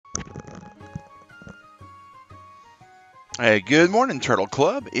Hey, good morning, Turtle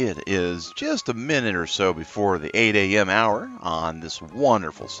Club. It is just a minute or so before the 8 a.m. hour on this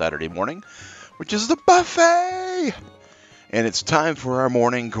wonderful Saturday morning, which is the buffet. And it's time for our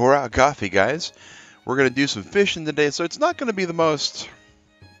morning Korok Coffee, guys. We're going to do some fishing today, so it's not going to be the most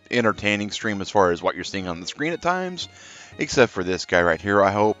entertaining stream as far as what you're seeing on the screen at times, except for this guy right here, I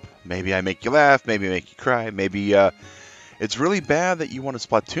hope. Maybe I make you laugh, maybe I make you cry, maybe it's really bad that you want to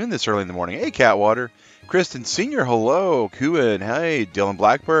Splatoon this early in the morning. Hey, Catwater. Kristen Sr., hello. Kuin, hey. Dylan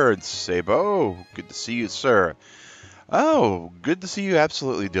Blackbird, Sabo, good to see you, sir. Oh, good to see you.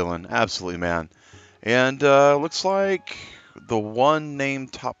 Absolutely, Dylan. Absolutely, man. And looks like the one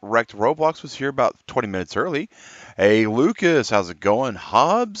named Top Wrecked Roblox was here about 20 minutes early. Hey, Lucas, how's it going?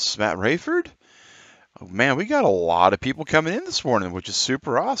 Hobbs, Matt Rayford. Oh, man, we got a lot of people coming in this morning, which is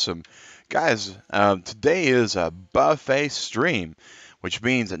super awesome. Guys, today is a buffet stream, which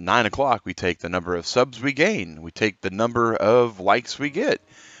means at 9 o'clock we take the number of subs we gain, we take the number of likes we get,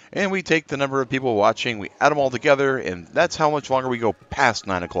 and we take the number of people watching, we add them all together, and that's how much longer we go past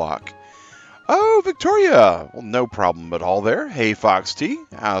 9 o'clock. Oh, Victoria! Well, no problem at all there. Hey, Fox T,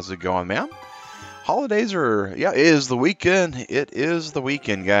 how's it going, man? Holidays are, yeah, it is the weekend. It is the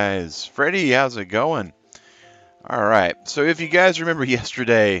weekend, guys. Freddie, how's it going? All right, so if you guys remember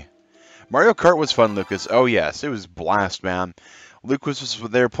yesterday, Mario Kart was fun, Lucas. Oh, yes, it was blast, man. Lucas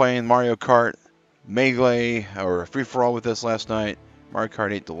was there playing Mario Kart Melee or Free For All with us last night. Mario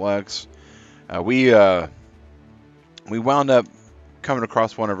Kart 8 Deluxe. We wound up coming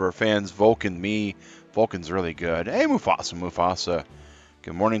across one of our fans, Vulcan Me. Vulcan's really good. Hey, Mufasa.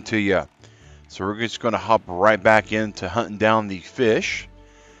 Good morning to you. So we're just going to hop right back into hunting down the fish.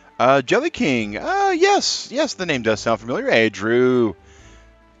 Jelly King. Yes, the name does sound familiar. Hey, Drew.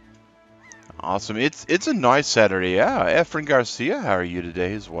 Awesome. It's a nice Saturday. Yeah. Efren Garcia, how are you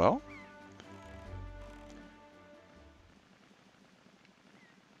today as well?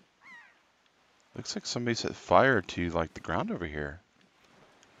 Looks like somebody set fire to like the ground over here.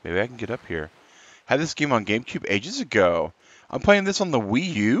 Maybe I can get up here. Had this game on GameCube ages ago. I'm playing this on the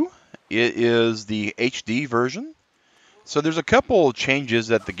Wii U. It is the HD version. So there's a couple changes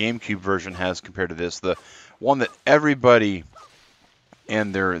that the GameCube version has compared to this. The one that everybody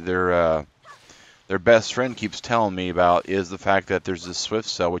and their best friend keeps telling me about is the fact that there's this Swift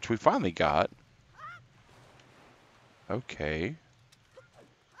cell, which we finally got. Okay.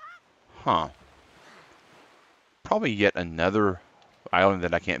 Huh. Probably yet another island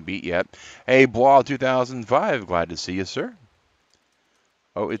that I can't beat yet. Hey, Blah 2005, glad to see you, sir.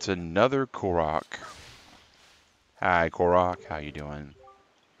 Oh, it's another Korok. Hi, Korok. How you doing?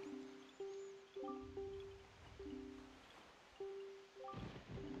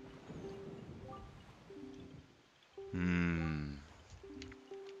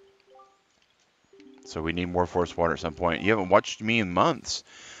 So we need more force water at some point. You haven't watched me in months.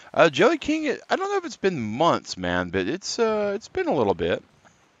 Jelly King, I don't know if it's been months, man, but it's been a little bit.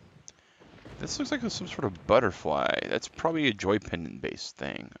 This looks like some sort of butterfly. That's probably a joy pendant-based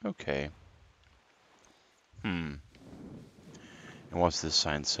thing. Okay. And what's this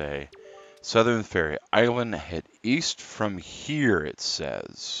sign say? Southern Ferry Island, head east from here, it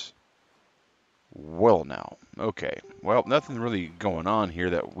says. Well, now. Okay. Well, nothing really going on here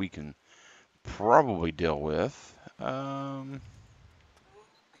that we can probably deal with. Well,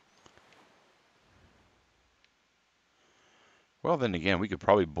 then again, we could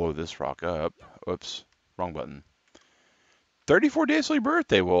probably blow this rock up. Oops, wrong button. 34 days till your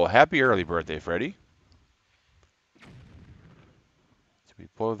birthday. Well, happy early birthday, Freddy. Did we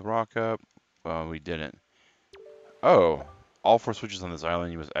blow the rock up? We didn't. Oh, all 4 switches on this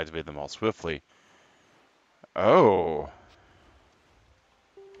island, you must activate them all swiftly. Oh.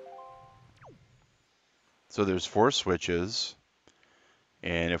 So there's 4 switches,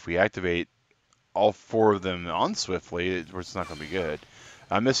 and if we activate all 4 of them on swiftly, it's not going to be good.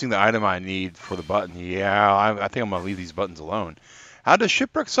 I'm missing the item I need for the button. Yeah, I think I'm going to leave these buttons alone. How does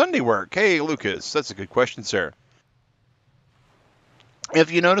Shipwreck Sunday work? Hey, Lucas, that's a good question, sir.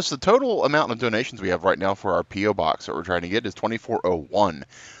 If you notice, the total amount of donations we have right now for our P.O. box that we're trying to get is 2401.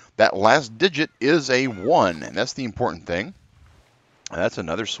 That last digit is a 1, and that's the important thing. And that's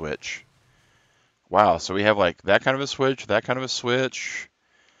another switch. Wow, so we have like that kind of a switch, that kind of a switch,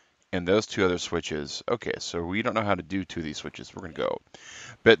 and those 2 other switches. Okay, so we don't know how to do 2 of these switches. We're going to go.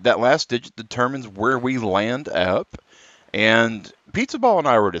 But that last digit determines where we land up. And Pizza Ball and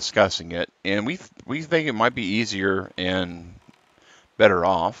I were discussing it, and we think it might be easier and better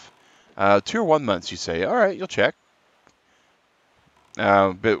off. 2 or 1 months, you say. All right, you'll check.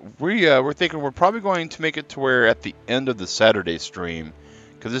 But we're thinking we're probably going to make it to where at the end of the Saturday stream,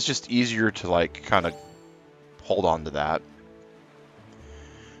 because it's just easier to like kind of hold on to that.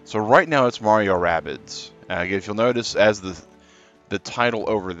 So right now it's Mario Rabbids. If you'll notice, as the title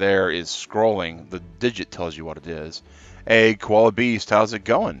over there is scrolling, the digit tells you what it is. Hey, Koala Beast, how's it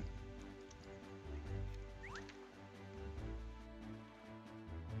going?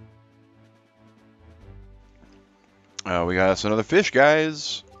 We got us another fish,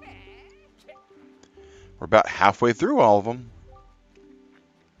 guys. We're about halfway through all of them.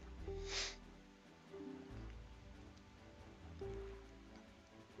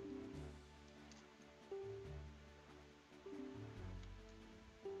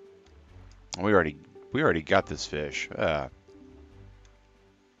 We already got this fish.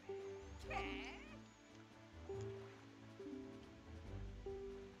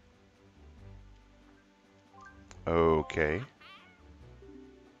 Okay.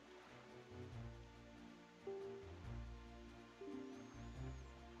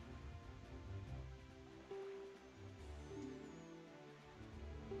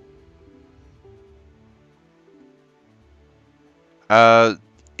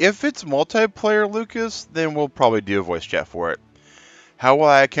 If it's multiplayer, Lucas, then we'll probably do a voice chat for it. How will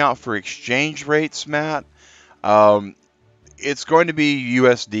I account for exchange rates, Matt? It's going to be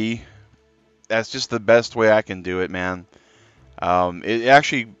USD. That's just the best way I can do it, man. It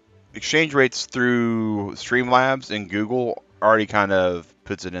actually exchange rates through Streamlabs and Google already kind of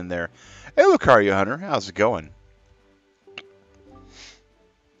puts it in there. Hey, Lucario Hunter, how's it going?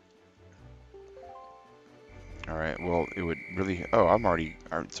 All right. Well, it would really. Oh,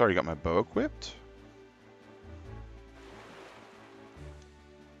 It's already got my bow equipped.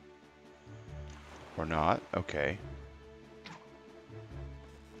 Or not? Okay.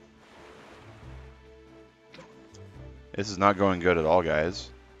 This is not going good at all, guys.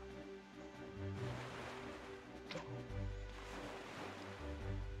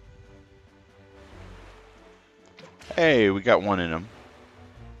 Hey, we got one in him.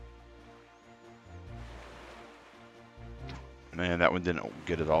 Man, that one didn't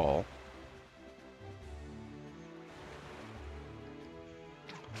get it all.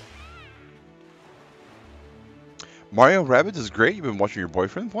 Mario Rabbids is great. You've been watching your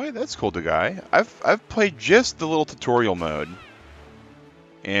boyfriend play? That's cool, the guy. I've played just the little tutorial mode.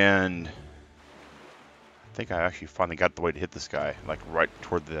 And I think I actually finally got the way to hit this guy. Like right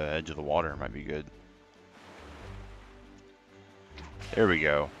toward the edge of the water. Might be good. There we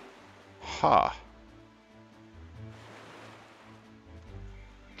go. Ha.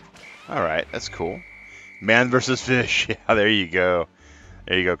 Alright, that's cool. Man versus fish. Yeah, there you go.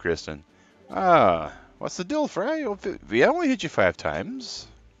 There you go, Kristen. What's the deal, Fry? We only hit you 5 times.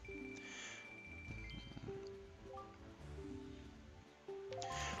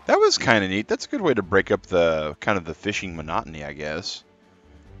 That was kind of neat. That's a good way to break up the kind of the fishing monotony, I guess.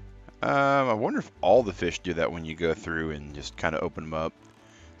 I wonder if all the fish do that when you go through and just kind of open them up.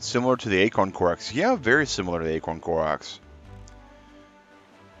 Similar to the acorn Koroks. Yeah, very similar to the acorn Koroks.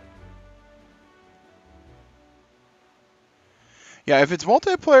 Yeah, if it's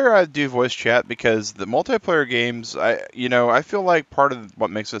multiplayer, I'd do voice chat because the multiplayer games, I feel like part of what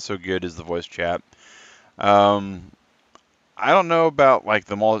makes it so good is the voice chat. I don't know about like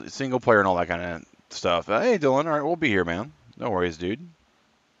the single player and all that kind of stuff. Hey, Dylan, all right, we'll be here, man. No worries, dude.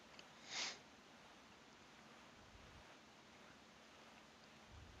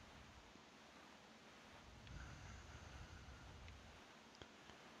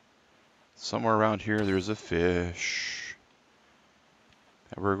 Somewhere around here, there's a fish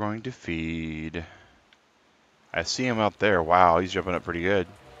that we're going to feed. I see him out there. Wow, he's jumping up pretty good.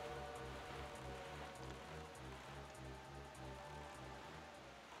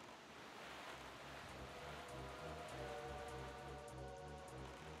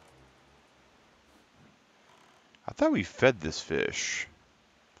 I thought we fed this fish.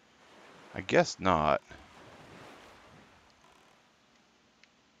 I guess not.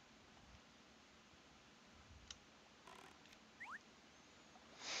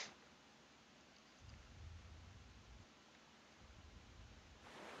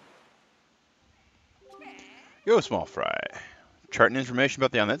 Go, small fry. Chart and information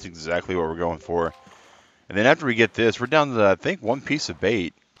about the island. That's exactly what we're going for. And then after we get this, we're down to, I think, 1 piece of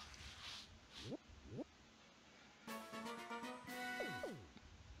bait.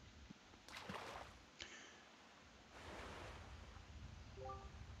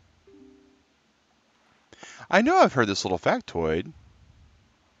 I know I've heard this little factoid.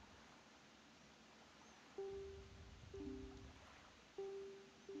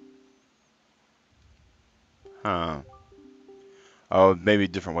 Huh. Oh, maybe a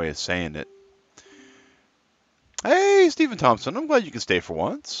different way of saying it. Hey, Stephen Thompson, I'm glad you can stay for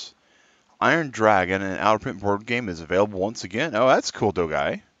once. Iron Dragon, an out-of-print board game, is available once again. Oh, that's cool,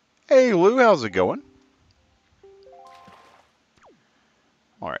 Dogai. Hey, Lou, how's it going?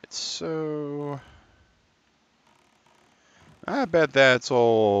 Alright, so... I bet that's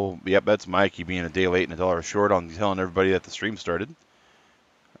all... Yep, that's Mikey being a day late and $1 short on telling everybody that the stream started.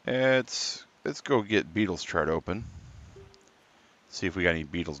 Let's go get Beatles chart open. See if we got any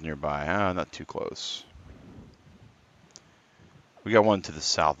beetles nearby. Not too close. We got one to the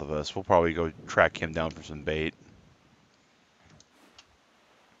south of us. We'll probably go track him down for some bait.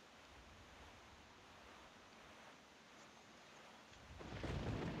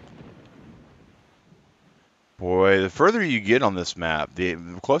 Boy, the further you get on this map, the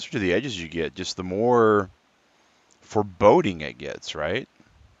closer to the edges you get, just the more foreboding it gets, right?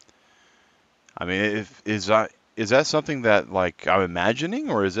 I mean, is that something that like I'm imagining,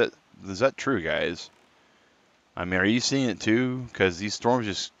 or is that true, guys? I mean, are you seeing it too? Because these storms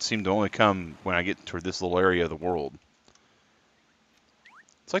just seem to only come when I get toward this little area of the world.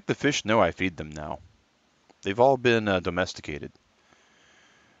 It's like the fish know I feed them now. They've all been domesticated.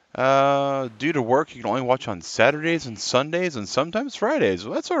 Due to work, you can only watch on Saturdays and Sundays and sometimes Fridays.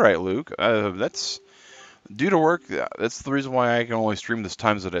 Well, that's all right, Luke. That's due to work. That's the reason why I can only stream the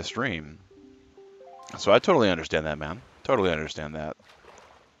times that I stream. So I totally understand that, man. Totally understand that.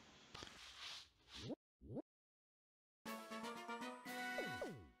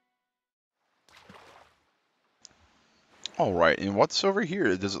 All right, and what's over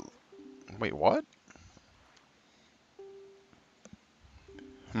here? Does it... Wait, what?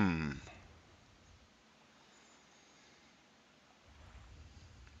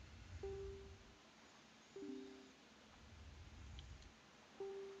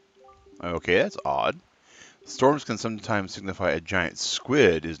 Okay, that's odd. Storms can sometimes signify a giant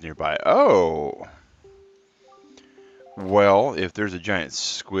squid is nearby. Oh! Well, if there's a giant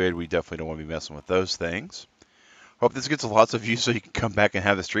squid, we definitely don't want to be messing with those things. Hope this gets lots of views so you can come back and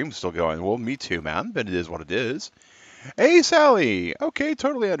have the stream still going. Well, me too, man, but it is what it is. Hey, Sally! Okay,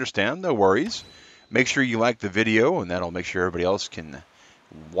 totally understand. No worries. Make sure you like the video, and that'll make sure everybody else can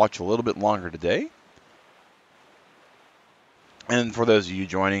watch a little bit longer today. And for those of you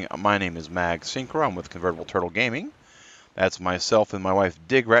joining, my name is Mag Synchro. I'm with Convertible Turtle Gaming. That's myself and my wife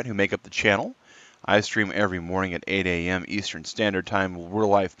Digrat who make up the channel. I stream every morning at 8 a.m. Eastern Standard Time, real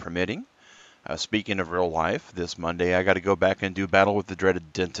life permitting. Speaking of real life, this Monday I got to go back and do battle with the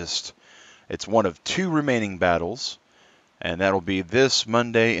dreaded dentist. It's one of 2 remaining battles, and that'll be this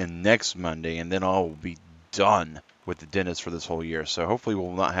Monday and next Monday, and then I'll be done with the dentist for this whole year. So hopefully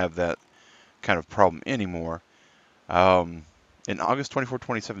we'll not have that kind of problem anymore. In August 24,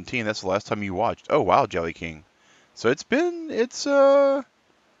 2017, that's the last time you watched. Oh, wow, Jelly King. So it's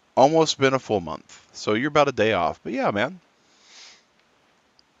almost been a full month. So you're about a day off. But yeah, man.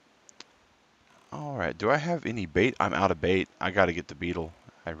 All right, do I have any bait? I'm out of bait. I got to get the beetle.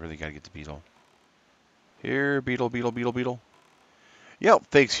 I really got to get the beetle. Here, beetle, beetle, beetle, beetle. Yep,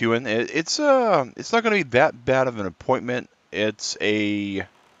 thanks, Ewan. It's not going to be that bad of an appointment. It's a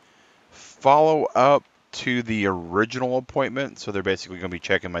follow-up to the original appointment, so they're basically going to be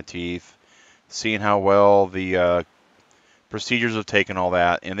checking my teeth, seeing how well the procedures have taken, all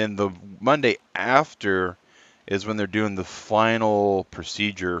that, and then the Monday after is when they're doing the final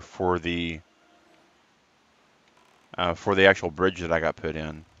procedure for the actual bridge that I got put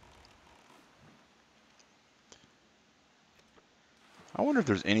in. I wonder if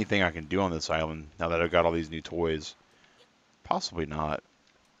there's anything I can do on this island now that I've got all these new toys. Possibly not.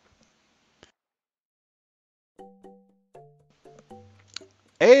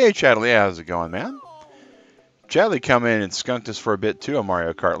 Hey, Chadley, how's it going, man? Chadley come in and skunked us for a bit too on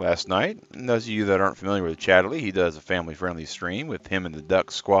Mario Kart last night. And those of you that aren't familiar with Chadley, he does a family-friendly stream with him and the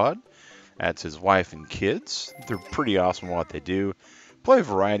Duck Squad. That's his wife and kids. They're pretty awesome at what they do. Play a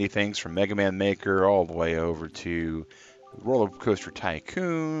variety of things from Mega Man Maker all the way over to Roller Coaster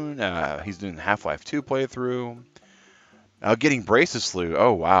Tycoon. He's doing the Half-Life 2 playthrough. Getting braces slew.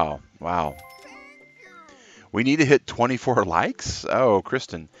 Oh, wow. Wow. We need to hit 24 likes? Oh,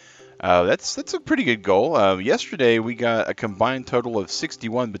 Kristen. That's a pretty good goal. Yesterday, we got a combined total of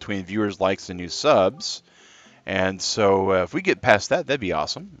 61 between viewers, likes, and new subs. And so if we get past that, that'd be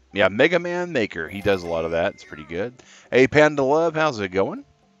awesome. Yeah, Mega Man Maker. He does a lot of that. It's pretty good. Hey, Panda Love, how's it going?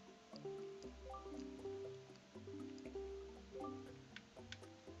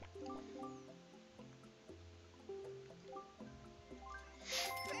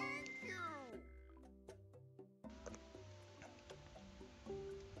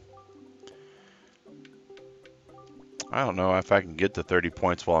 I don't know if I can get to 30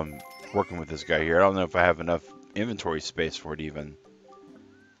 points while I'm working with this guy here. I don't know if I have enough inventory space for it even.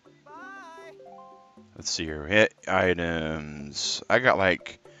 Let's see here. Hit items. I got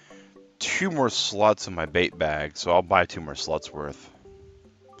like 2 more slots in my bait bag, so I'll buy 2 more slots worth.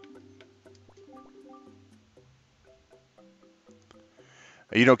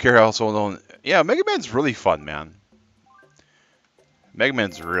 You don't care how someone don't. Yeah, Mega Man's really fun, man. Mega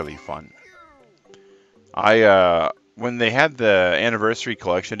Man's really fun. When they had the Anniversary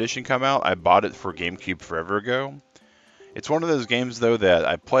Collection Edition come out, I bought it for GameCube forever ago. It's one of those games though that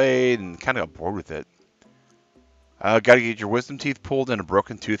I played and kind of got bored with it. Got to get your wisdom teeth pulled and a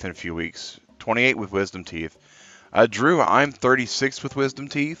broken tooth in a few weeks. 28 with wisdom teeth. Drew, I'm 36 with wisdom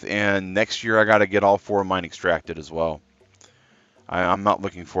teeth, and next year I got to get all 4 of mine extracted as well. I'm not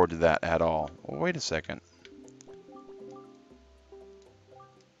looking forward to that at all. Well, wait a second.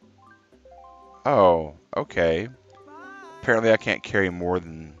 Oh, okay. Apparently I can't carry more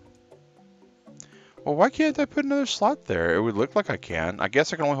than... Well, why can't I put another slot there? It would look like I can. I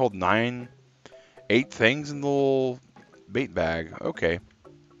guess I can only hold 8 things in the little bait bag. Okay.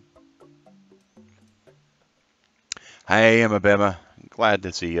 Hey, Emma. Glad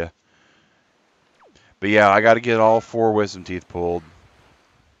to see you. But yeah, I got to get all 4 wisdom teeth pulled.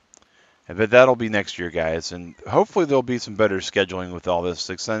 But that'll be next year, guys. And hopefully there'll be some better scheduling with all this.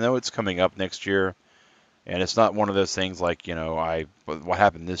 Because I know it's coming up next year. And it's not one of those things like, what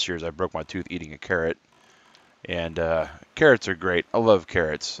happened this year is I broke my tooth eating a carrot. And carrots are great. I love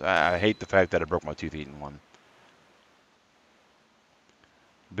carrots. I hate the fact that I broke my tooth eating one.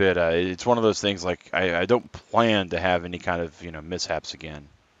 But it's one of those things like I don't plan to have any kind of, mishaps again.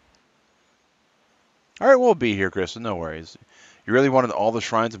 All right, we'll be here, Kristen. No worries. You really wanted all the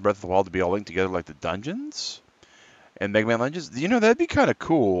shrines in Breath of the Wild to be all linked together like the dungeons and Mega Man Legends? That'd be kind of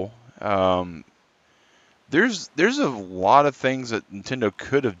cool. There's a lot of things that Nintendo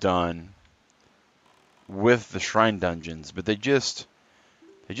could have done with the shrine dungeons, but they just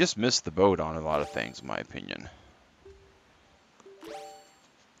missed the boat on a lot of things, in my opinion.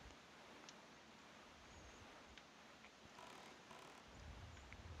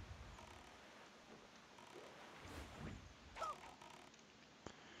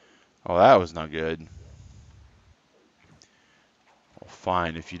 Oh, that was not good. Well,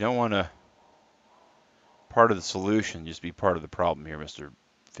 fine. If you don't want to part of the solution, just be part of the problem here, Mr.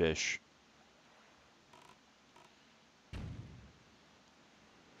 Fish.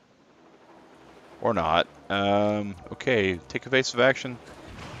 Or not. Okay, take evasive action.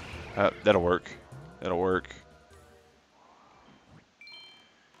 That'll work. That'll work.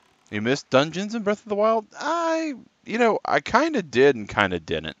 You missed dungeons in Breath of the Wild? I kind of did and kind of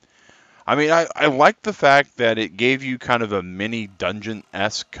didn't. I mean, I like the fact that it gave you kind of a mini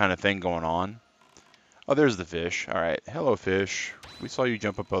dungeon-esque kind of thing going on. Oh, there's the fish. All right. Hello, fish. We saw you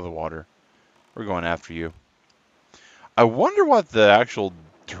jump up out of the water. We're going after you. I wonder what the actual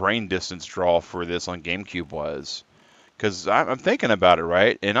terrain distance draw for this on GameCube was. Because I'm thinking about it,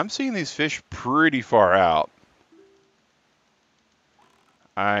 right? And I'm seeing these fish pretty far out.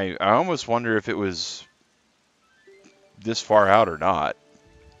 I almost wonder if it was this far out or not.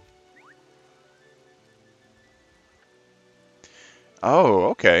 Oh,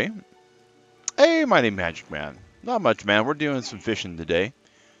 okay. Hey, my name Magic Man. Not much, man. We're doing some fishing today.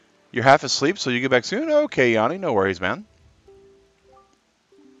 You're half asleep, so you get back soon? Okay, Yanni. No worries, man.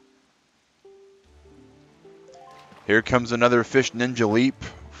 Here comes another fish ninja leap.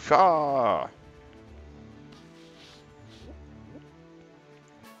 Ah.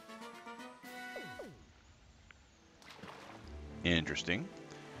 Interesting.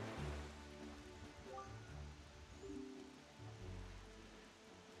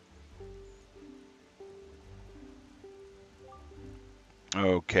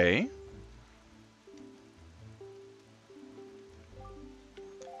 Okay.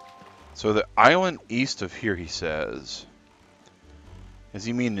 So the island east of here, he says. Does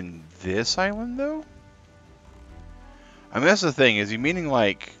he mean in this island, though? I mean, that's the thing. Is he meaning,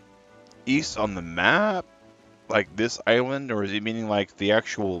 like, east on the map? Like this island? Or is he meaning, like, the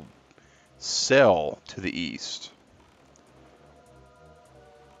actual cell to the east?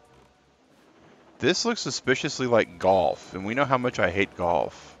 This looks suspiciously like golf, and we know how much I hate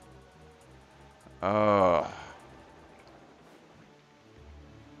golf.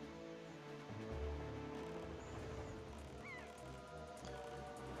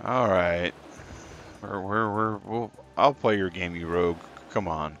 Alright. I'll play your game, you rogue. Come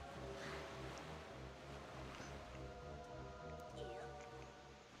on.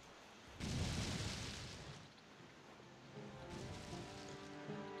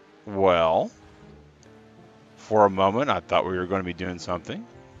 Well, for a moment I thought we were going to be doing something,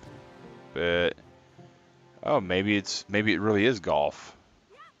 but oh, maybe it really is golf.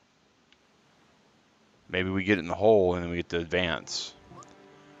 Maybe we get it in the hole and then we get to advance.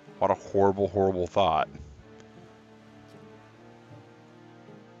 What a horrible, horrible thought.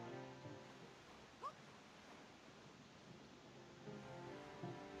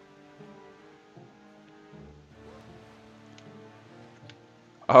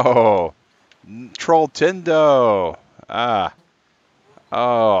 Oh, Troll Tendo. Ah,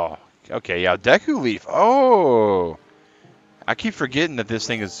 oh, okay, yeah, Deku Leaf. Oh, I keep forgetting that this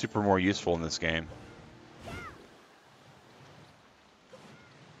thing is super more useful in this game.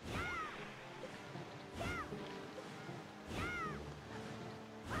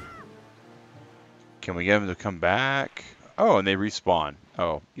 Can we get them to come back? Oh, and they respawn.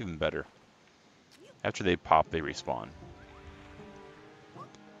 Oh, even better. After they pop, they respawn.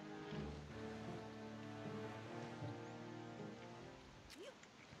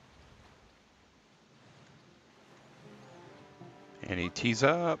 And he tees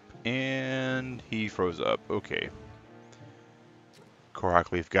up, and he froze up. Okay.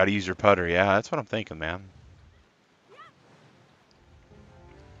 Korok Leaf, gotta use your putter. Yeah, that's what I'm thinking, man.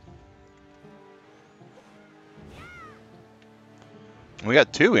 We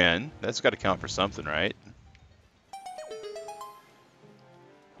got 2 in. That's got to count for something, right?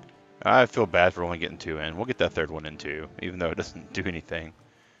 I feel bad for only getting 2 in. We'll get that 3rd one in too, even though it doesn't do anything.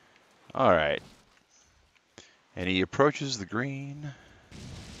 All right. And he approaches the green.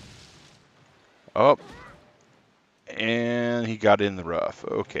 Oh. And he got in the rough.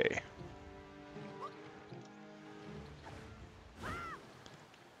 Okay.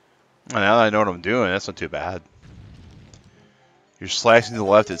 Well, now that I know what I'm doing, that's not too bad. You're slashing to the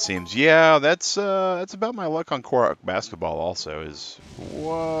left, it seems. Yeah, that's about my luck on Korok basketball also is.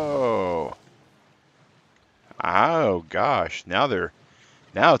 Whoa. Oh gosh. Now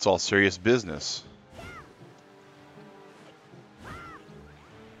it's all serious business.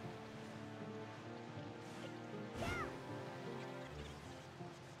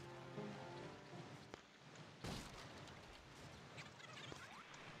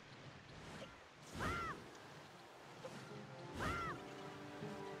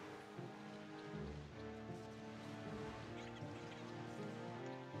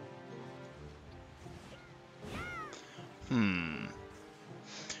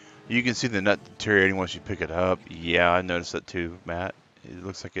 You can see the nut deteriorating once you pick it up. Yeah, I noticed that too, Matt. It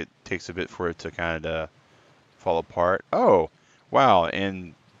looks like it takes a bit for it to kind of fall apart. Oh, wow.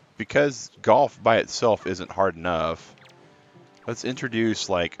 And because golf by itself isn't hard enough, let's introduce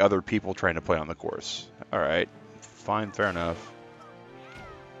like other people trying to play on the course. All right, fine, fair enough.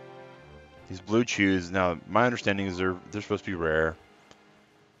 These blue chews, now my understanding is they're supposed to be rare.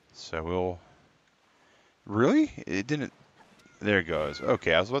 So we'll... Really? It didn't... There it goes.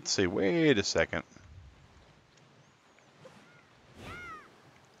 Okay, I was about to say, wait a second.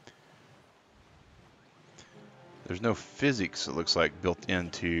 There's no physics, it looks like, built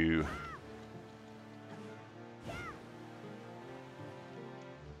into...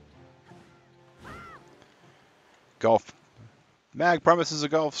 Golf. Mag promises a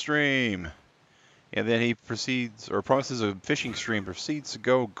golf stream. And then he proceeds, or promises a fishing stream, proceeds to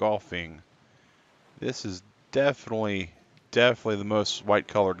go golfing. This is definitely the most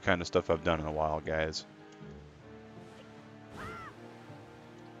white-colored kind of stuff I've done in a while, guys.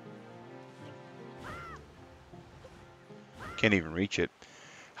 Can't even reach it.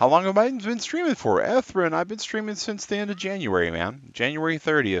 How long have I been streaming for? Ethrin, I've been streaming since the end of January, man. January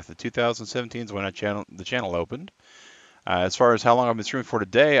 30th of 2017 is when the channel opened. As far as how long I've been streaming for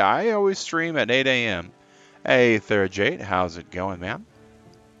today, I always stream at 8 a.m. Hey, Therajate, how's it going, man?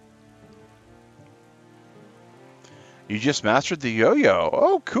 You just mastered the yo-yo.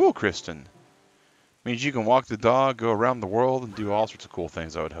 Oh, cool, Kristen. Means you can walk the dog, go around the world, and do all sorts of cool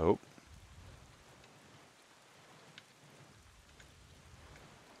things, I would hope.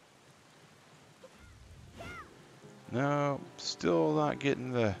 No, still not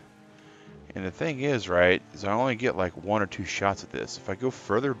getting the... And the thing is, right, is I only get like 1 or 2 shots at this. If I go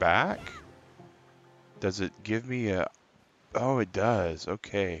further back, does it give me a... Oh, it does.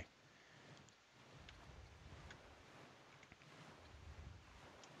 Okay.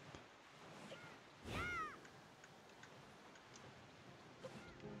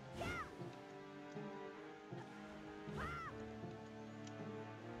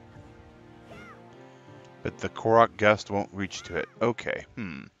 But the Korok gust won't reach to it. Okay.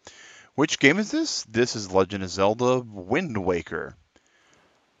 Which game is this? This is Legend of Zelda Wind Waker.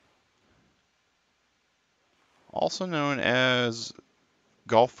 Also known as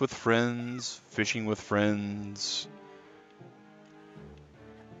Golf with Friends, Fishing with Friends,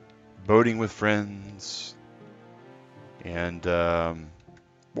 Boating with Friends, and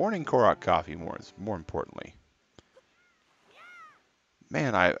Morning Korok Coffee, more importantly.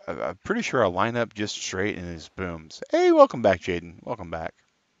 Man, I'm pretty sure I line up just straight and it just booms. Hey, welcome back, Jaden. Welcome back.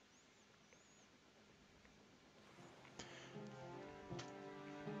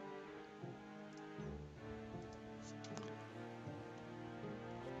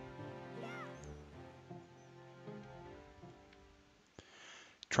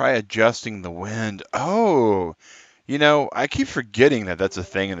 Try adjusting the wind. Oh, you know, I keep forgetting that that's a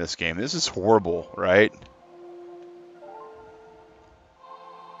thing in this game. This is horrible, right?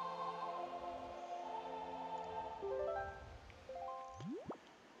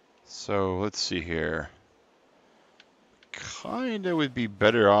 So let's see here. Kinda would be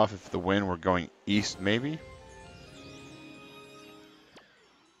better off if the wind were going east, maybe.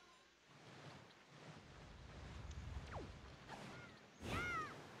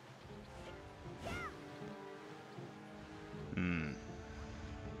 Hmm.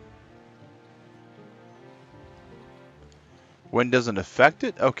 Wind doesn't affect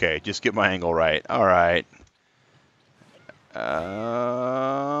it? Okay, just get my angle right. All right.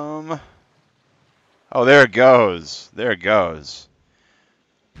 Oh, there it goes. There it goes.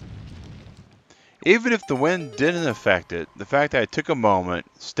 Even if the wind didn't affect it, the fact that I took a moment,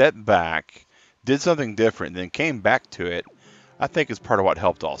 stepped back, did something different, then came back to it, I think is part of what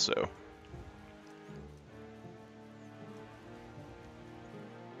helped also.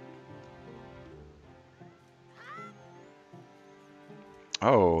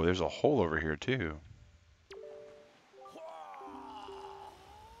 Oh, there's a hole over here too.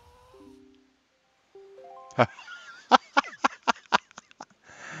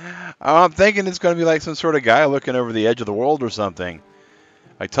 I'm thinking it's going to be like some sort of guy looking over the edge of the world or something.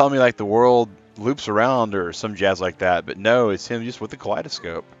 Like telling me like the world loops around or some jazz like that. But no, it's him just with the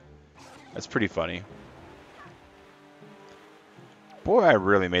kaleidoscope. That's pretty funny. Boy, I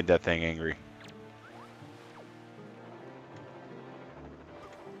really made that thing angry.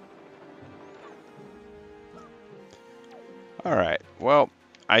 Alright, well,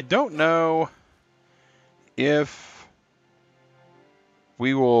 I don't know if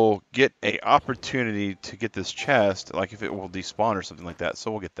we will get a opportunity to get this chest, like if it will despawn or something like that,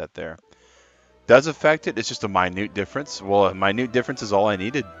 so we'll get that there. Does affect it, it's just a minute difference. Well, a minute difference is all I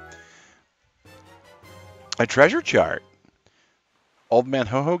needed. A treasure chart. Old Man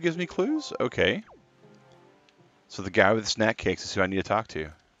Ho-Ho gives me clues? Okay. So the guy with the snack cakes is who I need to talk to.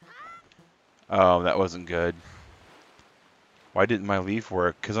 Oh, that wasn't good. Why didn't my leaf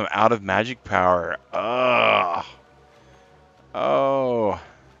work? Because I'm out of magic power. Ugh. Oh.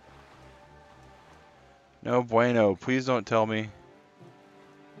 No bueno. Please don't tell me.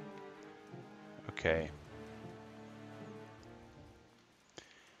 Okay.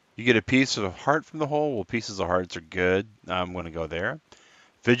 You get a piece of heart from the hole. Well, pieces of hearts are good. I'm going to go there.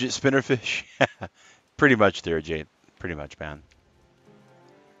 Fidget spinner fish. Pretty much there, Jade. Pretty much, man.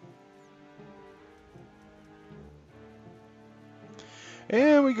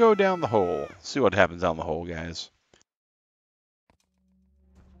 And we go down the hole. See what happens down the hole, guys.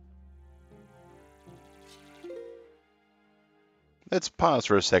 Let's pause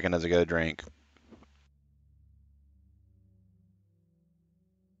for a second as I get a drink.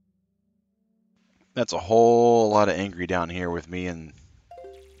 That's a whole lot of angry down here with me and...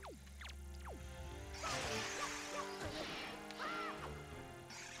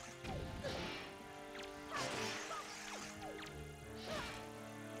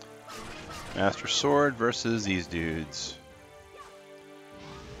 Master Sword versus these dudes.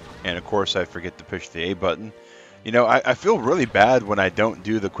 And of course I forget to push the A button. You know, I feel really bad when I don't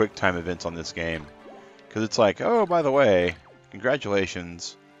do the quick time events on this game. Because it's like, oh, by the way,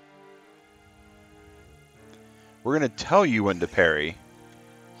 congratulations. We're going to tell you when to parry.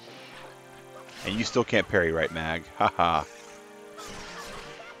 And you still can't parry, right, Mag? Haha.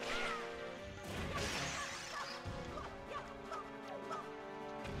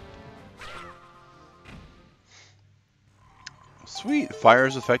 Sweet. Fire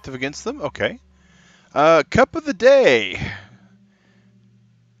is effective against them? Okay. Cup of the day.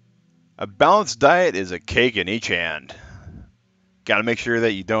 A balanced diet is a cake in each hand. Gotta make sure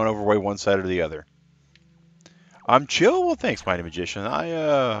that you don't overweigh one side or the other. I'm chill? Well, thanks, Mighty Magician.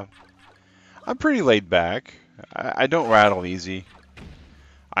 I'm pretty laid back. I don't rattle easy.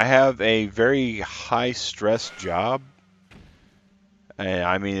 I have a very high-stress job. And,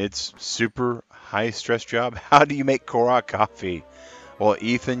 I mean, it's super high-stress job. How do you make Korok coffee? Well,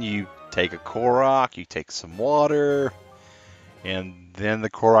 Ethan, you take a Korok, you take some water, and then the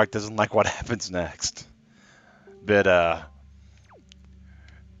Korok doesn't like what happens next. But,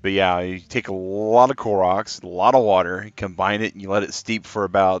 But yeah, you take a lot of Koroks, a lot of water, you combine it, and you let it steep for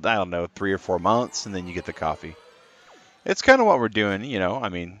about, I don't know, 3 or 4 months, and then you get the coffee. It's kind of what we're doing, you know. I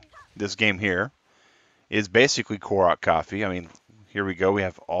mean, this game here is basically Korok Coffee. I mean, here we go. We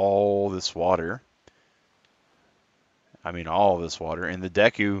have all this water. I mean, all of this water. And the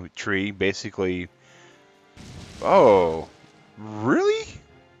Deku tree basically... Oh, really?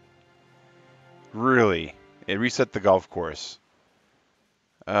 Really? It reset the golf course.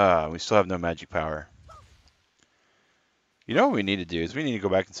 We still have no magic power. You know what we need to do is we need to go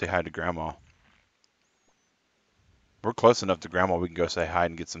back and say hi to Grandma. We're close enough to Grandma we can go say hi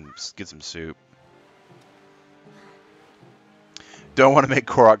and get some soup. Don't want to make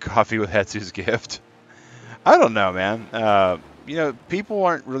Korok coffee with Hetsu's gift. I don't know, man. You know, people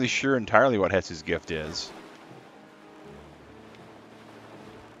aren't really sure entirely what Hetsu's gift is.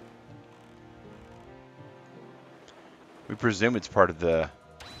 We presume it's part of the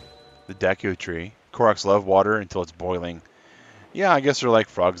Deku tree. Koroks love water until it's boiling. Yeah, I guess they're like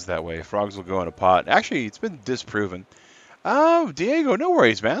frogs that way. Frogs will go in a pot. Actually, it's been disproven. Oh, Diego, no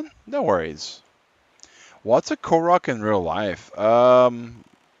worries, man. No worries. What's a Korok in real life? Some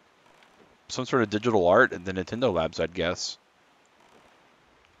sort of digital art at the Nintendo Labs, I'd guess.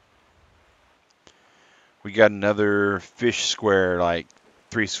 We got another fish square, like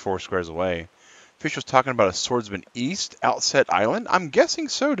 3-4 squares away. Fish was talking about a Swordsman East, Outset Island. I'm guessing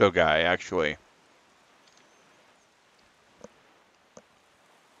so, Dogai, actually.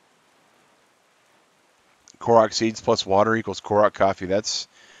 Korok seeds plus water equals Korok coffee. That's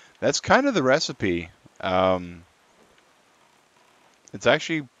kind of the recipe. It's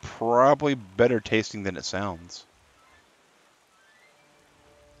actually probably better tasting than it sounds.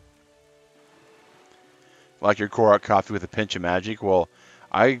 Like your Korok coffee with a pinch of magic? Well,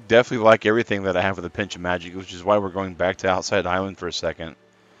 I definitely like everything that I have with a pinch of magic, which is why we're going back to Outside Island for a second.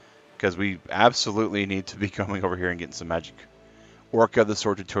 Because we absolutely need to be coming over here and getting some magic. Orca the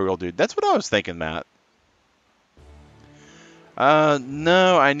Sword Tutorial, dude. That's what I was thinking, Matt.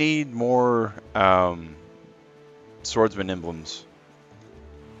 No, I need more swordsman emblems.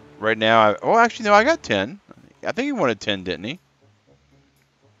 Right now, actually, no, I got 10. I think he wanted 10, didn't he?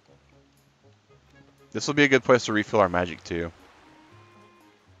 This will be a good place to refill our magic, too.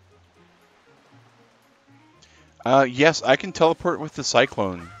 Yes, I can teleport with the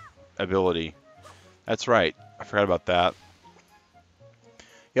Cyclone ability. That's right. I forgot about that.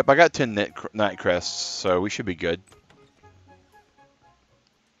 Yep, I got 10 night crests, so we should be good.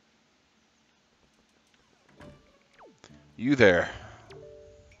 You there.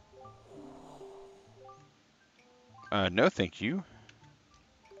 No, thank you.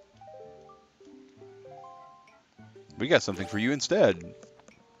 We got something for you instead.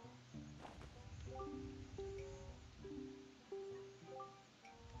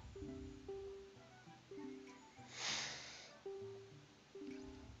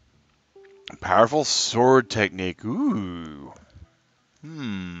 Powerful sword technique. Ooh.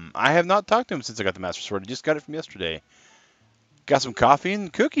 I have not talked to him since I got the Master Sword. I just got it from yesterday. Got some coffee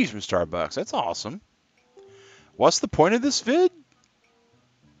and cookies from Starbucks. That's awesome. What's the point of this vid?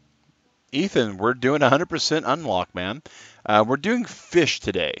 Ethan, we're doing 100% unlock, man. We're doing fish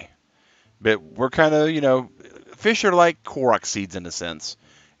today. But we're kind of, you know, fish are like Korok seeds in a sense.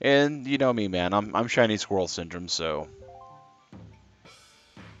 And you know me, man. I'm shiny squirrel syndrome, so...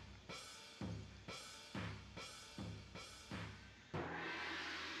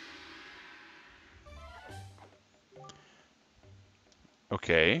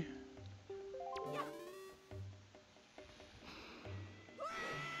 Okay.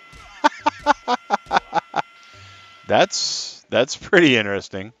 That's pretty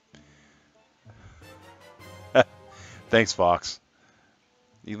interesting. Thanks, Fox.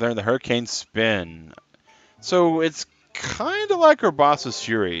 You learned the Hurricane Spin. So it's kind of like our boss's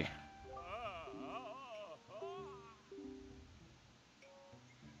Fury.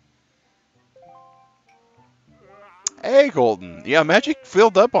 Hey, Golden. Yeah, magic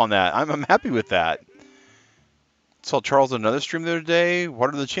filled up on that. I'm happy with that. Saw Charles on another stream the other day.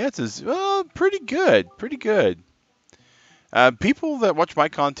 What are the chances? Well, pretty good. Pretty good. People that watch my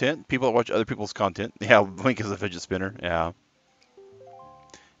content, people that watch other people's content. Yeah, Link is a fidget spinner. Yeah.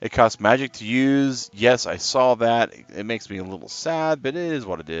 It costs magic to use. Yes, I saw that. It makes me a little sad, but it is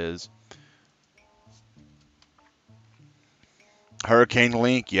what it is. Hurricane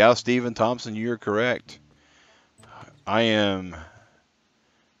Link. Yeah, Stephen Thompson, you're correct. I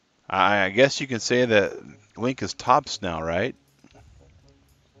guess you can say that Link is tops now, right?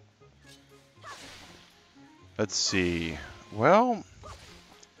 Let's see. Well,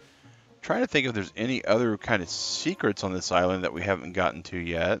 trying to think if there's any other kind of secrets on this island that we haven't gotten to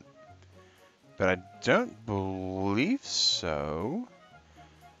yet. But I don't believe so.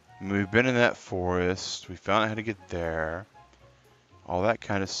 I mean, we've been in that forest. We found out how to get there. All that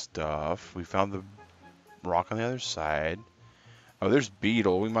kind of stuff. We found the rock on the other side. Oh, there's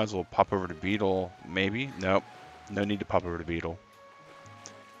Beetle. We might as well pop over to Beetle. Maybe? Nope. No need to pop over to Beetle.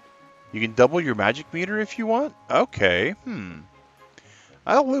 You can double your magic meter if you want? Okay.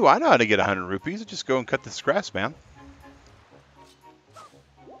 Oh, Lou, I know how to get 100 rupees. Just go and cut this grass, man.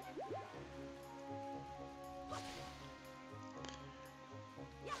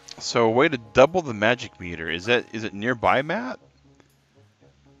 So, a way to double the magic meter. Is it nearby, Matt?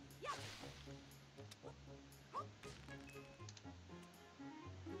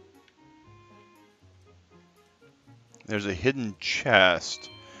 There's a hidden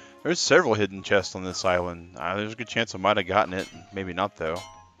chest. There's several hidden chests on this island. There's a good chance I might have gotten it. Maybe not, though.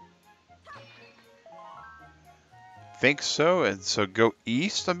 Think so. And so go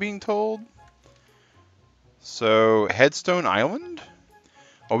east, I'm being told. So, Headstone Island?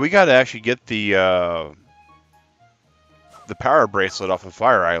 Well, we got to actually get the power bracelet off of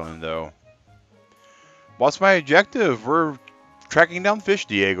Fire Island, though. What's my objective? We're tracking down fish,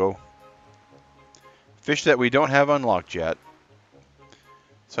 Diego. Fish that we don't have unlocked yet.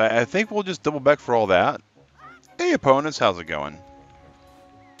 So I think we'll just double back for all that. Hey, opponents, how's it going?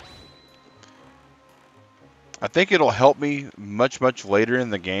 I think it'll help me much later in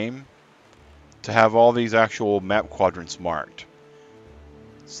the game to have all these actual map quadrants marked.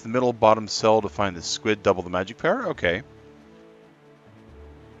 It's the middle bottom cell to find the squid, double the magic power? Okay.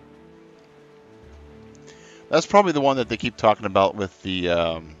 That's probably the one that they keep talking about with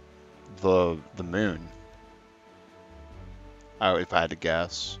the moon. If I had to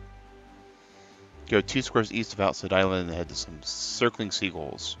guess. Go 2 squares east of Outside Island and head to some circling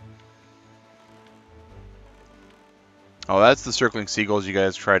seagulls. Oh, that's the circling seagulls you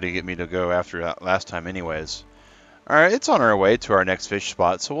guys tried to get me to go after last time anyways. Alright, it's on our way to our next fish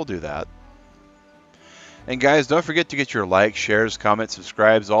spot, so we'll do that. And guys, don't forget to get your likes, shares, comments,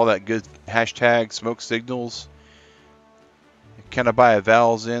 subscribes, all that good hashtag smoke signals. Kind of buy a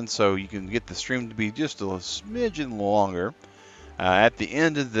vowels in so you can get the stream to be just a smidgen longer. At the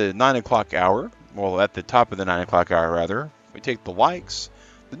end of the 9 o'clock hour, well, at the top of the 9 o'clock hour rather, we take the likes,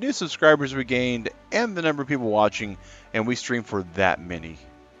 the new subscribers we gained, and the number of people watching, and we stream for that many.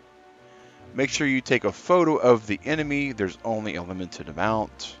 Make sure you take a photo of the enemy. There's only a limited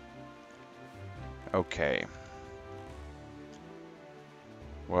amount. Okay.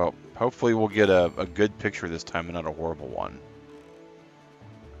 Well, hopefully we'll get a good picture this time and not a horrible one.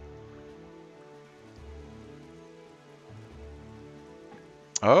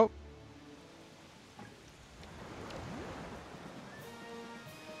 Oh.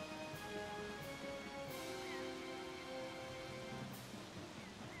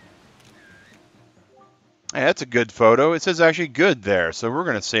 Hey, that's a good photo. It says actually good there, so we're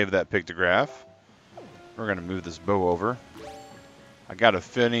going to save that pictograph. We're going to move this bow over. I got a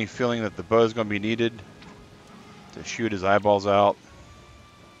funny feeling that the bow is going to be needed to shoot his eyeballs out.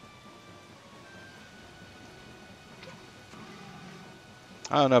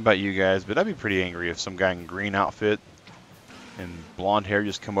 I don't know about you guys, but I'd be pretty angry if some guy in green outfit and blonde hair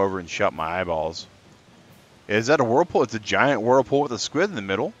just come over and shot my eyeballs. Is that a whirlpool? It's a giant whirlpool with a squid in the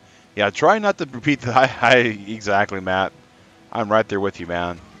middle. Yeah, try not to repeat the exactly, Matt. I'm right there with you,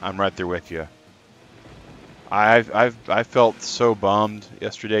 man. I'm right there with you. I felt so bummed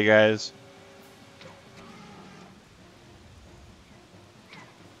yesterday, guys.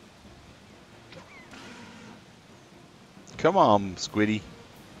 Come on, Squiddy.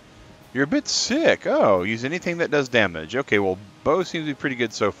 You're a bit sick. Oh, use anything that does damage. Okay, well, bow seems to be pretty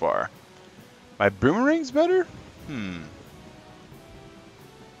good so far. My boomerang's better?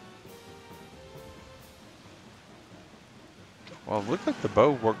 Well, it looked like the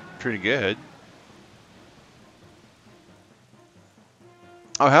bow worked pretty good.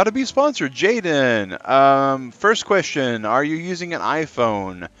 Oh, how to be sponsored? Jaden, first question, are you using an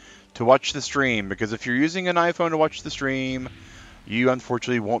iPhone to watch the stream? Because if you're using an iPhone to watch the stream, you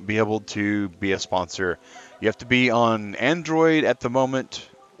unfortunately won't be able to be a sponsor. You have to be on Android at the moment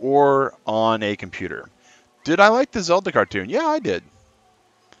or on a computer. Did I like the Zelda cartoon? Yeah, I did.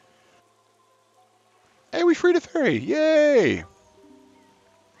 Hey, we freed a fairy. Yay!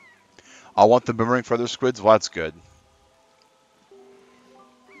 I want the boomerang for other squids. Well, that's good.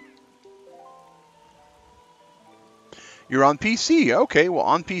 You're on PC. Okay, well,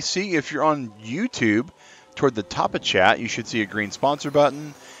 on PC, if you're on YouTube, toward the top of chat, you should see a green sponsor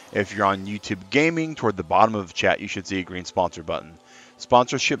button. If you're on YouTube Gaming, toward the bottom of the chat, you should see a green sponsor button.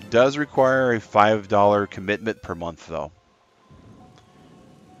 Sponsorship does require a $5 commitment per month, though.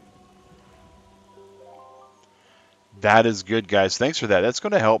 That is good, guys. Thanks for that. That's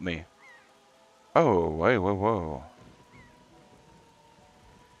going to help me. Oh, wait, whoa, whoa.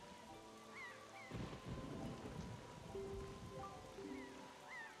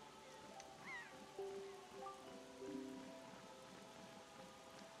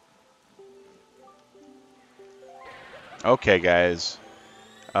 Okay, guys.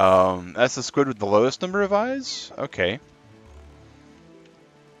 That's the squid with the lowest number of eyes? Okay.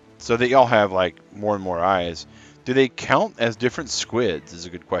 So they all have, like, more and more eyes. Do they count as different squids is a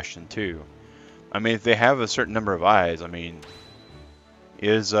good question, too. I mean, if they have a certain number of eyes, I mean,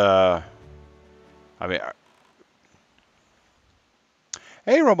 I mean,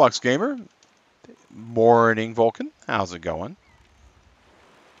 hey, Roblox Gamer. Morning, Vulcan. How's it going?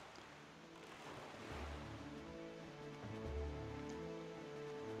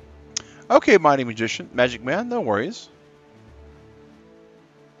 Okay, Mighty Magician, Magic Man, no worries.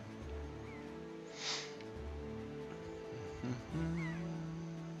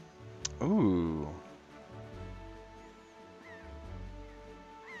 Ooh.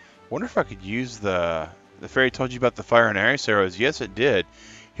 Wonder if I could use the fairy told you about the fire and ice arrows. Yes, it did.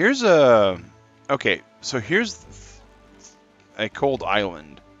 Here's a... Okay, so here's a cold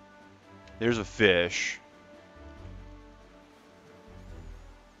island. There's a fish.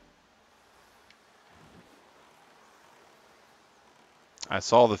 I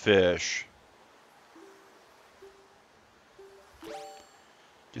saw the fish.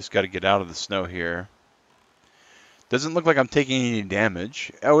 Just got to get out of the snow here. Doesn't look like I'm taking any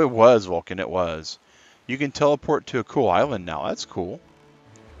damage. Oh, it was, Vulcan, it was. You can teleport to a cool island now. That's cool.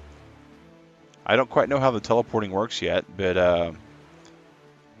 I don't quite know how the teleporting works yet, but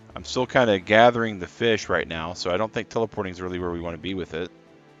I'm still kind of gathering the fish right now, so I don't think teleporting is really where we want to be with it.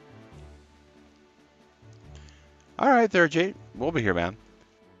 All right there, Jade. We'll be here, man.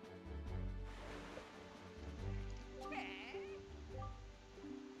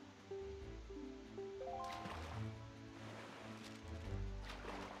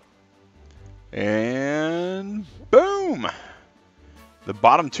 And boom! The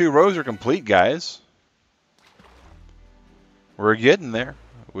bottom 2 rows are complete, guys. We're getting there.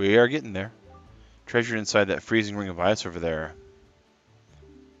 We are getting there. Treasure inside that freezing ring of ice over there.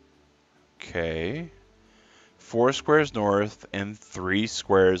 Okay. 4 squares north and 3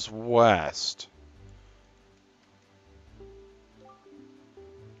 squares west.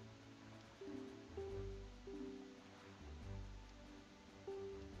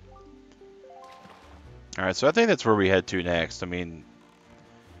 Alright, so I think that's where we head to next. I mean,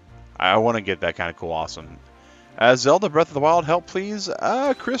 I want to get that kind of cool awesome. Zelda Breath of the Wild, help please?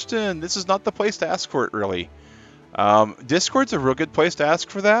 Kristen, this is not the place to ask for it, really. Discord's a real good place to ask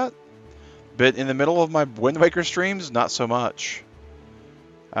for that. But in the middle of my Wind Waker streams, not so much.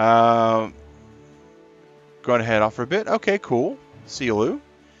 Going to head off for a bit. Okay, cool. See you, Lou.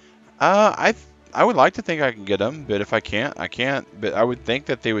 I would like to think I can get them, but if I can't, I can't. But I would think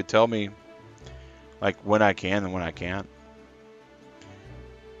that they would tell me, like, when I can and when I can't.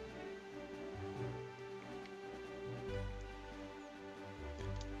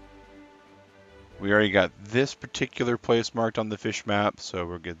 We already got this particular place marked on the fish map, so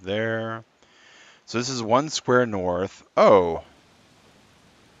we're good there. So this is 1 square north. Oh.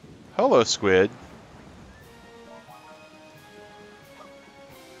 Hello, squid.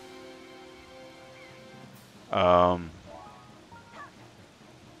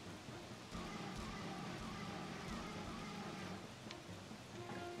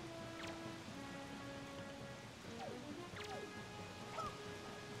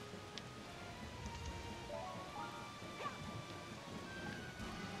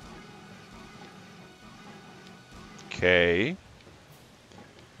 Okay.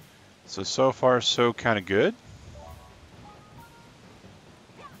 So far, so kind of good.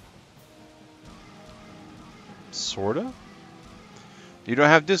 Sorta. You don't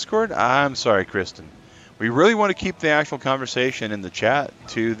have Discord? I'm sorry, Kristen. We really want to keep the actual conversation in the chat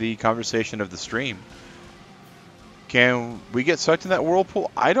to the conversation of the stream. Can we get sucked in that whirlpool?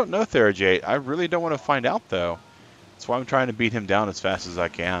 I don't know, Therajate. I really don't want to find out, though. That's why I'm trying to beat him down as fast as I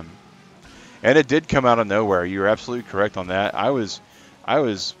can. And it did come out of nowhere. You're absolutely correct on that. I was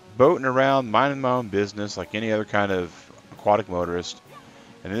boating around, minding my own business like any other kind of aquatic motorist.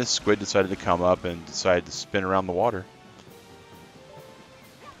 And then this squid decided to come up and decided to spin around the water.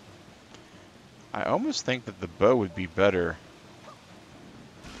 I almost think that the bow would be better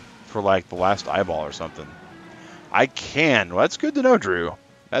for, like, the last eyeball or something. I can. Well, that's good to know, Drew.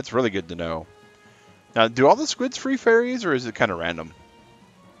 That's really good to know. Now, do all the squids free fairies, or is it kind of random?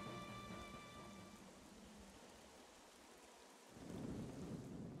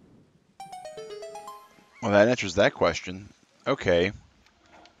 Well, that answers that question. Okay.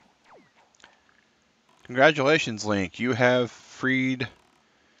 Congratulations, Link. You have freed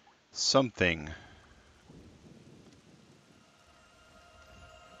something.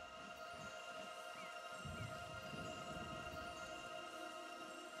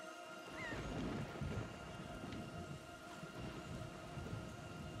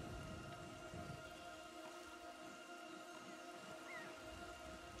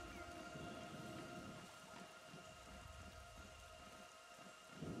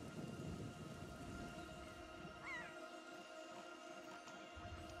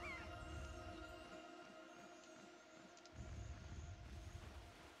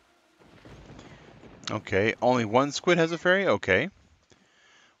 Okay, only one squid has a fairy? Okay.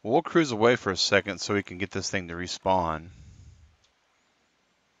 Well, we'll cruise away for a second so we can get this thing to respawn.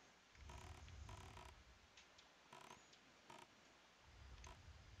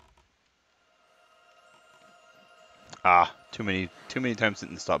 Ah, too many times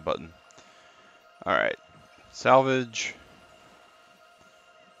hitting the stop button. Alright. Salvage.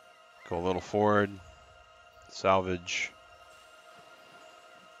 Go a little forward. Salvage.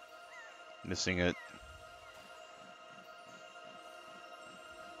 Missing it.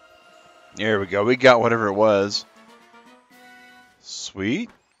 There we go. We got whatever it was. Sweet.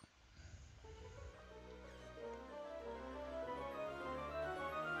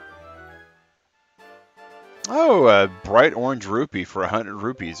 Oh, a bright orange rupee for 100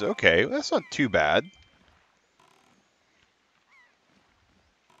 rupees. Okay, that's not too bad.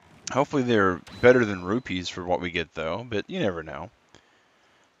 Hopefully they're better than rupees for what we get, though, but you never know.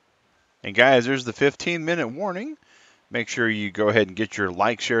 And guys, there's the 15-minute warning. Make sure you go ahead and get your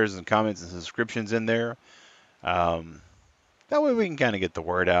likes, shares, and comments and subscriptions in there. That way we can kind of get the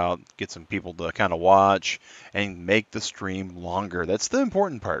word out, get some people to kind of watch, and make the stream longer. That's the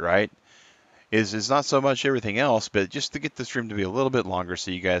important part, right? Is not so much everything else, but just to get the stream to be a little bit longer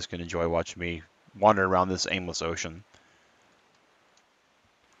so you guys can enjoy watching me wander around this aimless ocean.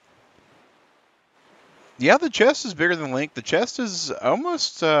 Yeah, the chest is bigger than Link. The chest is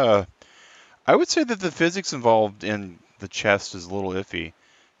almost, I would say that the physics involved in the chest is a little iffy.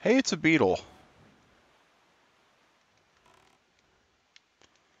 Hey, it's a beetle.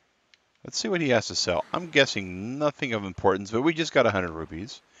 Let's see what he has to sell. I'm guessing nothing of importance, but we just got 100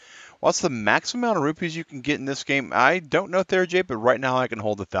 rupees. What's the max amount of rupees you can get in this game? I don't know, Jay, but right now I can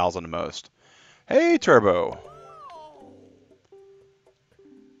hold 1,000 at most. Hey, Turbo.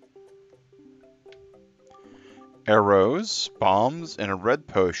 Arrows, bombs, and a red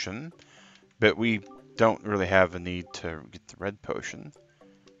potion, but we don't really have a need to get the red potion.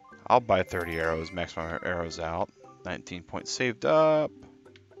 I'll buy 30 arrows, max my arrows out. 19 points saved up.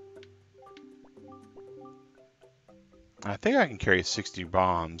 I think I can carry 60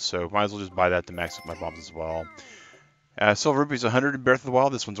 bombs, so might as well just buy that to max up my bombs as well. Silver rupees 100 in Breath of the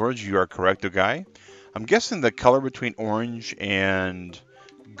Wild. This one's orange. You are correct, guy. I'm guessing the color between orange and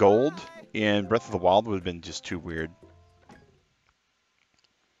gold in Breath of the Wild would have been just too weird.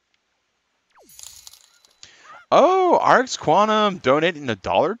 Oh, RX Quantum donating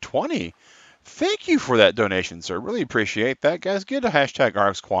 $1.20. Thank you for that donation, sir. Really appreciate that, guys. Get a hashtag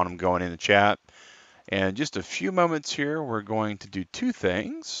RX Quantum going in the chat. And just a few moments here, we're going to do two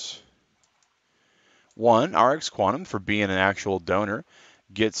things. One, RX Quantum, for being an actual donor,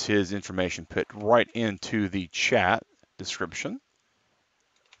 gets his information put right into the chat description.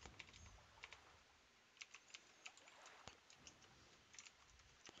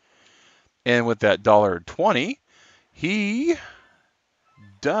 And with that $1.20, he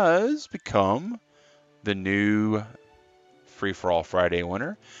does become the new Free for All Friday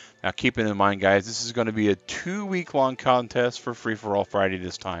winner. Now, keeping in mind, guys, this is going to be a 2-week-long contest for Free for All Friday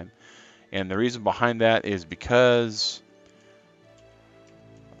this time. And the reason behind that is because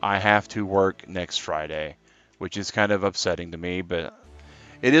I have to work next Friday, which is kind of upsetting to me, but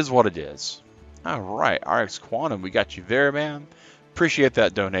it is what it is. All right, RX Quantum, we got you there, man. Appreciate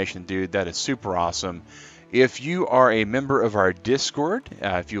that donation, dude. That is super awesome. If you are a member of our Discord,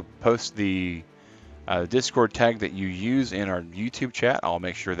 if you post the Discord tag that you use in our YouTube chat, I'll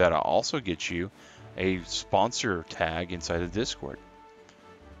make sure that I'll also get you a sponsor tag inside the Discord.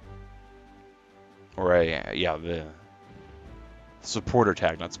 Or the supporter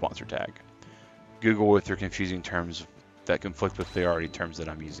tag, not sponsor tag. Google with their confusing terms that conflict with the already terms that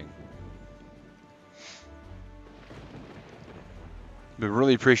I'm using. But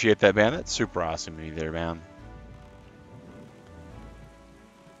really appreciate that, man. That's super awesome of you there, man.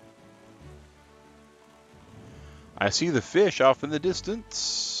 I see the fish off in the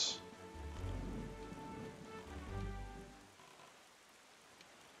distance.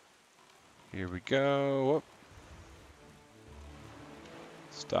 Here we go. Whoop.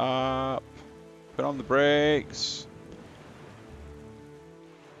 Stop. Put on the brakes.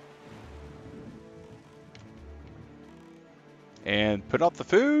 And put out the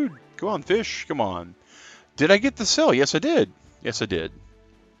food. Come on, fish. Come on. Did I get the cell? Yes, I did. Yes, I did.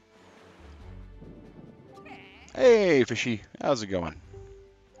 Hey, fishy. How's it going?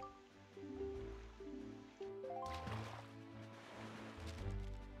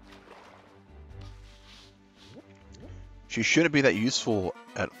 She shouldn't be that useful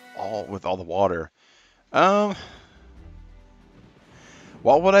at all with all the water. What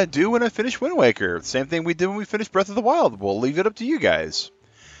would I do when I finish Wind Waker? Same thing we did when we finished Breath of the Wild. We'll leave it up to you guys.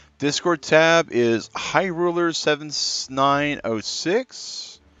 Discord tab is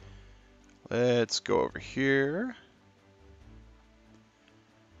HyRuler7906. Let's go over here.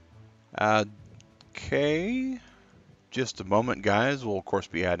 Okay. Just a moment, guys. We'll, of course,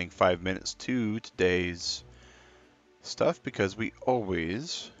 be adding 5 minutes to today's stuff because we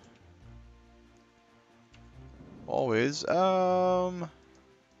always.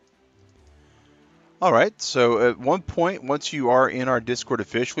 Alright, so at one point, once you are in our Discord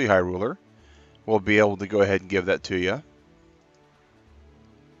officially, HyRuler, we'll be able to go ahead and give that to you.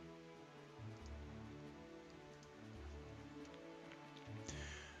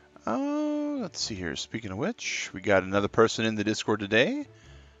 Let's see here. Speaking of which, we got another person in the Discord today.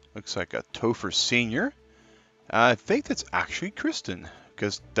 Looks like a Topher Senior. I think that's actually Kristen,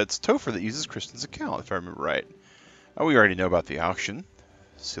 because that's Topher that uses Kristen's account, if I remember right. Oh, we already know about the auction.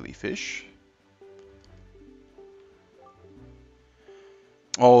 Silly fish.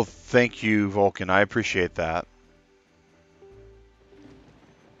 Oh, thank you, Vulcan. I appreciate that.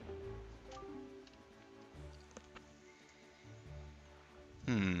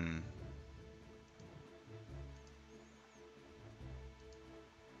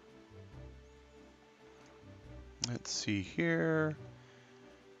 Let's see here.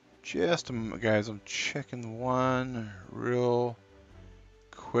 Just a moment, guys. I'm checking one real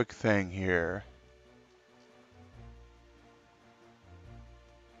quick thing here.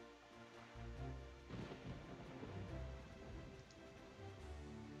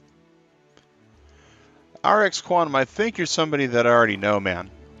 RX Quantum, I think you're somebody that I already know,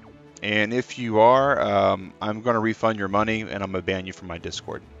 man. And if you are, I'm going to refund your money and I'm going to ban you from my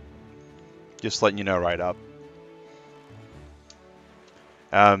Discord. Just letting you know right up.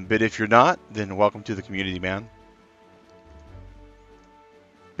 But if you're not, then welcome to the community, man.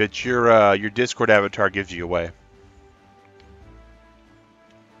 But your Discord avatar gives you away.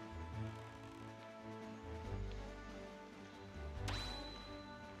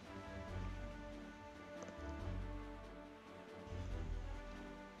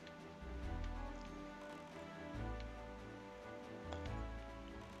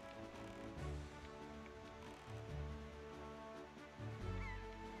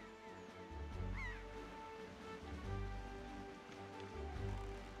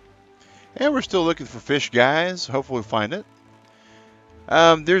 And we're still looking for fish, guys. Hopefully we'll find it.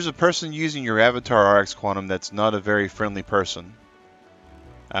 There's a person using your avatar, RX Quantum, that's not a very friendly person.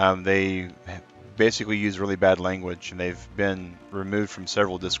 They basically use really bad language, and they've been removed from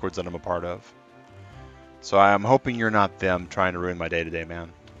several Discords that I'm a part of. So I'm hoping you're not them trying to ruin my day-to-day,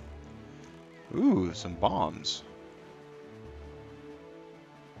 man. Ooh, some bombs.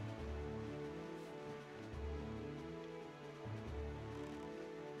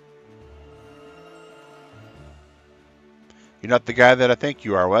 You're not the guy that I think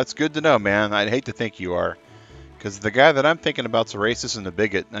you are. Well, that's good to know, man. I'd hate to think you are. Because the guy that I'm thinking about's a racist and a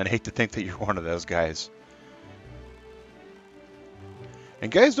bigot, and I'd hate to think that you're one of those guys.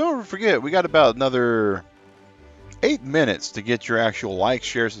 And guys, don't forget, we got about another 8 minutes to get your actual likes,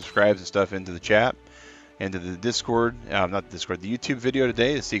 shares, subscribes, and stuff into the chat. Into the Discord, not the Discord, the YouTube video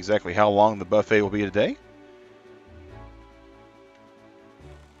today to see exactly how long the buffet will be today.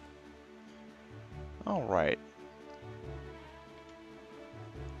 Alright.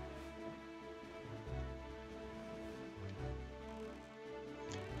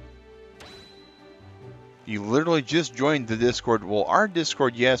 You literally just joined the Discord. Well, our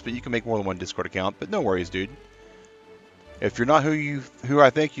Discord, yes, but you can make more than one Discord account. But no worries, dude. If you're not who I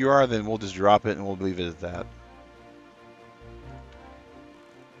think you are, then we'll just drop it and we'll leave it at that.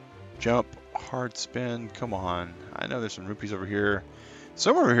 Jump, hard spin, come on. I know there's some rupees over here.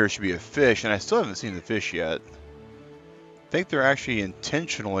 Somewhere over here should be a fish, and I still haven't seen the fish yet. I think they're actually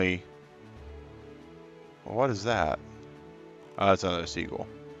intentionally... Well, what is that? Oh, that's another seagull.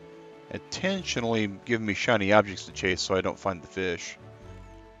 Intentionally giving me shiny objects to chase so I don't find the fish.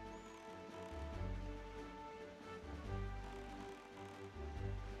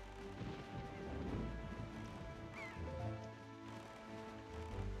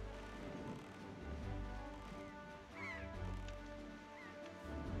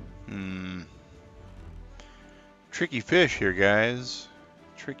 Hmm. Tricky fish here, guys.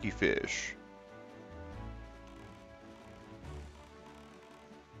 Tricky fish.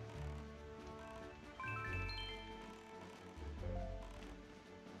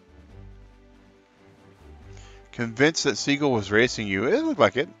 Convinced that Seagull was racing you. It looked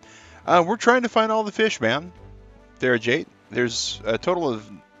like it. We're trying to find all the fish, man. There, Jade. There's a total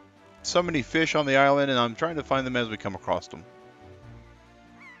of so many fish on the island, and I'm trying to find them as we come across them.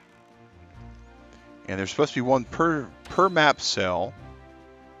 And there's supposed to be one per map cell,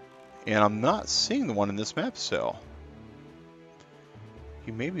 and I'm not seeing the one in this map cell.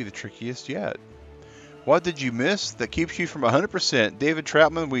 He may be the trickiest yet. What did you miss that keeps you from 100%? David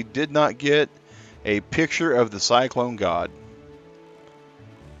Troutman, we did not get a picture of the Cyclone God.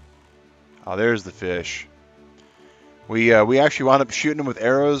 Oh, there's the fish. We actually wound up shooting him with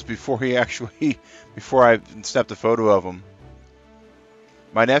arrows before I snapped a photo of him.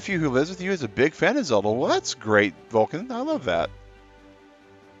 My nephew who lives with you is a big fan of Zelda. Well, that's great, Vulcan. I love that.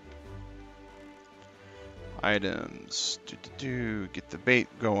 Items. Get the bait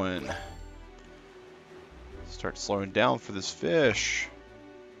going. Start slowing down for this fish.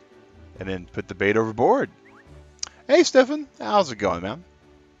 And then put the bait overboard. Hey, Stefan. How's it going, man?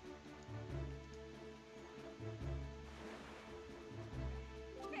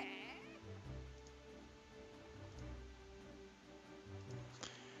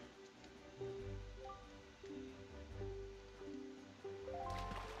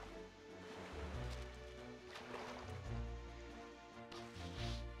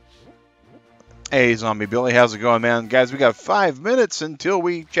 Hey, Zombie Billy, how's it going, man? Guys, we got 5 minutes until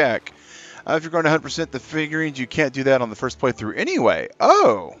we check. If you're going to 100% the figurines, you can't do that on the first playthrough anyway.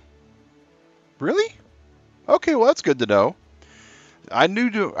 Oh, really? Okay, well, that's good to know. I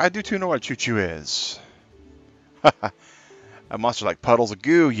do too know what Choo Choo is. A monster like puddles of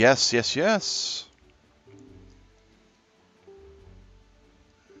goo. Yes, yes, yes.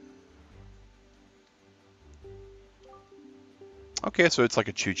 Okay, so it's like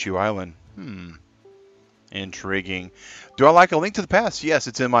a Choo Choo Island. Intriguing. Do I like A Link to the Past? Yes,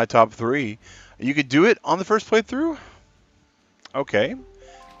 it's in my top 3. You could do it on the first playthrough? Okay.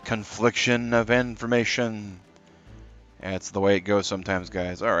 Confliction of information. That's the way it goes sometimes,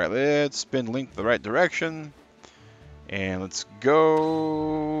 guys. Alright, let's spin Link the right direction. And let's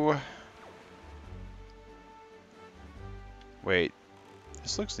go... Wait.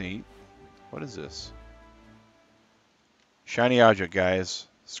 This looks neat. What is this? Shiny object, guys.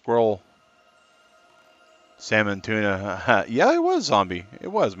 Squirrel. Salmon, tuna. Yeah, it was zombie. It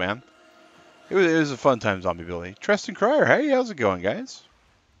was, man. It was a fun time, Zombie Billy. Tristan Cryer, hey, how's it going, guys?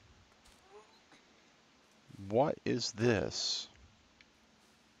 What is this?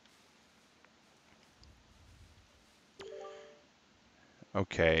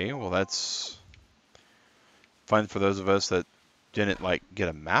 Okay, well that's fun for those of us that didn't like get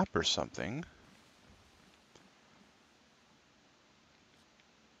a map or something.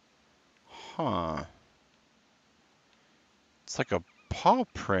 Huh. It's like a paw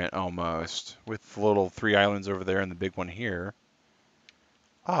print almost, with the little 3 islands over there and the big one here.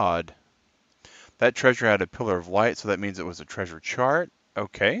 Odd. That treasure had a pillar of light, so that means it was a treasure chart.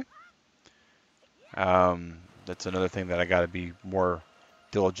 Okay. That's another thing that I gotta be more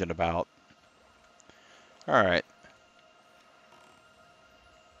diligent about. Alright.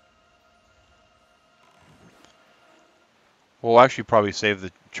 We'll actually probably save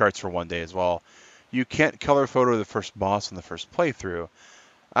the charts for one day as well. You can't color photo the first boss in the first playthrough.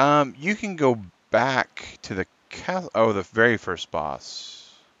 You can go back to the the very first boss.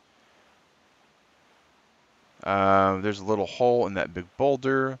 There's a little hole in that big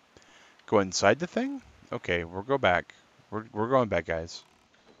boulder. Go inside the thing? Okay, we'll go back. We're going back, guys.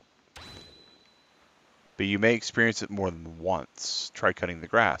 But you may experience it more than once. Try cutting the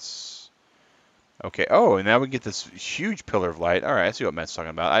grass. Okay, oh, and now we get this huge pillar of light. Alright, I see what Matt's talking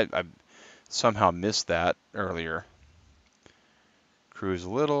about. I somehow missed that earlier. Cruise a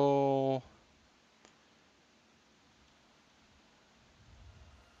little.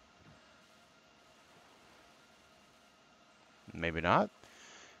 Maybe not.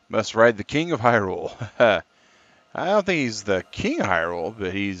 Must ride the King of Hyrule. I don't think he's the King of Hyrule,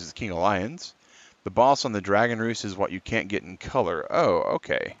 but he's the King of Lions. The boss on the Dragon Roost is what you can't get in color. Oh,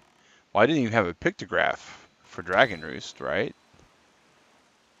 okay. Well, I didn't even have a pictograph for Dragon Roost, right?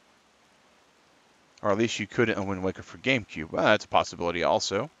 Or at least you couldn't on Wind Waker for GameCube. Well, that's a possibility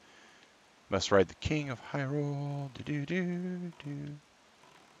also. Must ride the King of Hyrule. Do-do-do-do.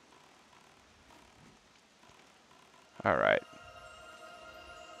 Alright.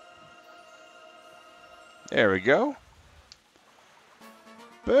 There we go.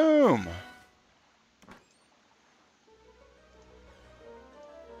 Boom.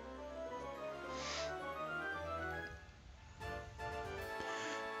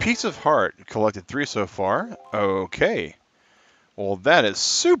 Piece of Heart. Collected 3 so far. Okay. Well, that is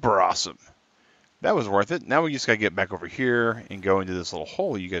super awesome. That was worth it. Now we just got to get back over here and go into this little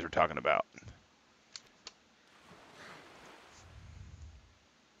hole you guys were talking about.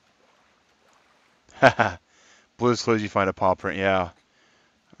 Haha. Blue's Clues, you find a paw print. Yeah.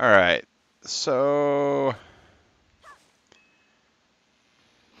 Alright. So...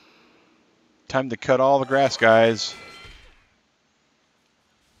 time to cut all the grass, guys.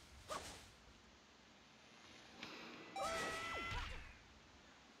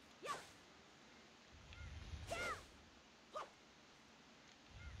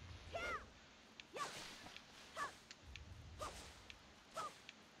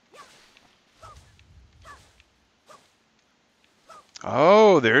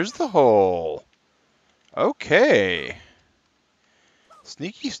 Oh, there's the hole. Okay.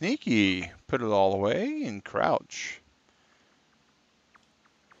 Sneaky, sneaky. Put it all away and crouch.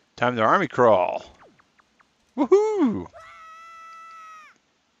 Time to army crawl. Woohoo!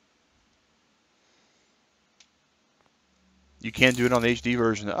 You can't do it on the HD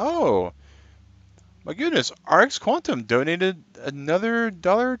version. Oh, my goodness. RX Quantum donated another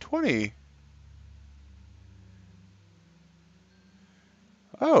 $1.20.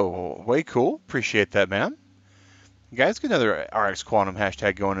 Oh, way cool. Appreciate that, man. Guys, get another RX Quantum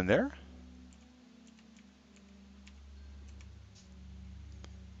hashtag going in there.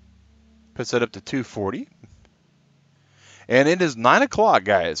 Puts that up to 240. And it is 9 o'clock,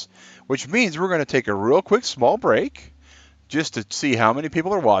 guys, which means we're going to take a real quick small break just to see how many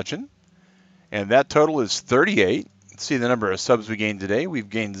people are watching. And that total is 38. Let's see the number of subs we gained today. We've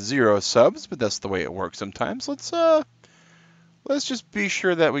gained 0 subs, but that's the way it works sometimes. Let's just be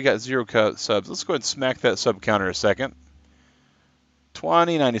sure that we got 0 subs. Let's go ahead and smack that sub counter a second.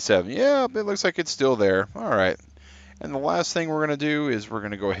 2097. Yeah, it looks like it's still there. All right. And the last thing we're going to do is we're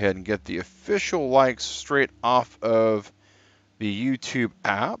going to go ahead and get the official likes straight off of the YouTube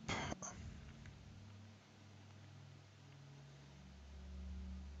app.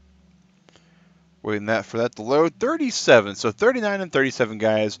 Waiting for that to load. 37. So 39 and 37,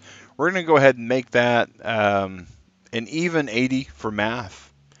 guys. We're going to go ahead and make that an even 80 for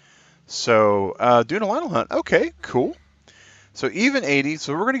math. So doing a Lionel hunt. Okay, cool. So even 80.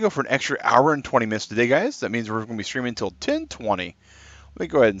 So we're going to go for an extra hour and 20 minutes today, guys. That means we're going to be streaming until 10:20. Let me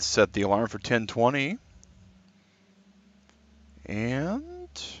go ahead and set the alarm for 10:20. And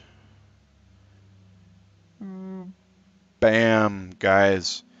bam,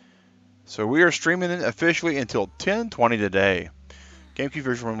 guys. So we are streaming it officially until 10:20 today. GameCube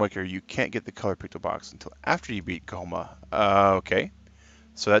version Wind Waker, you can't get the color pixel box until after you beat Goma. Okay.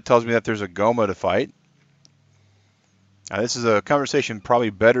 So that tells me that there's a Goma to fight. Now this is a conversation probably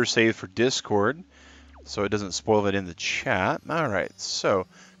better saved for Discord, so it doesn't spoil it in the chat. Alright, so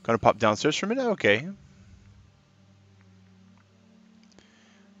gonna pop downstairs for a minute? Okay.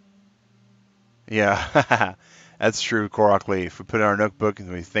 Yeah, that's true, Korok Leaf. We put it in our notebook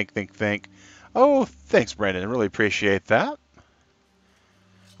and we think. Oh, thanks, Brandon. I really appreciate that.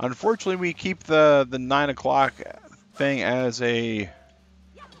 Unfortunately, we keep the 9 o'clock thing as a...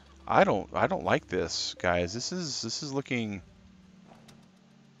 I don't like this, guys. This is looking...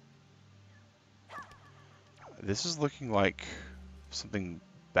 This is looking like something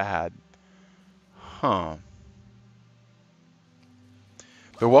bad. Huh.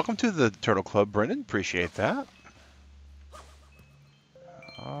 But welcome to the Turtle Club, Brendan. Appreciate that.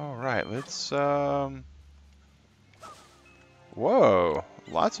 All right, let's... Whoa,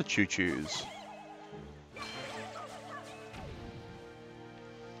 lots of choo-choos.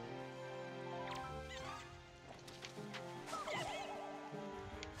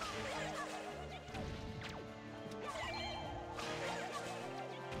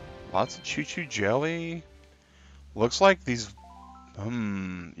 Lots of choo-choo jelly. Looks like these...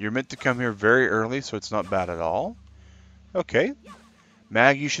 you're meant to come here very early, so it's not bad at all. Okay.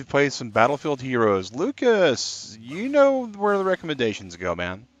 Mag, you should play some Battlefield Heroes. Lucas, you know where the recommendations go,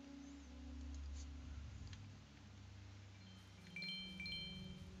 man.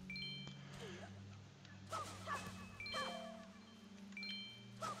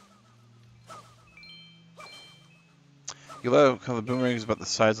 You love how the boomerang is about the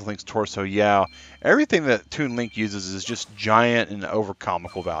size of Link's torso. Yeah, everything that Toon Link uses is just giant and over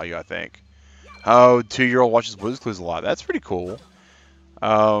comical value, I think. Oh, 2-year-old watches Blue's Clues a lot. That's pretty cool.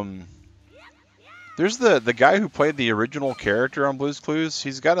 There's the guy who played the original character on Blue's Clues.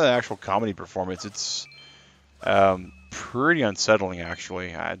 He's got an actual comedy performance. It's pretty unsettling,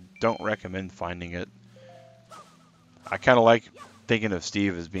 actually. I don't recommend finding it. I kind of like thinking of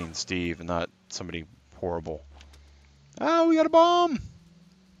Steve as being Steve and not somebody horrible. Oh, we got a bomb!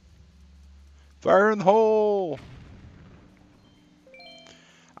 Fire in the hole!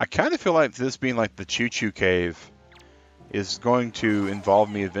 I kind of feel like this being like the choo-choo cave is going to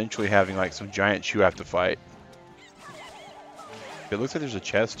involve me eventually having like some giant chew I have to fight. It looks like there's a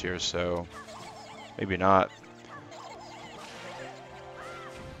chest here, so maybe not.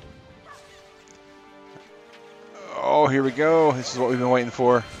 Oh, here we go. This is what we've been waiting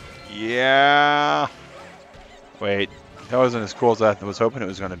for. Yeah. Wait, that wasn't as cool as I was hoping it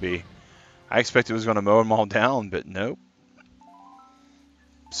was going to be. I expected it was going to mow them all down, but nope.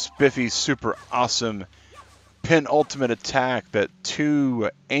 Spiffy's super awesome penultimate attack that two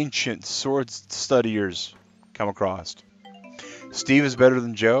ancient sword studiers come across. Steve is better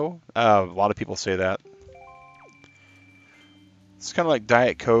than Joe. A lot of people say that. It's kind of like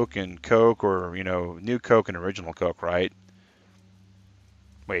Diet Coke and Coke, or you know, New Coke and Original Coke, right?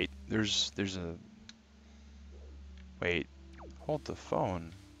 Wait, there's a wait. Hold the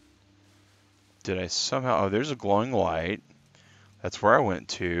phone. Did I somehow? Oh, there's a glowing light. That's where I went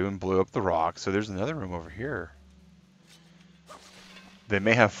to and blew up the rock. So there's another room over here. They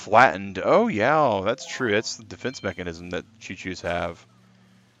may have flattened. Oh yeah, that's true. That's the defense mechanism that choo-choos have.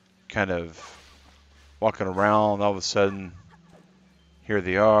 Kind of walking around, all of a sudden, here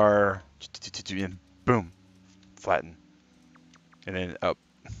they are, and boom, flatten, and then up.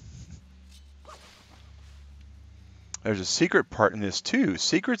 There's a secret part in this too.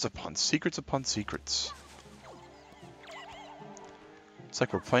 Secrets upon secrets upon secrets. It's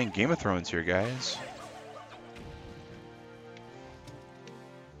like we're playing Game of Thrones here, guys.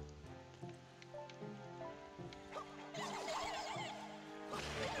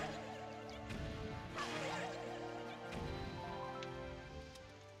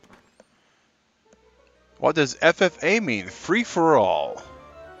 What does FFA mean? Free for all.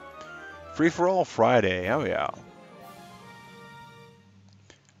 Free for all Friday. Oh yeah.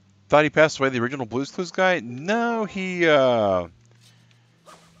 Thought he passed away, the original Blue's Clues guy? No, he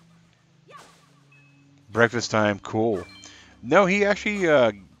breakfast time, cool. No, he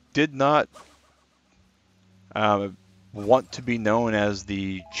actually did not want to be known as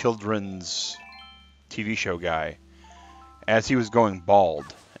the children's TV show guy, as he was going bald,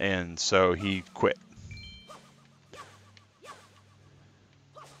 and so he quit.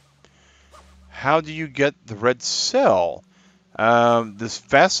 How do you get the red cell? This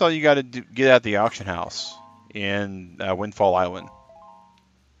fast cell you got to get at the auction house in Windfall Island.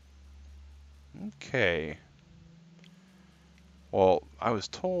 Okay. Well, I was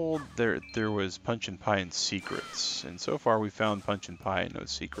told there was Punch and Pie and secrets, and so far we found Punch and Pie and no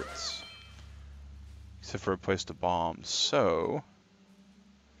secrets, except for a place to bomb. So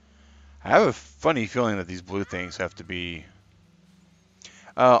I have a funny feeling that these blue things have to be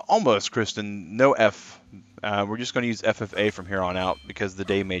almost, Kristen. No F. We're just going to use FFA from here on out because the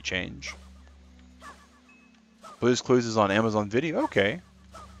day may change. Blue's Clues is on Amazon Video. Okay.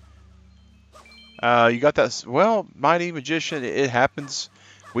 You got that? Well, Mighty Magician, it happens.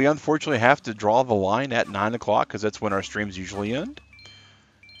 We unfortunately have to draw the line at 9 o'clock because that's when our streams usually end.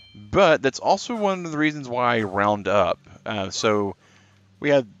 But that's also one of the reasons why I round up. So we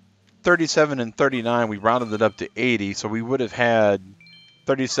had 37 and 39. We rounded it up to 80. So we would have had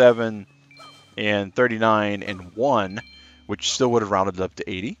 37 and 39 and 1, which still would have rounded it up to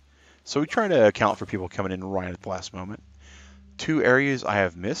 80. So we try to account for people coming in right at the last moment. 2 areas I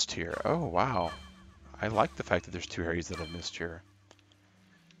have missed here. Oh, wow. I like the fact that there's 2 areas that I've missed here.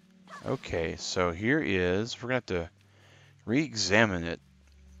 Okay, so here is, we're going to have to re-examine it.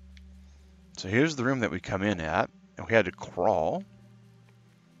 So here's the room that we come in at, and we had to crawl.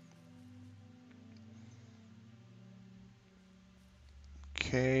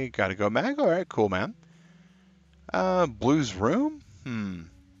 Okay, gotta go back. Alright, cool, man. Blue's room?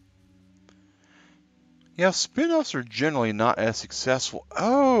 Yeah, spin-offs are generally not as successful.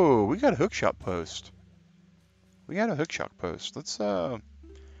 Oh, we got a hookshot post. We got a hookshot post. Let's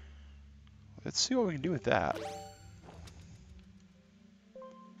see what we can do with that.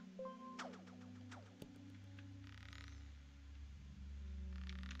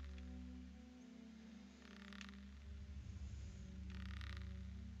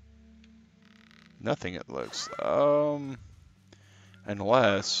 Nothing, it looks.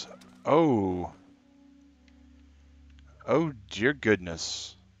 Unless, oh dear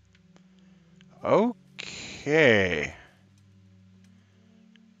goodness. Okay.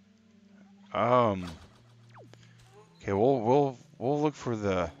 Okay, we'll look for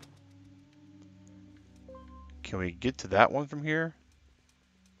the. Can we get to that one from here?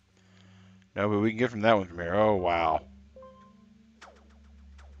 No, but we can get from that one from here. Oh, wow.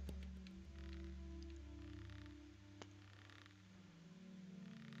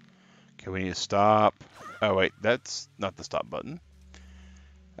 Okay, we need to stop. Oh, wait, that's not the stop button.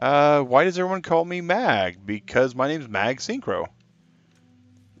 Why does everyone call me Mag? Because my name's Mag Synchro.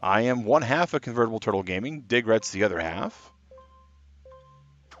 I am one half of Convertible Turtle Gaming. Digrat's the other half.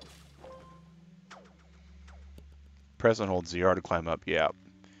 Press and hold ZR to climb up. Yeah.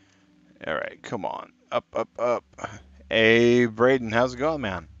 All right, come on. Up, up, up. Hey, Braden, how's it going,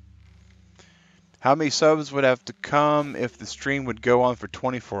 man? How many subs would have to come if the stream would go on for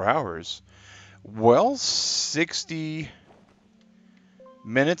 24 hours? Well, 60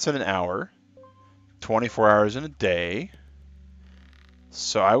 minutes in an hour, 24 hours in a day.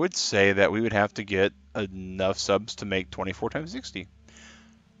 So I would say that we would have to get enough subs to make 24 times 60.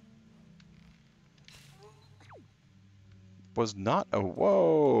 Was not a...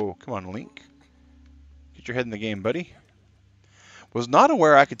 Whoa. Come on, Link. Get your head in the game, buddy. Was not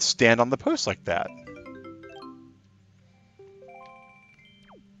aware I could stand on the post like that.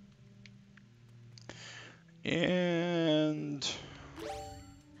 And...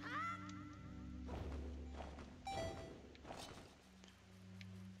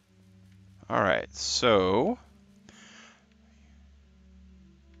 Alright, so...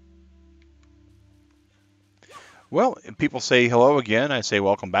 Well, people say hello again. I say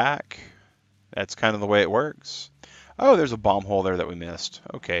welcome back. That's kind of the way it works. Oh, there's a bomb hole there that we missed.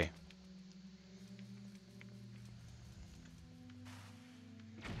 Okay.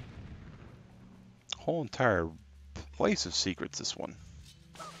 Whole entire place of secrets, this one.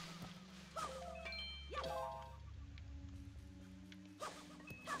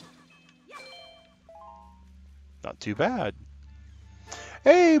 Not too bad.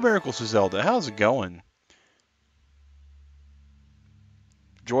 Hey, Miracles of Zelda, how's it going?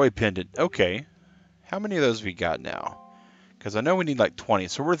 Joy Pendant. Okay. How many of those have we got now? Because I know we need like 20,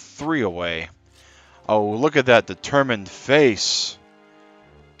 so we're 3 away. Oh, look at that determined face.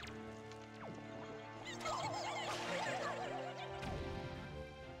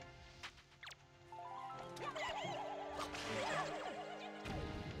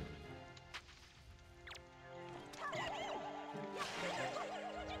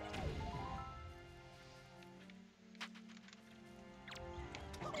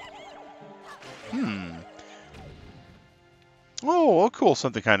 Oh, cool.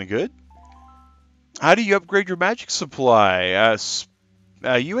 Something kind of good. How do you upgrade your magic supply?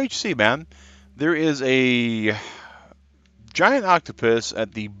 UHC, man. There is a giant octopus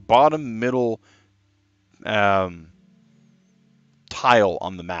at the bottom middle tile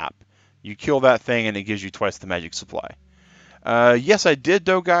on the map. You kill that thing and it gives you twice the magic supply. Yes, I did,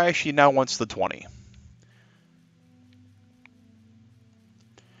 Dogai. She now wants the 20.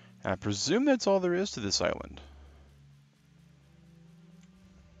 I presume that's all there is to this island.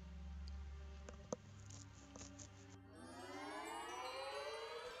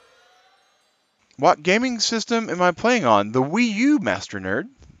 What gaming system am I playing on? The Wii U, Master Nerd.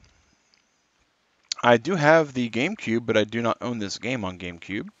 I do have the GameCube, but I do not own this game on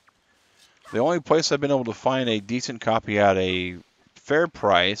GameCube. The only place I've been able to find a decent copy at a fair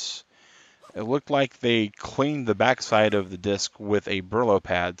price, it looked like they cleaned the backside of the disc with a Brillo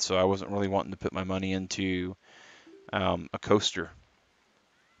pad, so I wasn't really wanting to put my money into a coaster.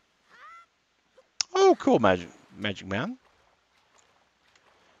 Oh, cool, Magic Man.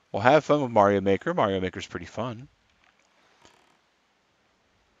 Well, have fun with Mario Maker. Mario Maker's pretty fun.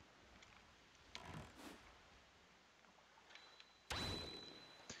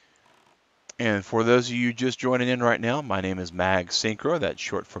 And for those of you just joining in right now, my name is Mag Synchro. That's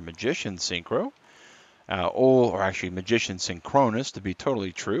short for Magician Synchro. Or actually Magician Synchronous, to be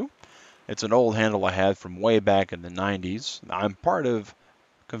totally true. It's an old handle I had from way back in the 90s. I'm part of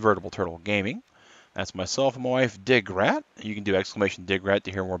Convertible Turtle Gaming. That's myself and my wife, Digrat. You can do exclamation Digrat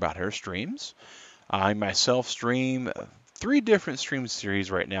to hear more about her streams. I myself stream 3 different stream series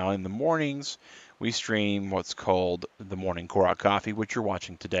right now. In the mornings, we stream what's called the Morning Korok Coffee, which you're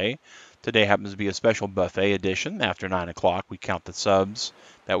watching today. Today happens to be a special buffet edition. After 9 o'clock, we count the subs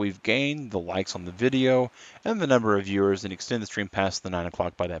that we've gained, the likes on the video, and the number of viewers, and extend the stream past the 9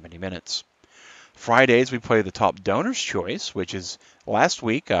 o'clock by that many minutes. Fridays, we play the top donor's choice, which is last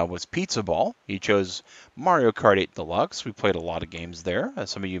week was Pizza Ball. He chose Mario Kart 8 Deluxe. We played a lot of games there.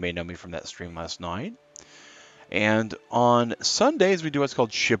 Some of you may know me from that stream last night. And on Sundays, we do what's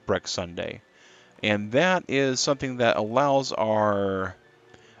called Shipwreck Sunday. And that is something that allows our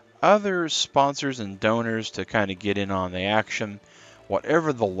other sponsors and donors to kind of get in on the action.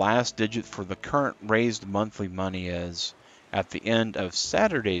 Whatever the last digit for the current raised monthly money is at the end of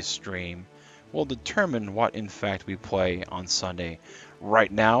Saturday's stream will determine what in fact we play on Sunday.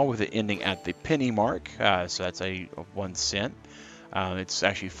 Right now, with it ending at the penny mark, so that's a 1 cent. It's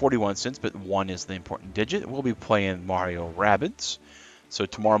actually 41 cents, but 1 is the important digit. We'll be playing Mario Rabbids. So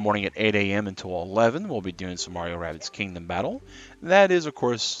tomorrow morning at 8 a.m. until 11, we'll be doing some Mario Rabbids Kingdom Battle. That is, of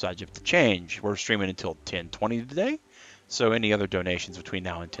course, subject to change. We're streaming until 10:20 today. So any other donations between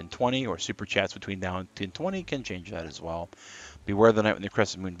now and 10:20 or super chats between now and 10:20 can change that as well. Beware the night when the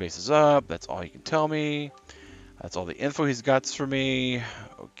crescent moon faces up. That's all you can tell me. That's all the info he's got for me.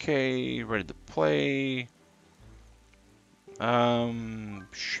 Okay, ready to play.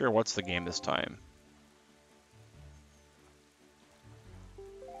 Sure, what's the game this time?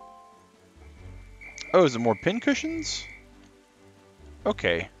 Oh, is it more pin cushions?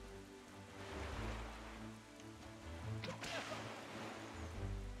 Okay.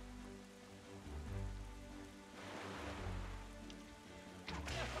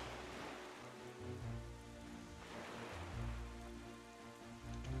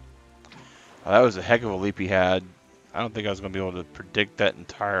 That was a heck of a leap he had. I don't think I was going to be able to predict that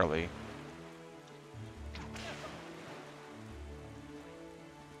entirely.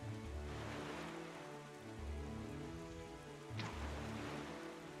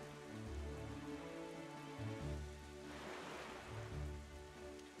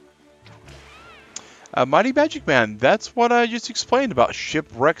 Mighty Magic Man, that's what I just explained about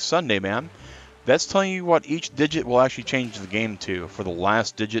Shipwreck Sunday, man. That's telling you what each digit will actually change the game to for the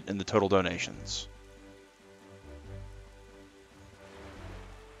last digit in the total donations.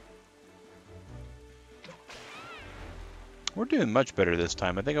 We're doing much better this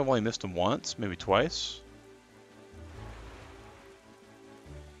time. I think I've only missed him once, maybe twice.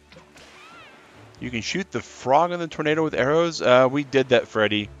 You can shoot the frog in the tornado with arrows. We did that,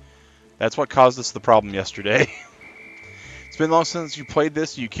 Freddy. That's what caused us the problem yesterday. It's been long since you played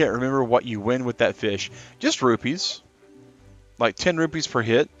this. You can't remember what you win with that fish. Just rupees. Like 10 rupees per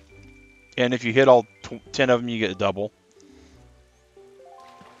hit. And if you hit all 10 of them, you get a double.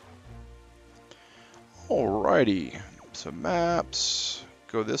 Alrighty. So maps.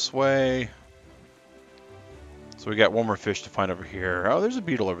 Go this way. So we got one more fish to find over here. Oh, there's a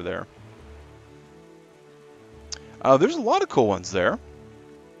beetle over there. There's a lot of cool ones there.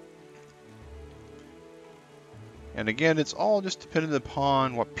 And again, it's all just dependent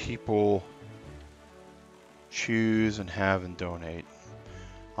upon what people choose and have and donate.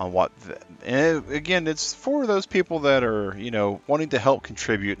 On what, and again, it's for those people that are, you know, wanting to help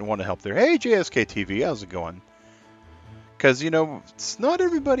contribute and want to help there. Hey, JSK TV, how's it going? Because, you know, not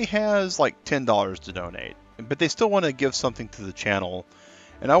everybody has like $10 to donate, but they still want to give something to the channel.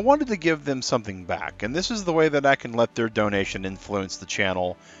 And I wanted to give them something back. And this is the way that I can let their donation influence the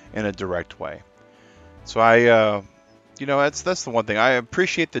channel in a direct way. So you know, that's the one thing. I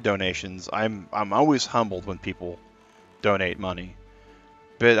appreciate the donations. I'm always humbled when people donate money.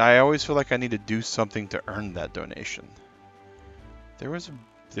 But I always feel like I need to do something to earn that donation. There was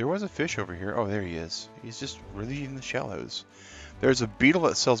a fish over here. Oh, there he is. He's just really in the shallows. There's a beetle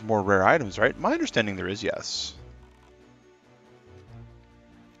that sells more rare items, right? My understanding there is, yes.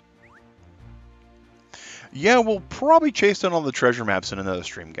 Yeah, we'll probably chase down all the treasure maps in another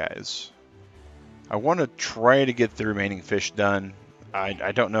stream, guys. I want to try to get the remaining fish done.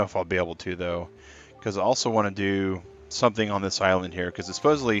 I don't know if I'll be able to, though, because I also want to do something on this island here, because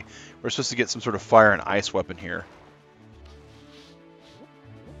supposedly we're supposed to get some sort of fire and ice weapon here.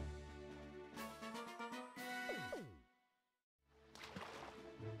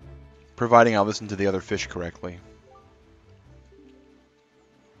 Providing I listen to the other fish correctly.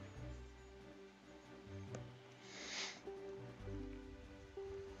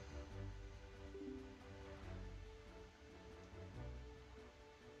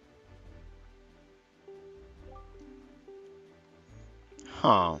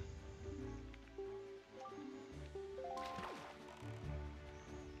 Huh.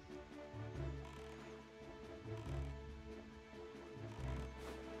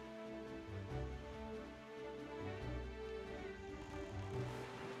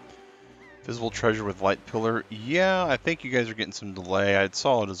 Visible treasure with light pillar. Yeah, I think you guys are getting some delay. I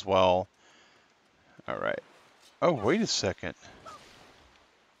saw it as well. Alright. Oh, wait a second.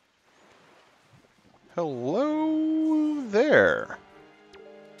 Hello there.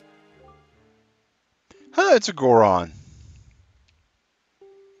 Huh, it's a Goron.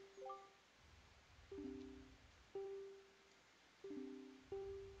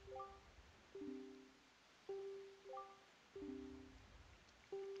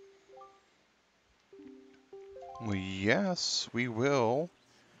 Well, yes, we will.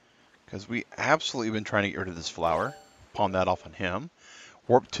 Because we absolutely been trying to get rid of this flower. Pawn that off on him.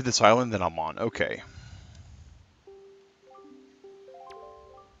 Warp to this island that I'm on. Okay.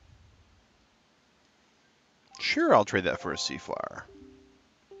 Sure, I'll trade that for a sea flower.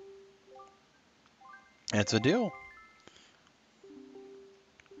 It's a deal.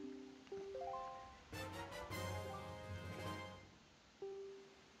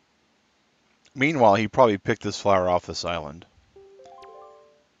 Meanwhile, he probably picked this flower off this island.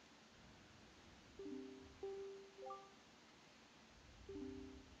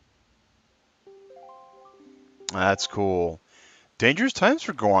 That's cool. Dangerous times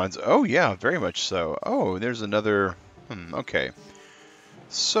for Gorons. Oh, yeah, very much so. Oh, there's another... okay.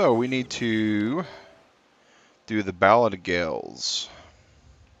 So, we need to do the Ballad of Gales.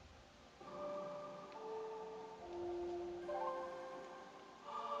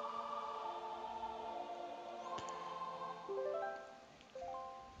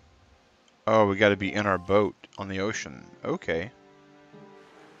 Oh, we got to be in our boat on the ocean. Okay.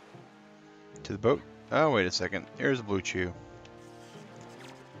 To the boat. Oh, wait a second. Here's a blue chew.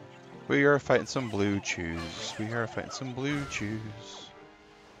 We are fighting some blue chews. We are fighting some blue chews.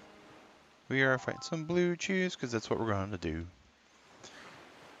 We are fighting some blue chews, because that's what we're going to do.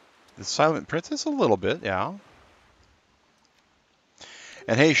 The Silent Princess a little bit, yeah.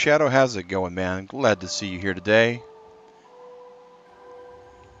 And hey, Shadow, how's it going, man? Glad to see you here today.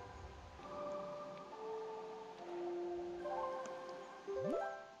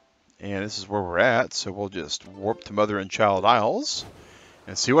 And this is where we're at, so we'll just warp to Mother and Child Isles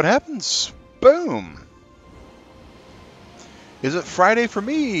and see what happens. Boom! Is it Friday for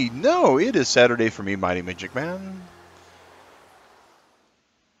me? No, it is Saturday for me, Mighty Magic Man.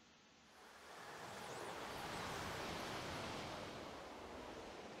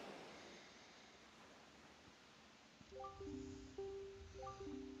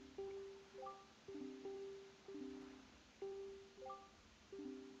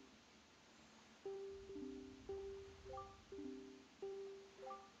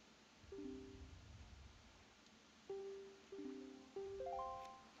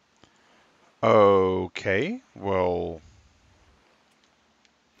 Okay, well,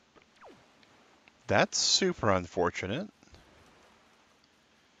 that's super unfortunate.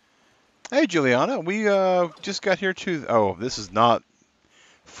 Hey, Juliana, we just got here to... Oh, this is not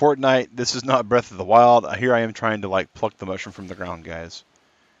Fortnite. This is not Breath of the Wild. Here I am trying to, like, pluck the mushroom from the ground, guys.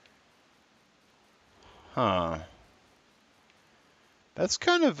 Huh. That's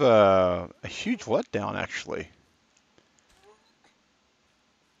kind of a huge letdown, actually.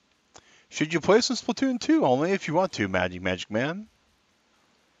 Should you play some Splatoon 2? Only if you want to, Magic Man.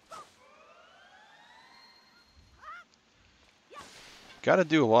 Gotta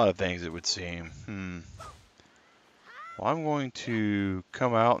do a lot of things, it would seem. Well, I'm going to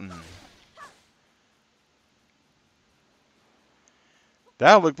come out and...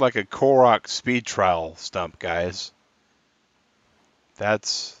 That looked like a Korok speed trial stump, guys.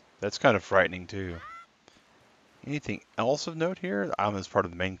 That's kind of frightening, too. Anything else of note here? I'm as part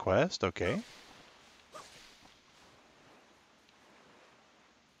of the main quest. Okay.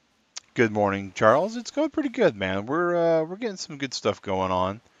 Good morning, Charles. It's going pretty good, man. We're getting some good stuff going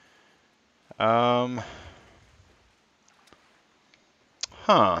on.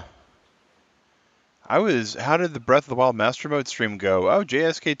 Huh. How did the Breath of the Wild Master Mode stream go? Oh,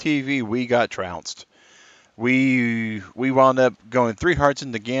 JSK TV, we got trounced. We wound up going 3 hearts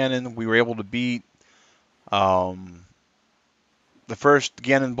into Ganon. We were able to beat the first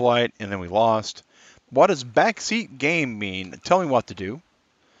Ganon Blight, and then we lost. What does backseat game mean? Tell me what to do.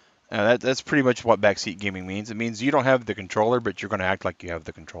 That's pretty much what backseat gaming means. It means you don't have the controller, but you're going to act like you have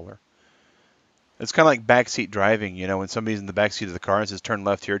the controller. It's kind of like backseat driving, you know, when somebody's in the backseat of the car and says turn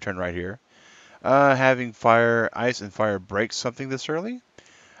left here, turn right here. Having ice and fire break something this early?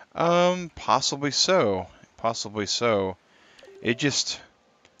 Possibly so. Possibly so. It just,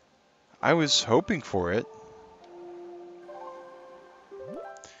 I was hoping for it.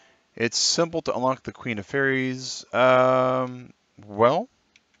 It's simple to unlock the Queen of Fairies. Well,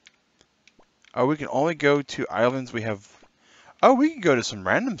 oh, we can only go to islands we have. Oh, we can go to some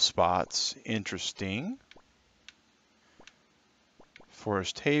random spots. Interesting.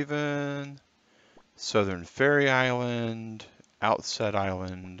 Forest Haven, Southern Fairy Island, Outset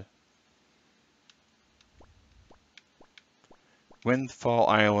Island, Windfall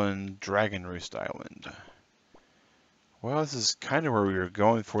Island, Dragon Roost Island. Well, this is kind of where we were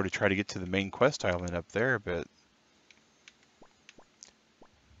going for to try to get to the main quest island up there, but...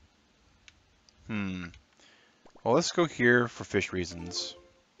 Well, let's go here for fish reasons.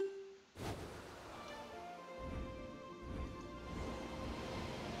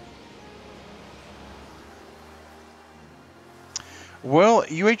 Well,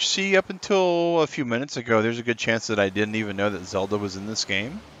 UHC, up until a few minutes ago, there's a good chance that I didn't even know that Zelda was in this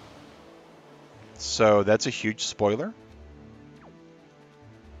game. So that's a huge spoiler.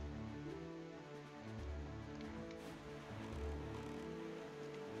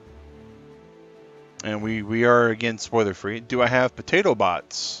 And we are, again, spoiler free. Do I have potato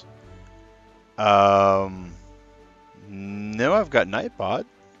bots? No, I've got Nightbot.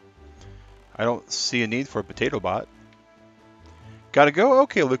 I don't see a need for a potato bot. Gotta go?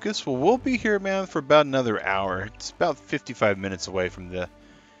 Okay, Lucas. Well, we'll be here, man, for about another hour. It's about 55 minutes away from the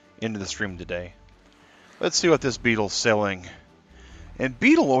end of the stream today. Let's see what this beetle's selling. And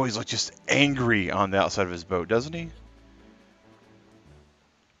Beetle always looks just angry on the outside of his boat, doesn't he?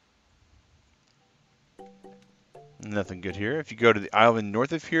 Nothing good here. If you go to the island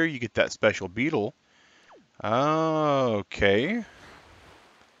north of here, you get that special beetle. Oh, okay.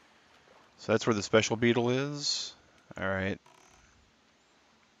 So that's where the special beetle is. Alright.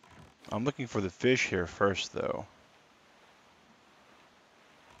 I'm looking for the fish here first, though.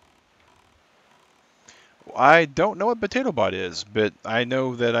 I don't know what Potato Bot is, but I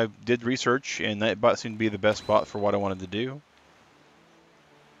know that I did research, and Nightbot seemed to be the best bot for what I wanted to do.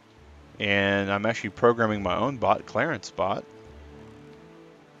 And I'm actually programming my own bot, Clarence Bot,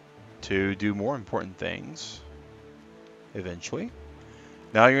 to do more important things eventually.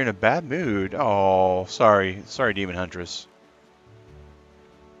 Now you're in a bad mood. Oh, sorry. Sorry, Demon Huntress.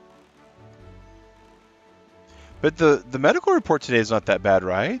 But the medical report today is not that bad,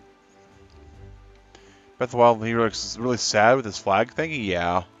 right? Breath of the Wild, he looks really sad with his flag thingy?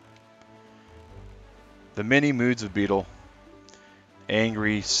 Yeah. The many moods of Beetle.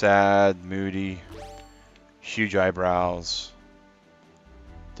 Angry, sad, moody, huge eyebrows.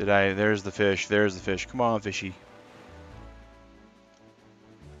 There's the fish, there's the fish. Come on, fishy.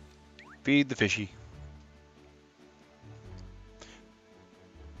 Feed the fishy.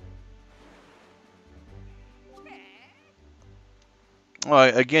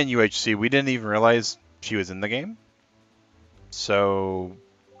 Well, again, UHC, we didn't even realize she was in the game. So,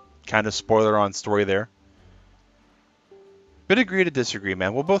 kind of spoiler on story there. But agree to disagree,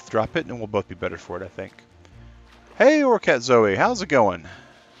 man. We'll both drop it, and we'll both be better for it, I think. Hey, Orcat Zoe, how's it going?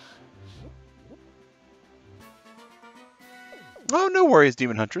 Oh, no worries,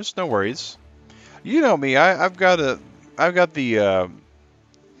 Demon Huntress, no worries. You know me, I've got the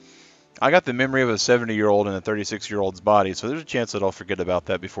memory of a 70-year-old in a 36-year-old's body, so there's a chance that I'll forget about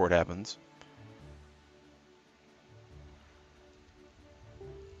that before it happens.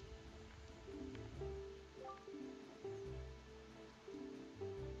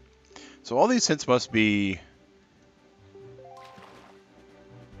 So all these hints must be...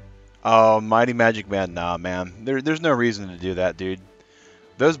 Oh, Mighty Magic Man, nah, man. There's no reason to do that, dude.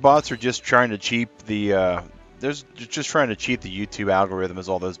 Those bots are just trying to cheat the... just trying to cheat the YouTube algorithm, as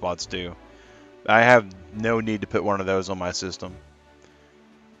all those bots do. I have no need to put one of those on my system.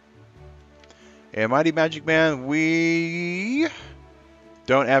 And Mighty Magic Man, we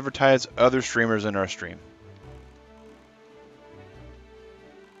don't advertise other streamers in our stream.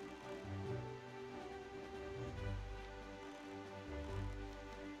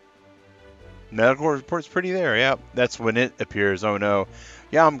 Medical report's pretty there, yeah. That's when it appears, oh no.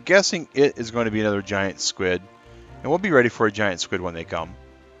 Yeah, I'm guessing it is going to be another giant squid. And we'll be ready for a giant squid when they come.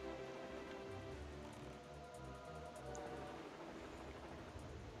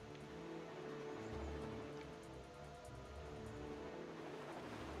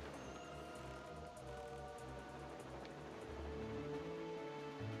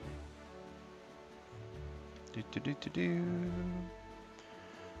 Do-do-do-do-do.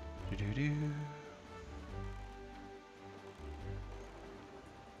 Do-do-do.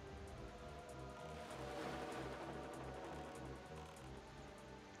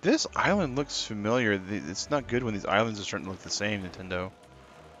 This island looks familiar. It's not good when these islands are starting to look the same, Nintendo.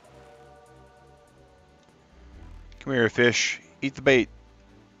 Come here, fish. Eat the bait.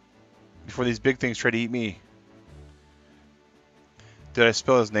 Before these big things try to eat me. Did I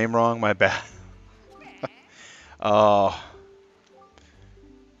spell his name wrong? My bad. Oh,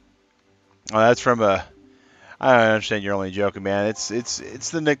 that's from a... I don't understand, you're only joking, man. It's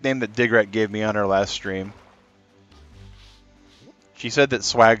the nickname that Digrat gave me on our last stream. She said that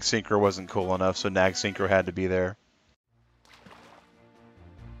Swag Synchro wasn't cool enough, so Nag Synchro had to be there.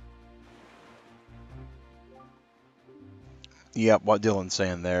 Yep, what Dylan's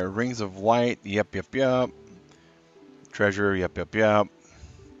saying there. Rings of Light, yep. Treasure, yep.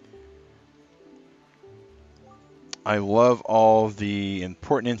 I love all the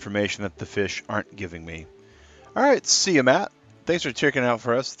important information that the fish aren't giving me. Alright, see you, Matt. Thanks for checking out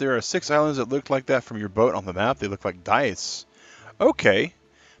for us. There are 6 islands that look like that from your boat on the map. They look like dice. Okay.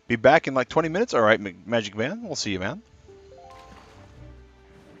 Be back in like 20 minutes? All right, Magic Man. We'll see you, man.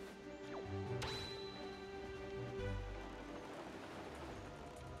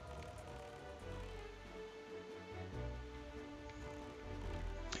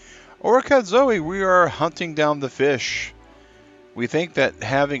 Orca Zoe, we are hunting down the fish. We think that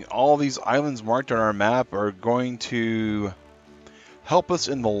having all these islands marked on our map are going to help us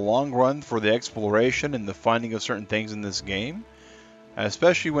in the long run for the exploration and the finding of certain things in this game,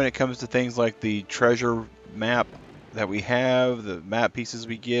 especially when it comes to things like the treasure map that we have, the map pieces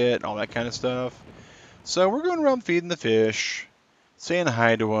we get, all that kind of stuff. So we're going around feeding the fish, saying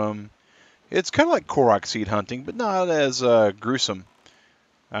hi to them. It's kind of like Korok seed hunting, but not as gruesome.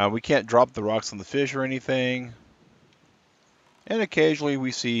 We can't drop the rocks on the fish or anything. And occasionally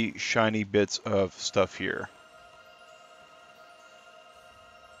we see shiny bits of stuff here.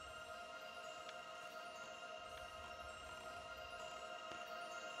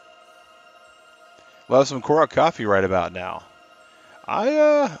 Love some Korok Coffee right about now.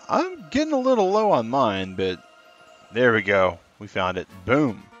 I'm getting a little low on mine, but there we go. We found it.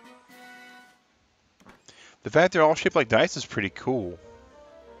 Boom. The fact they're all shaped like dice is pretty cool.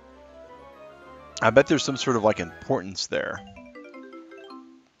 I bet there's some sort of like importance there.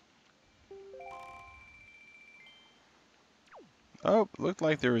 Oh, it looked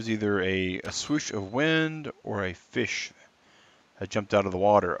like there was either a swoosh of wind or a fish that jumped out of the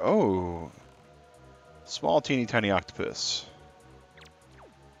water. Oh, small teeny tiny octopus.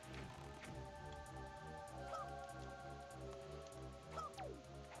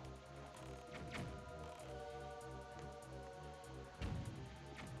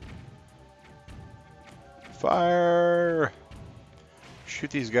 Fire! Shoot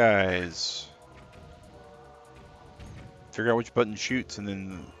these guys. Figure out which button shoots and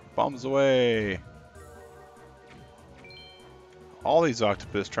then bombs away. All these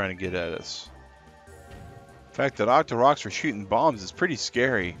octopus trying to get at us. The fact that Octoroks are shooting bombs is pretty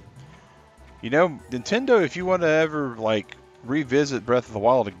scary. You know, Nintendo, if you want to ever like revisit Breath of the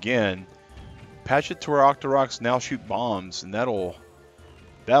Wild again, patch it to where Octoroks now shoot bombs, and that'll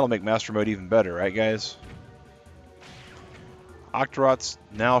make Master Mode even better, right, guys? Octoroks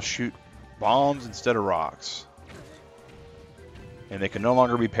now shoot bombs instead of rocks. And they can no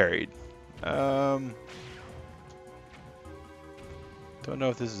longer be parried. Don't know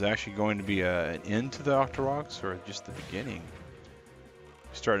if this is actually going to be an end to the Octoroks or just the beginning.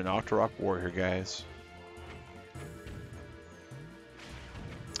 Start an Octorok war here, guys.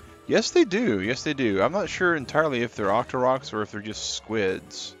 Yes, they do. Yes, they do. I'm not sure entirely if they're Octoroks or if they're just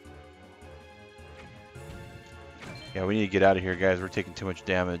squids. Yeah, we need to get out of here, guys. We're taking too much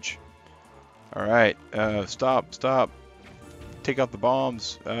damage. Alright, stop. Take out the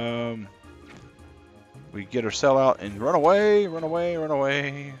bombs. We get our cell out and run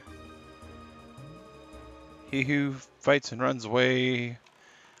away. He who fights and runs away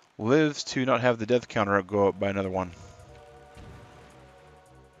lives to not have the death counter go up by another one.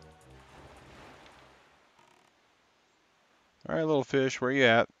 Alright, little fish, where you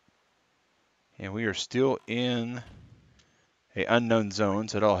at? And we are still in a unknown zone,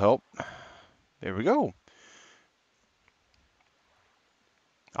 so that'll help. There we go.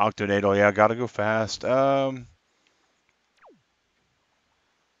 Octonadal, yeah, gotta go fast. Okay,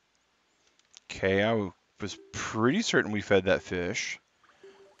 I was pretty certain we fed that fish.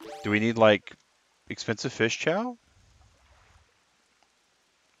 Do we need, like, expensive fish chow?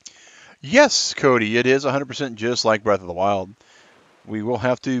 Yes, Cody, it is 100% just like Breath of the Wild. We will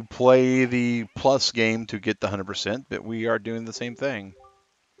have to play the plus game to get the 100%, but we are doing the same thing.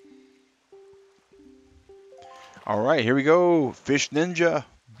 All right, here we go. Fish Ninja.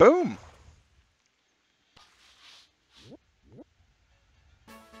 Boom.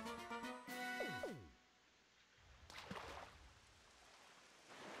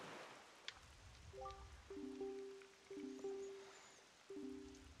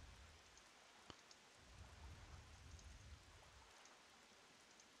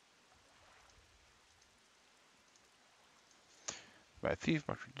 By thief,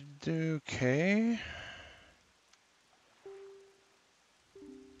 okay.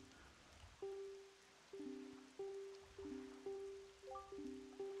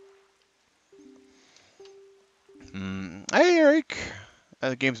 Hey, Eric.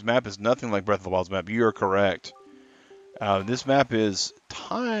 The game's map is nothing like Breath of the Wild's map. You are correct. This map is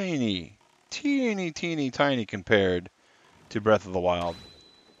tiny, teeny tiny compared to Breath of the Wild.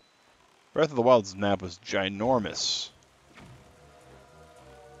 Breath of the Wild's map was ginormous.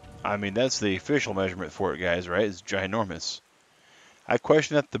 I mean, that's the official measurement for it, guys, right? It's ginormous. I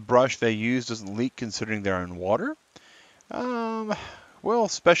question that the brush they use doesn't leak considering they're in water. Um, well,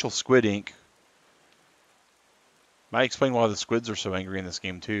 special squid ink. Might explain why the squids are so angry in this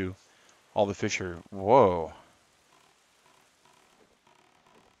game, too. All the fish are... Whoa.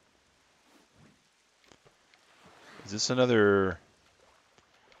 Is this another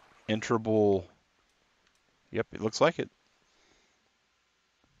enterable... Yep, it looks like it.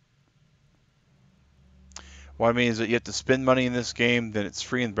 What I mean is that you have to spend money in this game, then it's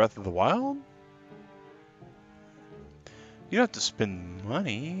free in Breath of the Wild? You don't have to spend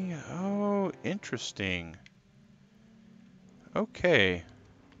money. Oh, interesting. Okay.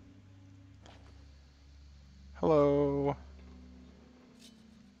 Hello.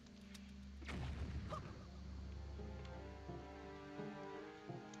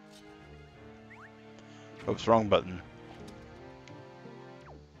 Oops, wrong button.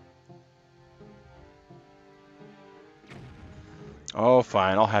 Oh,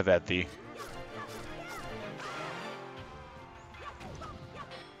 fine. I'll have at thee.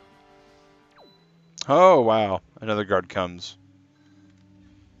 Oh, wow. Another guard comes.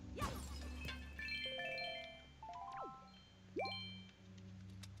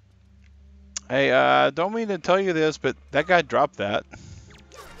 Hey, don't mean to tell you this, but that guy dropped that.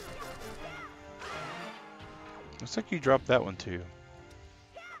 Looks like you dropped that one, too.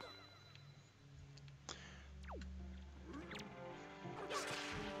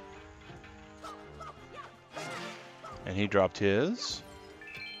 And he dropped his.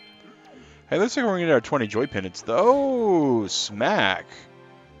 Hey, looks like we're going to get our 20 joy pendants. Oh, smack.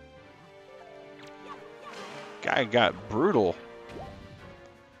 Guy got brutal.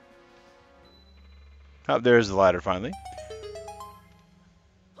 Oh, there's the ladder finally.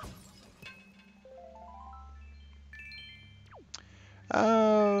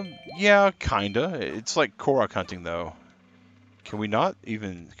 Yeah, kinda. It's like Korok hunting, though. Can we not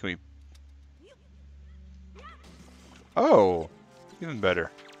even... Can we... Oh, even better.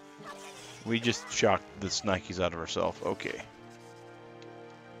 We just shocked the Snikes out of ourselves. Okay.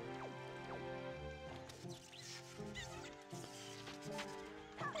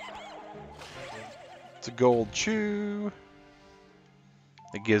 It's a gold chew.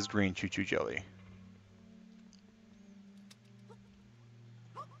 It gives green choo-choo jelly.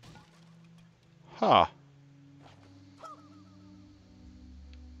 Huh.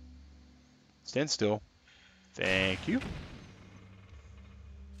 Stand still. Thank you.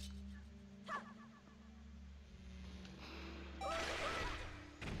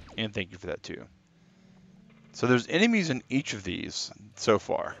 And thank you for that, too. So there's enemies in each of these so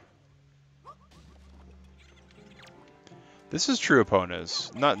far. This is true,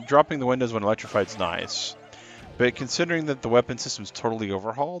 Eponas. Not dropping the windows when electrified's nice. But considering that the weapon system's totally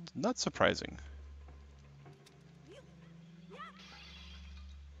overhauled, not surprising.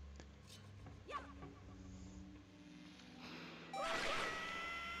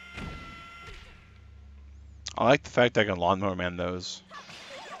 I like the fact I can lawnmower man those.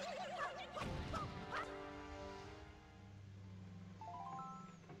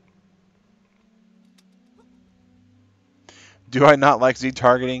 Do I not like Z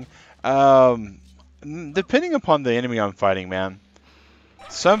targeting? Depending upon the enemy I'm fighting, man.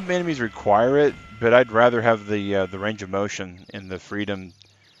 Some enemies require it, but I'd rather have the range of motion and the freedom.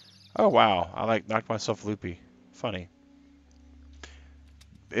 Oh wow, I like knocked myself loopy. Funny.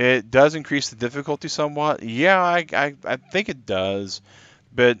 It does increase the difficulty somewhat. Yeah, I think it does.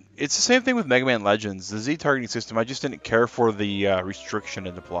 But it's the same thing with Mega Man Legends. The Z targeting system, I just didn't care for the restriction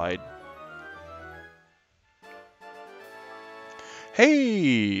it applied.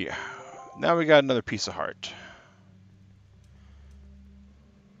 Hey! Now we got another piece of heart.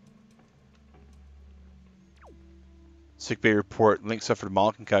 Sickbay report. Link suffered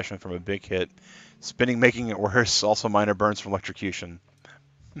mild concussion from a big hit. Spinning making it worse. Also minor burns from electrocution.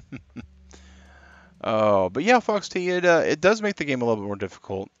 Oh, but yeah, Fox T, it does make the game a little bit more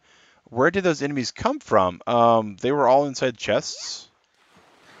difficult. Where did those enemies come from? They were all inside chests.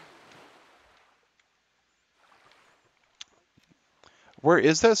 Where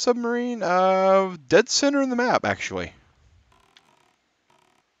is that submarine? Dead center in the map, actually.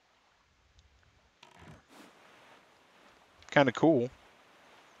 Kind of cool.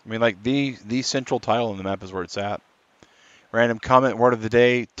 I mean, like, the central tile on the map is where it's at. Random comment, word of the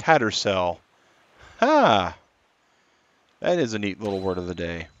day, Tattercell. Ha! That is a neat little word of the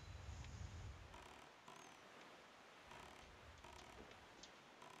day.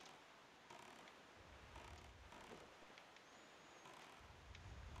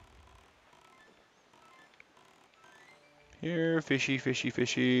 Here, fishy, fishy,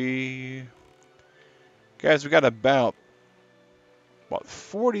 fishy. Guys, we got about About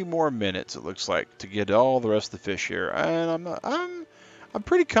 40 more minutes, it looks like, to get all the rest of the fish here, and I'm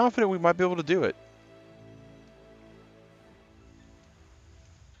pretty confident we might be able to do it.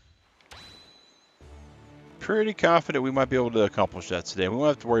 Pretty confident we might be able to accomplish that today. We won't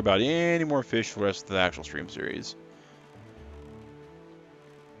have to worry about any more fish for the rest of the actual stream series.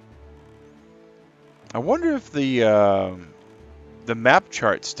 I wonder if the map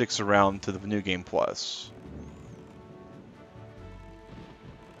chart sticks around to the New Game Plus.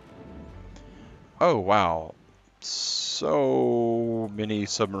 Oh, wow. So many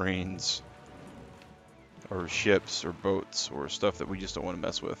submarines, or ships, or boats, or stuff that we just don't want to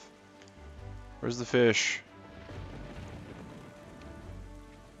mess with. Where's the fish?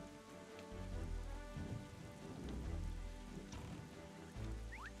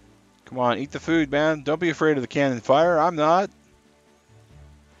 Come on, eat the food, man. Don't be afraid of the cannon fire. I'm not.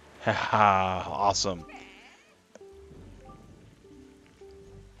 Haha, awesome.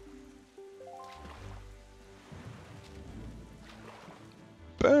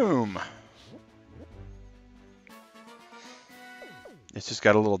 Boom. It's just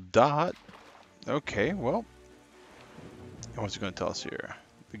got a little dot. Okay, well. What's it going to tell us here?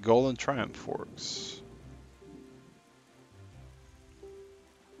 The Golden Triumph Forks.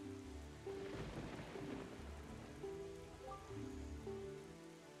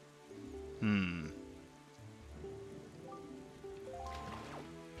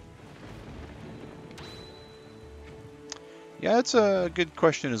 Yeah, that's a good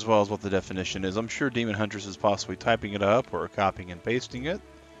question as well as what the definition is. I'm sure Demon Huntress is possibly typing it up or copying and pasting it.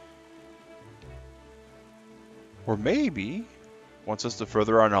 Or maybe wants us to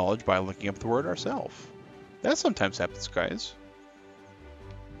further our knowledge by looking up the word ourselves. That sometimes happens, guys.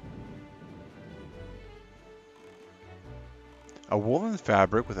 A woolen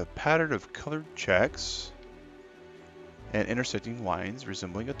fabric with a pattern of colored checks and intersecting lines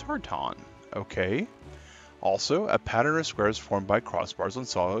resembling a tartan. Okay. Also, a pattern of squares formed by crossbars on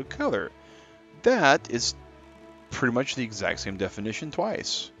solid color. That is pretty much the exact same definition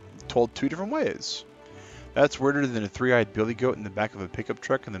twice, told two different ways. That's weirder than a three-eyed billy goat in the back of a pickup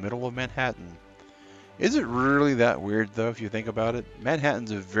truck in the middle of Manhattan. Is it really that weird, though, if you think about it?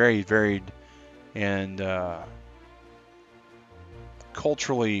 Manhattan's a very varied and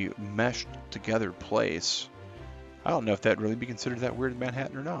culturally meshed together place. I don't know if that'd really be considered that weird in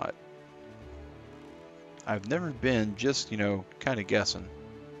Manhattan or not. I've never been, just, you know, kind of guessing.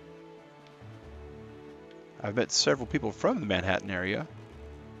 I've met several people from the Manhattan area,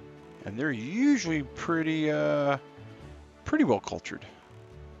 and they're usually pretty well cultured.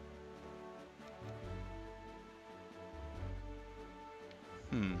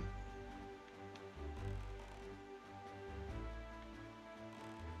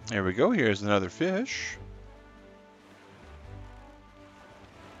 There we go. Here's another fish.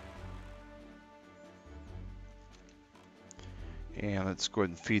 And let's go ahead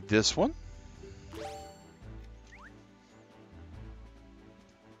and feed this one.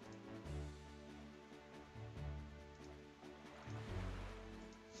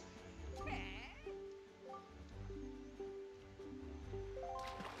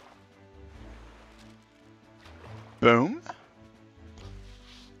 Boom.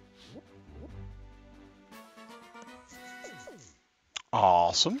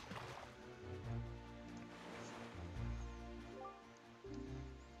 Awesome.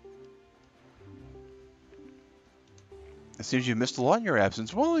 It seems you missed a lot in your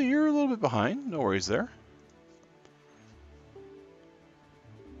absence. Well, you're a little bit behind. No worries there.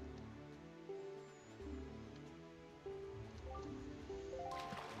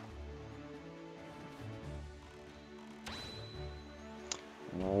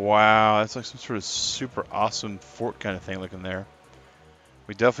 Wow, that's like some sort of super awesome fort kind of thing looking there.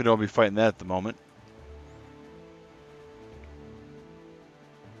 We definitely don't be fighting that at the moment.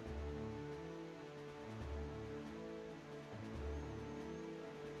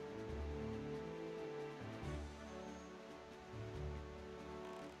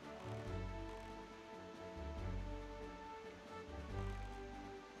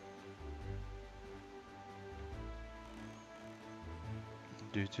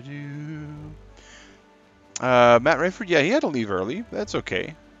 Matt Rayford, yeah, he had to leave early. That's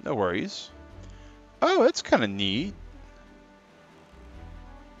okay. No worries. Oh, that's kind of neat.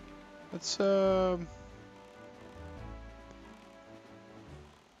 That's,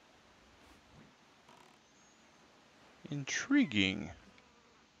 intriguing.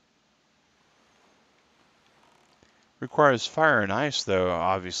 Requires fire and ice, though,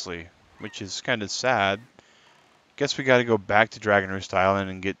 obviously, which is kind of sad. Guess we got to go back to Dragon Roost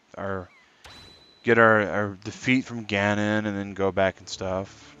Island and get our get our defeat from Ganon and then go back and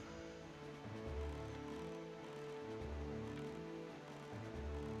stuff.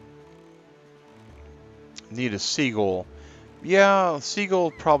 Need a seagull. Yeah,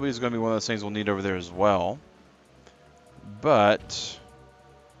 seagull probably is going to be one of those things we'll need over there as well. But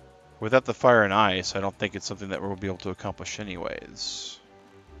without the fire and ice, I don't think it's something that we'll be able to accomplish anyways.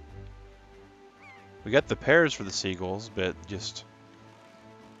 We got the pears for the seagulls, but just...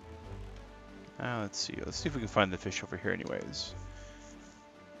 let's see. Let's see if we can find the fish over here anyways.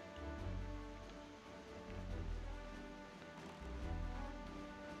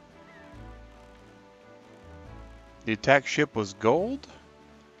 The attack ship was gold?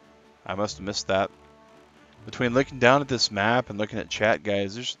 I must have missed that. Between looking down at this map and looking at chat,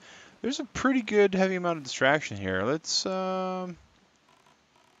 guys, there's a pretty good heavy amount of distraction here. Let's go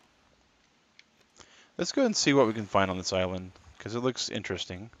ahead and see what we can find on this island, because it looks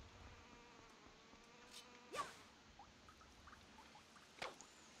interesting.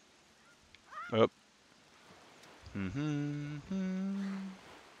 Oh.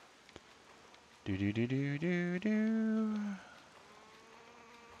 Do.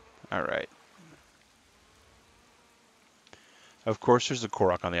 All right. Of course, there's a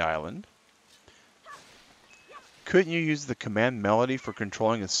Korok on the island. Couldn't you use the command melody for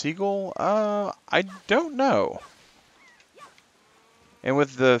controlling a seagull? I don't know. And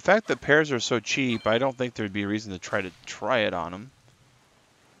with the fact that pears are so cheap, I don't think there'd be a reason to try it on them.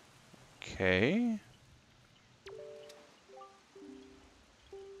 Okay.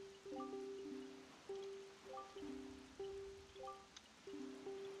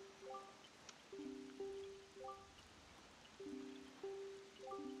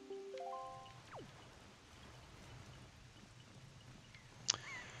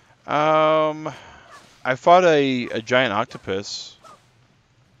 I fought a giant octopus.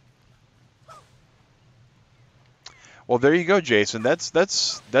 Well, there you go, Jason. That's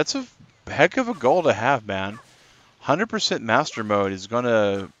a heck of a goal to have, man. 100% master mode is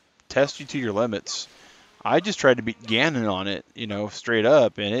gonna test you to your limits. I just tried to beat Ganon on it, you know, straight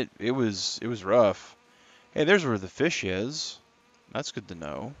up, and it was rough. Hey, there's where the fish is. That's good to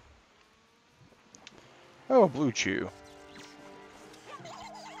know. Oh, blue chew.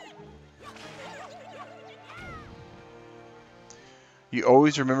 You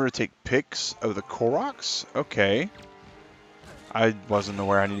always remember to take pics of the Koroks? Okay. I wasn't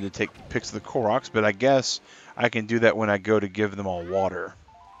aware I needed to take pics of the Koroks, but I guess I can do that when I go to give them all water.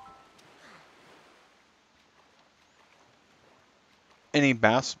 Any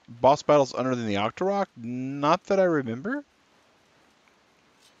boss battles other than the Octorok? Not that I remember.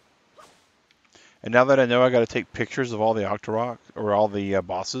 And now that I know I got to take pictures of all the Octorok, or all the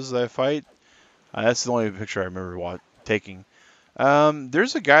bosses that I fight, that's the only picture I remember taking.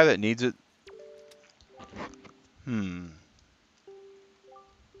 There's a guy that needs it. I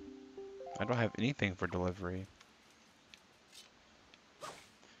don't have anything for delivery.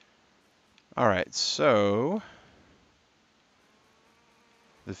 Alright, so...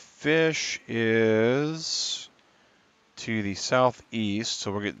 the fish is to the southeast,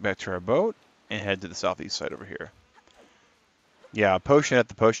 so we'll get back to our boat and head to the southeast side over here. Yeah, a potion at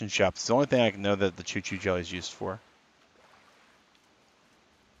the potion shop. It's the only thing I can know that the choo-choo jelly is used for.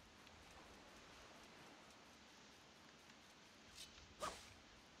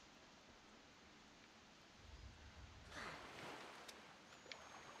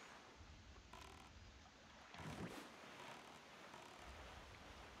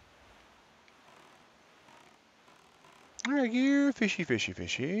 Alright, here, fishy, fishy,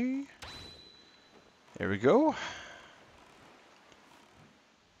 fishy. There we go.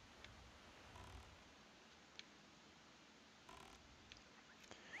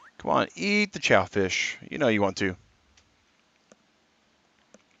 Come on, eat the chowfish. You know you want to.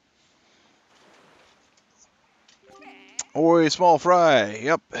 Oi, small fry.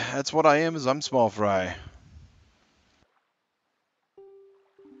 Yep, that's what I am, is I'm small fry.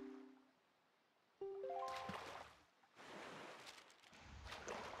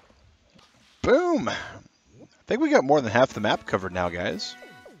 Boom! I think we got more than half the map covered now, guys.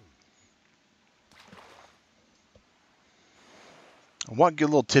 What good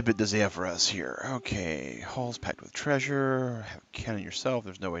little tidbit does he have for us here? Okay, hulls packed with treasure. Have a cannon yourself.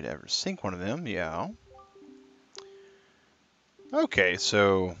 There's no way to ever sink one of them. Yeah. Okay,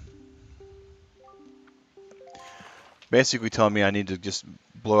 so basically telling me I need to just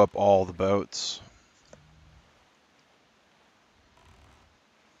blow up all the boats.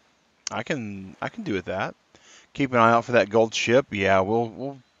 I can do with that. Keep an eye out for that gold ship. Yeah,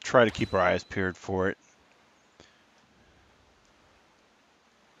 we'll try to keep our eyes peeled for it.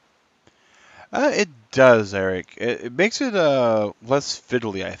 It does, Eric. It makes it less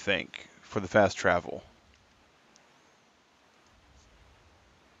fiddly, I think, for the fast travel.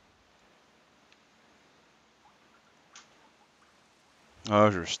 Oh,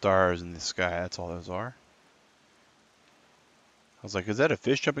 those are stars in the sky. That's all those are. I was like, is that a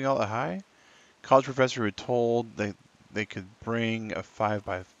fish jumping out that high? College professor who told they could bring a 5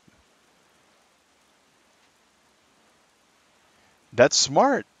 by. That's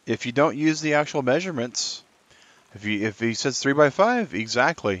smart. If you don't use the actual measurements, if he says 3 by 5,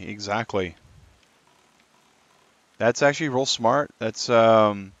 exactly. That's actually real smart. That's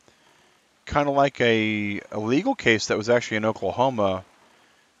kind of like a legal case that was actually in Oklahoma,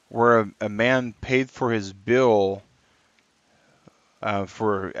 where a man paid for his bill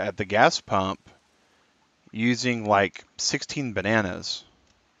for at the gas pump using like 16 bananas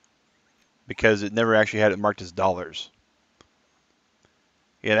because it never actually had it marked as dollars.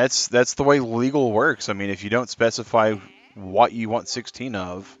 Yeah, that's the way legal works. I mean, if you don't specify what you want 16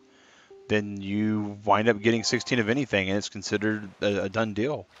 of, then you wind up getting 16 of anything, and it's considered a done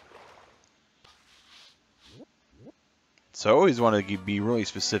deal. So I always want to be really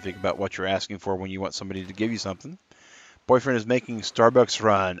specific about what you're asking for when you want somebody to give you something. Boyfriend is making Starbucks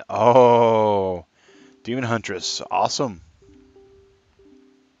run. Oh, Demon Huntress. Awesome.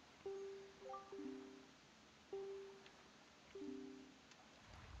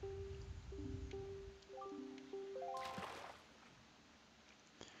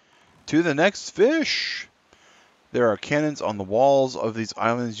 To the next fish. There are cannons on the walls of these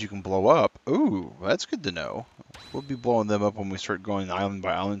islands you can blow up. Ooh, that's good to know. We'll be blowing them up when we start going island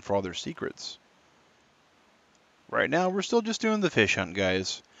by island for all their secrets. Right now, we're still just doing the fish hunt,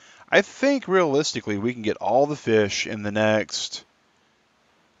 guys. I think realistically we can get all the fish in the next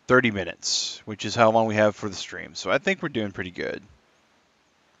 30 minutes, which is how long we have for the stream. So I think we're doing pretty good.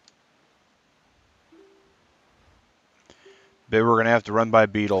 But we're going to have to run by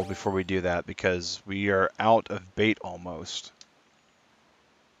Beetle before we do that because we are out of bait almost.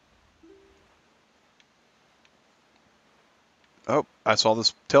 Oh, I saw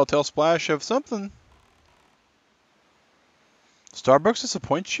this telltale splash of something. Starbucks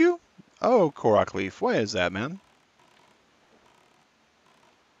disappoints you? Oh, Korok Leaf, why is that, man?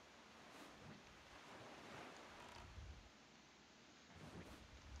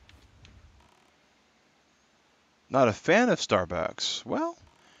 Not a fan of Starbucks. Well,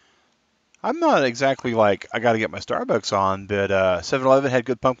 I'm not exactly like, I gotta get my Starbucks on, but 7-Eleven had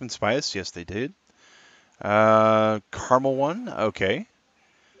good pumpkin spice. Yes, they did. Caramel one, okay.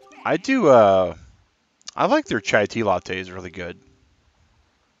 I do, I like their chai tea lattes, really good.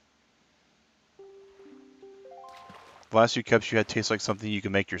 The last few cups you had taste like something you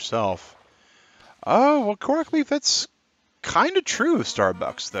can make yourself. Oh, well, Korok Leaf, that's kind of true of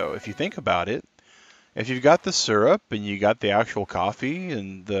Starbucks, though, if you think about it. If you've got the syrup and you got the actual coffee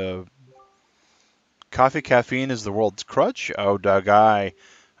and the coffee caffeine is the world's crutch, oh, Doug,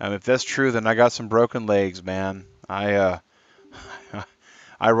 if that's true, then I got some broken legs, man. I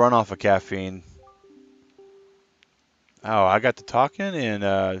run off of caffeine. Oh, I got to talking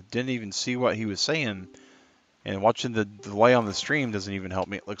and didn't even see what he was saying. And watching the delay on the stream doesn't even help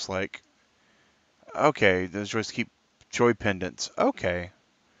me, it looks like. Okay, those just keep joy pendants. Okay,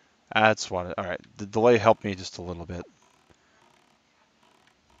 that's what. All right, the delay helped me just a little bit.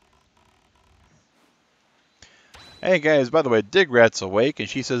 Hey guys, by the way, Digrat's awake, and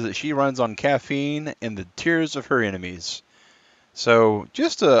she says that she runs on caffeine and the tears of her enemies. So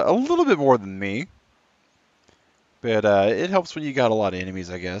just a little bit more than me, but it helps when you got a lot of enemies,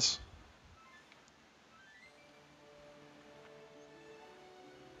 I guess.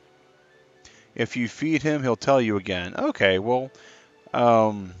 If you feed him, he'll tell you again. Okay, well,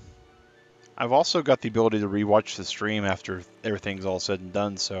 um, I've also got the ability to rewatch the stream after everything's all said and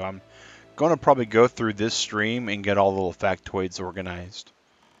done, so I'm going to probably go through this stream and get all the little factoids organized.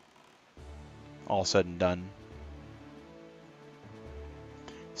 All said and done.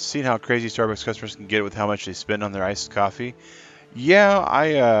 Seeing how crazy Starbucks customers can get with how much they spend on their iced coffee.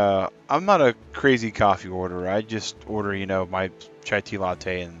 Yeah, I'm not a crazy coffee orderer. I just order, my chai tea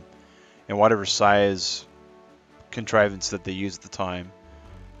latte and whatever size contrivance that they use at the time,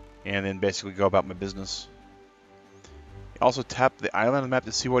 and then basically go about my business. Also tap the island map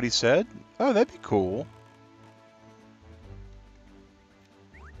to see what he said. Oh, that'd be cool.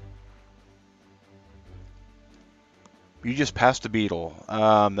 You just passed a beetle.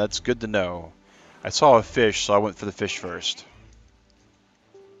 That's good to know. I saw a fish, so I went for the fish first.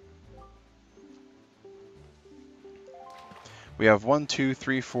 We have 1, 2,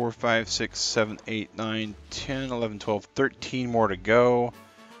 3, 4, 5, 6, 7, 8, 9, 10, 11, 12, 13 more to go.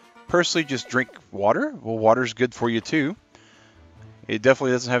 personally just drink water. Well, water's good for you too. It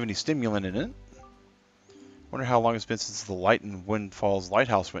definitely doesn't have any stimulant in it. Wonder how long it's been since the Light and Windfalls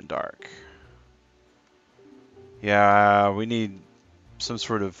lighthouse went dark. Yeah, we need some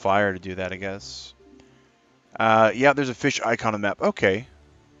sort of fire to do that, I guess. Yeah, there's a fish icon on the map. Okay.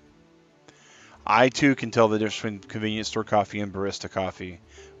 I, too, can tell the difference between convenience store coffee and barista coffee.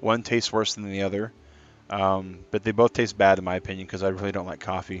 One tastes worse than the other. But they both taste bad, in my opinion, because I really don't like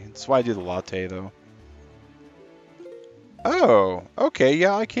coffee. That's why I do the latte, though. Oh, okay,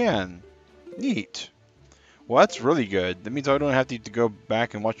 yeah, I can. Neat. Well, that's really good. That means I don't have to go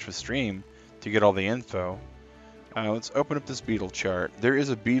back and watch the stream to get all the info. Let's open up this beetle chart. There is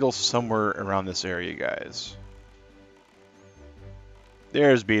a beetle somewhere around this area, guys.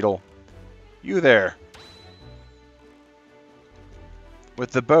 There's Beetle. You there.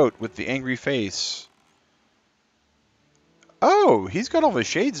 With the boat, with the angry face. Oh, he's got all the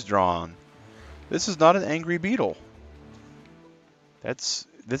shades drawn. This is not an angry beetle. This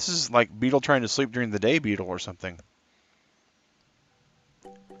is like Beetle trying to sleep during the day Beetle or something.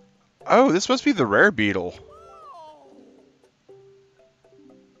 Oh, this must be the rare beetle.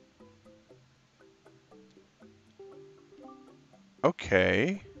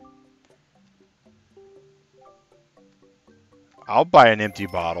 Okay. I'll buy an empty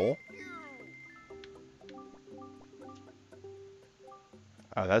bottle.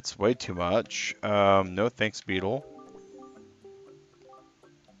 Oh, that's way too much. No thanks, Beetle.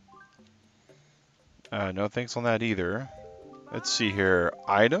 No thanks on that either. Let's see here.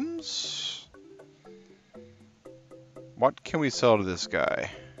 Items? What can we sell to this guy?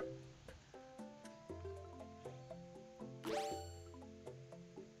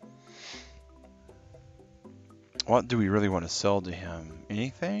 What do we really want to sell to him?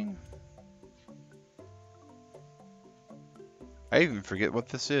 Anything? I even forget what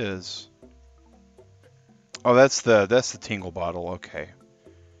this is. Oh, that's the tingle bottle. Okay.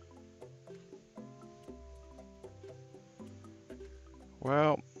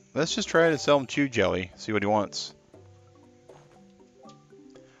 Well, let's just try to sell him chew jelly. See what he wants.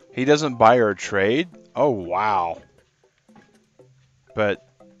 He doesn't buy or trade? Oh, wow. But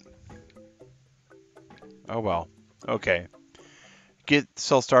oh well. Okay.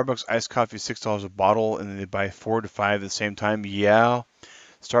 Sell Starbucks iced coffee $6 a bottle, and then they buy 4 to 5 at the same time. Yeah,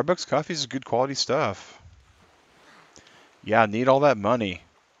 Starbucks coffee is good quality stuff. Yeah, need all that money.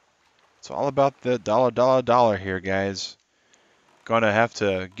 It's all about the dollar here, guys. Gonna have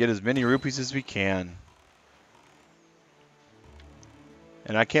to get as many rupees as we can.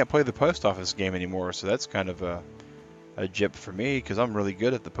 And I can't play the post office game anymore, so that's kind of a jip for me, because I'm really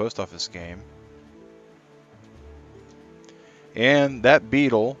good at the post office game. And that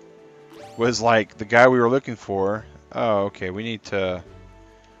beetle was like the guy we were looking for. Oh, okay, we got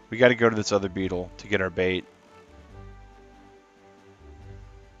to go to this other beetle to get our bait.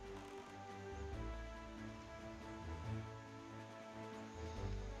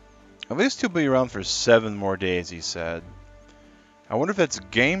 At least he'll be around for 7 more days, he said. I wonder if that's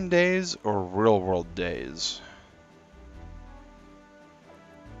game days or real world days.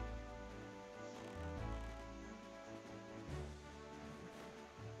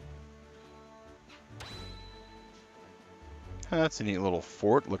 That's a neat little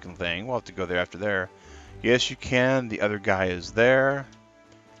fort looking thing. We'll have to go there after there. Yes, you can. The other guy is there.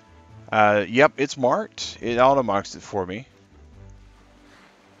 Yep, it's marked. It auto marks it for me.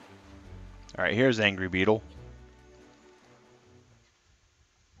 Alright, here's Angry Beetle.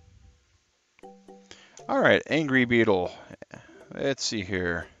 Alright, Angry Beetle. Let's see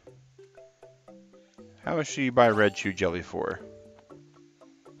here. How much do you buy red chew jelly for?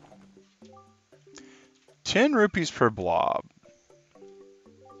 10 rupees per blob.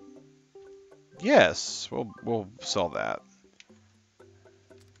 Yes, we'll sell that.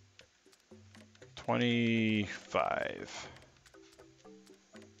 25.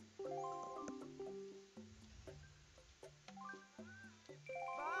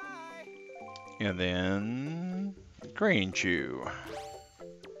 And then green chew.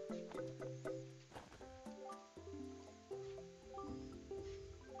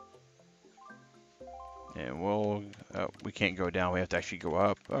 And we can't go down, we have to actually go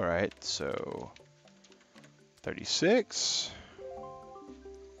up. All right, so 36.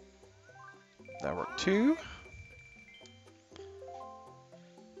 That worked too.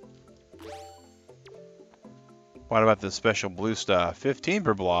 What about the special blue stuff? 15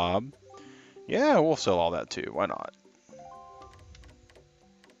 per blob. Yeah, we'll sell all that too. Why not?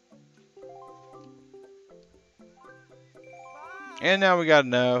 And now we got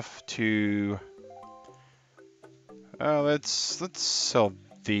enough to let's sell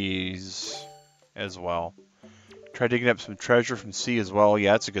these as well. Try digging up some treasure from C as well.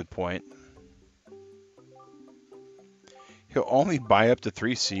 Yeah, that's a good point. He'll only buy up to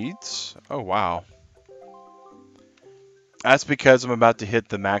 3 seeds? Oh, wow. That's because I'm about to hit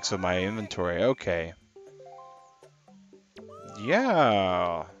the max of my inventory. Okay.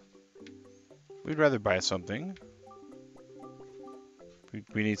 Yeah. We'd rather buy something.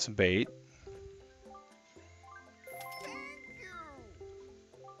 We need some bait.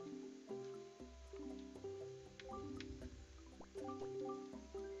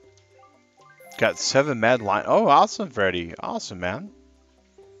 Got 7 mad lion. Oh, awesome, Freddy. Awesome, man.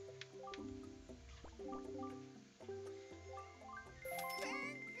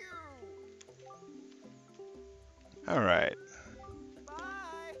 Alright.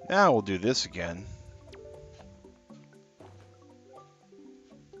 Now we'll do this again.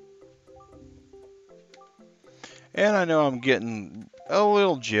 And I know I'm getting a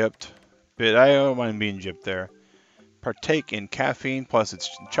little gypped, but I don't mind being gypped there. Partake in caffeine, plus it's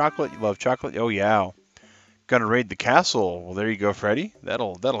chocolate. You love chocolate? Oh, yeah. Gonna raid the castle. Well, there you go, Freddy.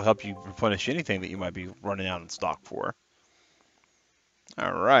 That'll help you replenish anything that you might be running out in stock for.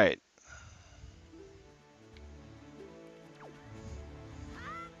 Alright.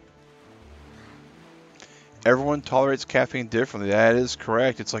 Everyone tolerates caffeine differently. That is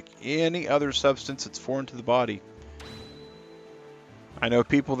correct. It's like any other substance that's foreign to the body. I know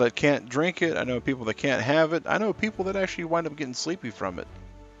people that can't drink it. I know people that can't have it. I know people that actually wind up getting sleepy from it.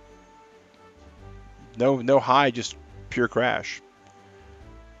 No high, just pure crash.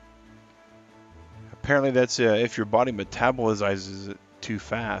 Apparently that's if your body metabolizes it too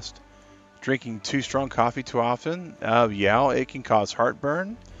fast. Drinking too strong coffee too often, yeah, it can cause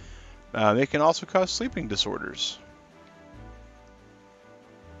heartburn. It can also cause sleeping disorders.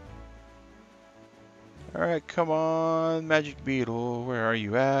 Alright, come on, Magic Beetle, where are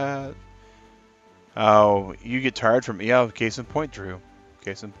you at? Oh, you get tired from, yeah, case in point, Drew.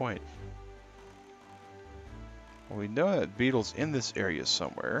 Case in point. Well, we know that Beetle's in this area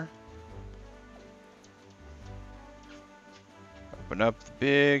somewhere. Open up the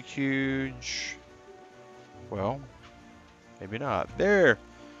big, huge... Well, maybe not. There!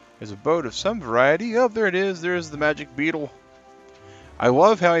 There's a boat of some variety. Oh, there it is. There's the Magic Beetle. I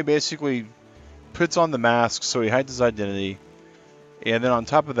love how he basically puts on the mask so he hides his identity. And then on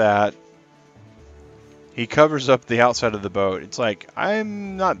top of that, he covers up the outside of the boat. It's like,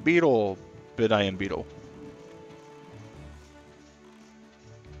 I'm not Beetle, but I am Beetle.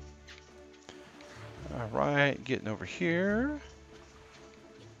 Alright, getting over here.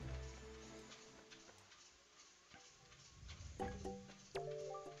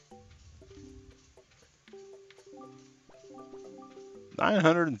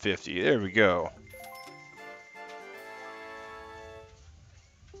 $950. There we go.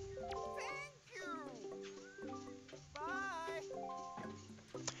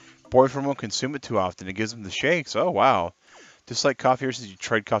 Boyfriend won't consume it too often. It gives him the shakes. Oh, wow. Just like coffee ever since you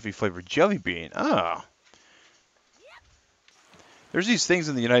tried coffee-flavored jelly bean. Ah. There's these things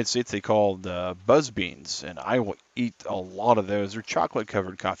in the United States they called buzz beans, and I will eat a lot of those. They're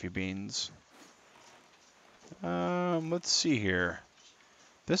chocolate-covered coffee beans. Let's see here.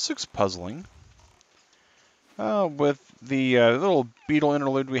 This looks puzzling. With the little beetle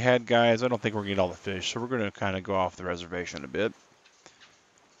interlude we had, guys, I don't think we're going to get all the fish, so we're going to kind of go off the reservation a bit.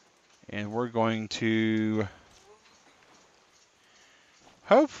 And we're going to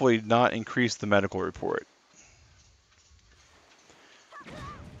hopefully not increase the medical report.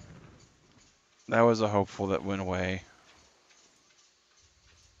 That was a hopeful that went away.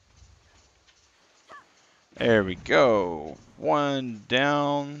 There we go. One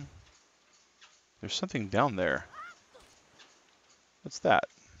down. There's something down there. What's that?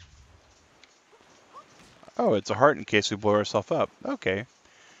 Oh, it's a heart in case we blow ourselves up. Okay.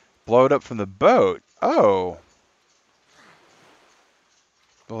 Blow it up from the boat. Oh.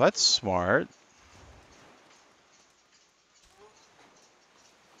 Well, that's smart.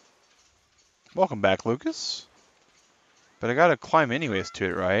 Welcome back, Lucas. But I gotta climb anyways to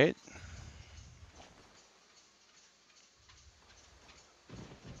it, right?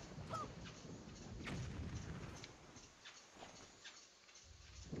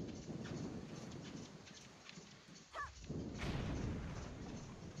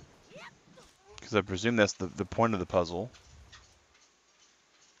 Because I presume that's the point of the puzzle.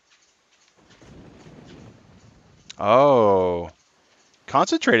 Oh.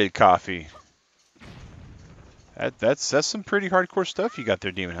 Concentrated coffee. That's some pretty hardcore stuff you got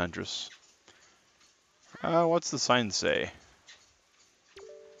there, Demon Huntress. What's the sign say?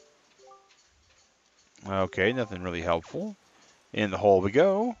 Okay, nothing really helpful. In the hole we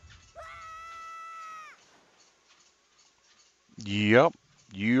go. Yep,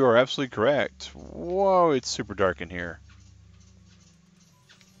 you are absolutely correct. Whoa, it's super dark in here.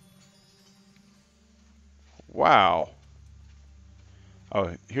 Wow.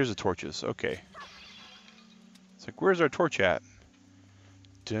 Oh, here's the torches. Okay. It's like, where's our torch at?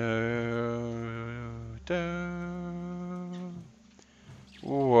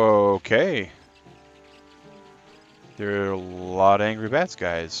 Whoa, okay. There are a lot of angry bats,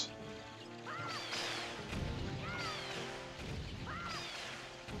 guys.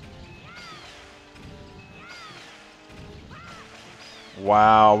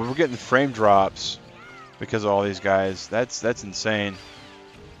 Wow, we were getting frame drops because of all these guys. That's insane.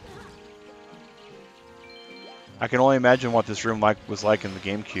 I can only imagine what this room was like in the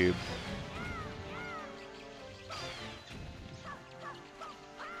GameCube.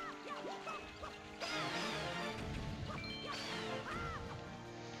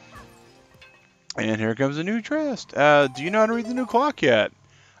 And here comes a new chest. Do you know how to read the new clock yet?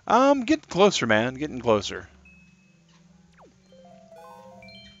 Getting closer, man. Getting closer.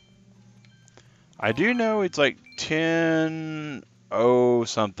 I do know it's like 10:00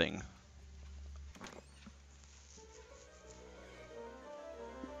 something.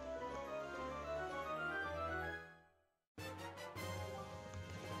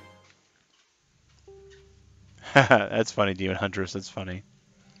 That's funny, Demon Huntress. That's funny.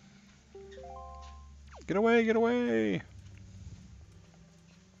 Get away, get away.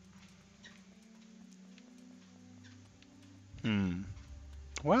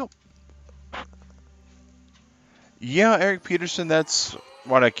 Well. Yeah, Eric Peterson, that's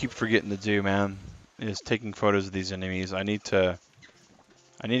what I keep forgetting to do, man. Is taking photos of these enemies. I need to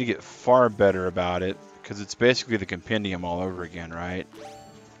get far better about it, because it's basically the compendium all over again, right?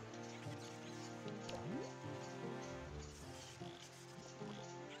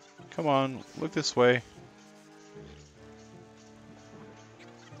 Come on, look this way.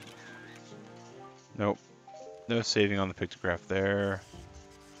 Nope. No saving on the pictograph there.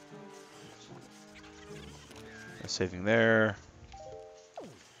 No saving there.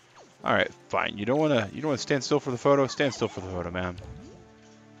 Alright, fine. You don't wanna stand still for the photo? Stand still for the photo, man.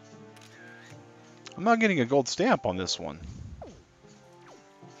 I'm not getting a gold stamp on this one.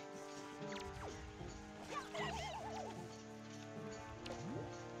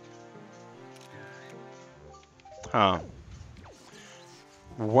 Huh.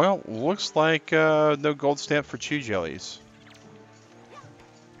 Well, looks like no gold stamp for chew jellies.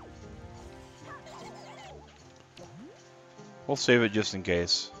 We'll save it just in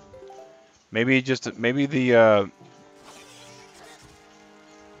case. Maybe the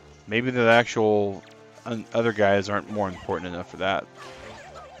actual other guys aren't more important enough for that.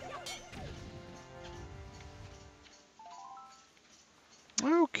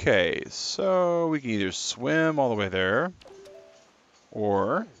 Okay, so we can either swim all the way there,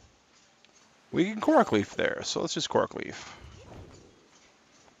 or we can Korok Leaf there. So let's just Korok Leaf.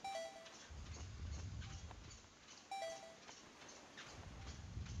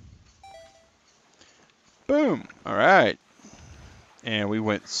 Boom! Alright. And we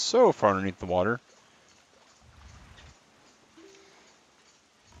went so far underneath the water.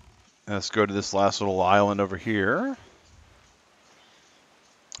 Let's go to this last little island over here.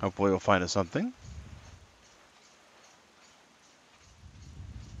 Hopefully we'll find us something.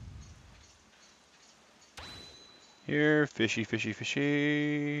 Here, fishy, fishy,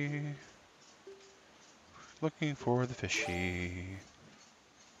 fishy. Looking for the fishy.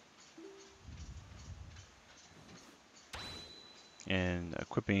 And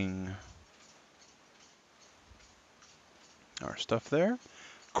equipping our stuff there.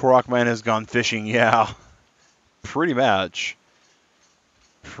 Korok Man has gone fishing, yeah. Pretty much.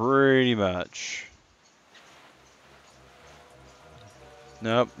 Pretty much.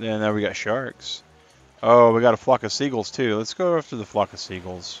 Nope, yeah, now we got sharks. Oh, we got a flock of seagulls too. Let's go after the flock of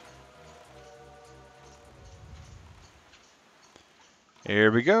seagulls.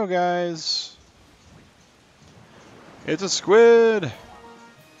 Here we go, guys. It's a squid.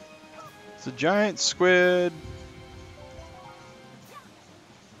 It's a giant squid.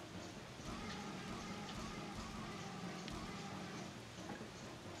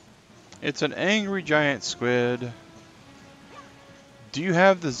 It's an angry giant squid. Do you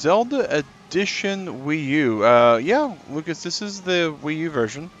have the Zelda Edition Wii U? Yeah, Lucas, this is the Wii U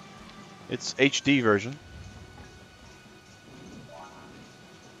version. It's HD version.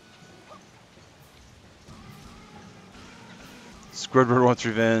 Squidward wants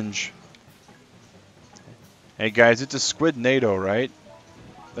revenge. Hey guys, it's a squid NATO, right?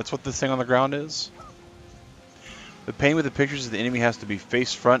 That's what this thing on the ground is? The pain with the pictures is the enemy has to be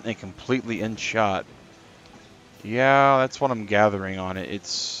face front and completely in shot. Yeah, that's what I'm gathering on it.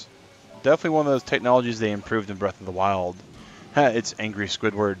 It's definitely one of those technologies they improved in Breath of the Wild. It's Angry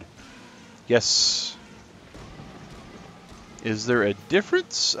Squidward. Yes. Is there a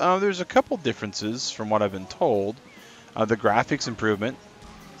difference? There's a couple differences from what I've been told. The graphics improvement.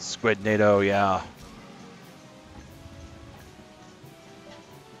 Squidnado, yeah.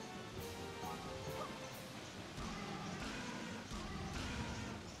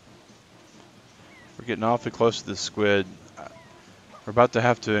 We're getting awfully close to the squid. We're about to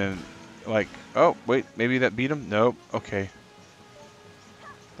have to, like, oh, wait, maybe that beat him? Nope, okay.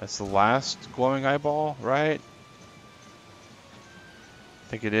 That's the last glowing eyeball, right? I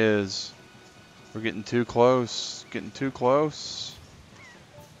think it is. We're getting too close, getting too close.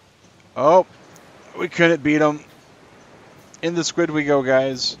 Oh, we couldn't beat him. In the squid we go,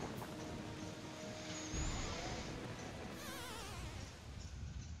 guys.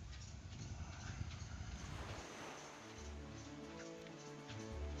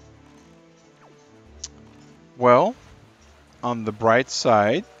 Well, on the bright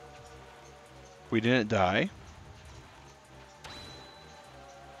side, we didn't die.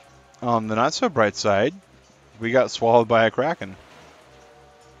 On the not so bright side, we got swallowed by a kraken.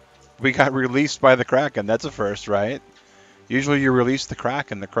 We got released by the kraken. That's a first, right? Usually you release the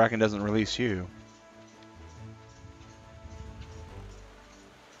kraken doesn't release you.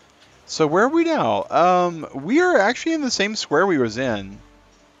 So where are we now? We are actually in the same square we was in.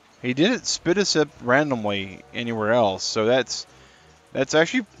 He didn't spit us up randomly anywhere else, so that's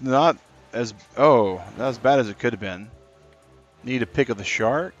actually not as not as bad as it could have been. Need a pick of the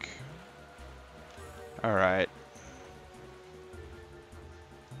shark. All right.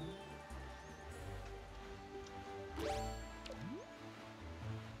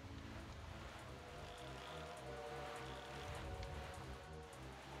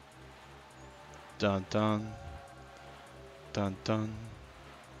 Dun dun dun dun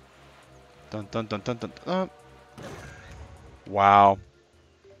dun dun dun dun dun. Wow.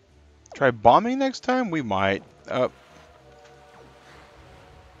 Try bombing next time? We might.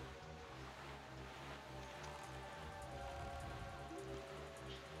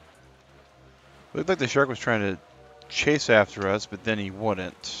 Looked like the shark was trying to chase after us, but then he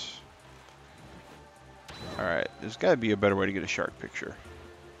wouldn't. Alright, there's got to be a better way to get a shark picture.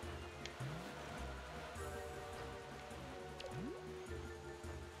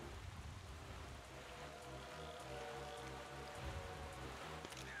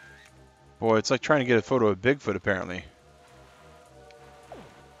 Boy, it's like trying to get a photo of Bigfoot, apparently.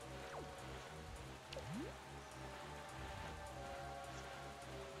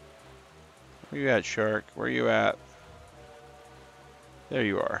 Where you at, shark? Where you at? There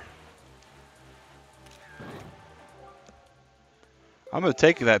you are. I'm going to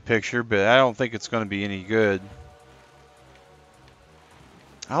take that picture, but I don't think it's going to be any good.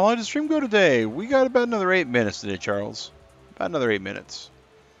 How long did the stream go today? We got about another 8 minutes today, Charles. About another 8 minutes.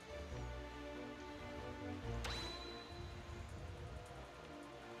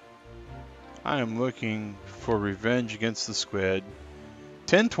 I am looking for revenge against the squid.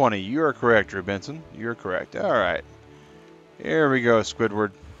 1020, you are correct, Drew Benson. You're correct. Alright. Here we go,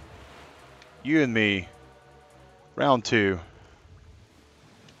 Squidward. You and me. Round 2.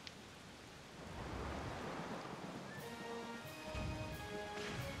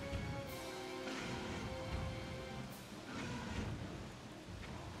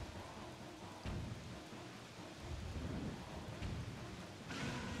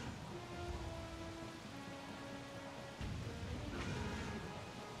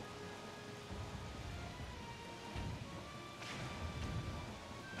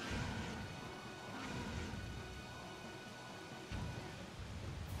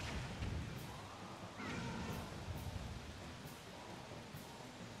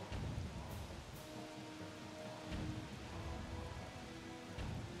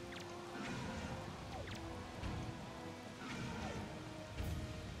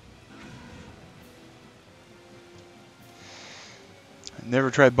 Never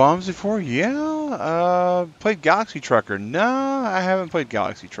tried bombs before? Yeah. Played Galaxy Trucker? No, I haven't played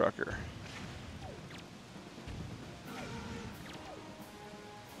Galaxy Trucker.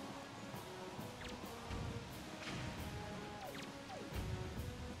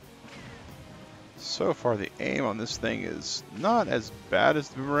 So far, the aim on this thing is not as bad as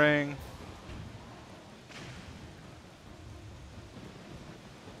the boomerang.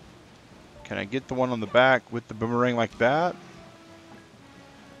 Can I get the one on the back with the boomerang like that?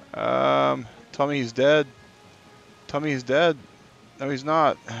 Tell me he's dead. Tell me he's dead. No, he's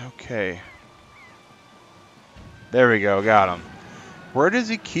not. Okay. There we go, got him. Where does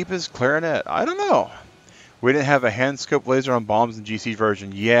he keep his clarinet? I don't know. We didn't have a hand scope laser on bombs in GC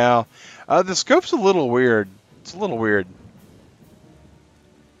version. Yeah, the scope's a little weird. It's a little weird.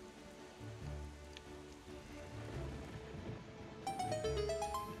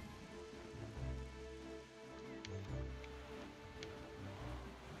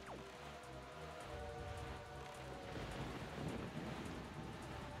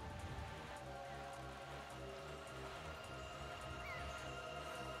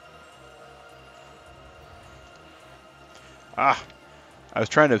 Ah, I was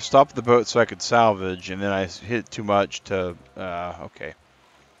trying to stop the boat so I could salvage, and then I hit too much to... okay.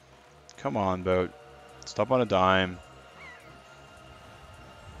 Come on, boat. Stop on a dime.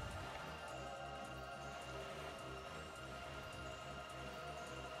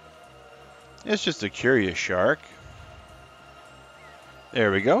 It's just a curious shark.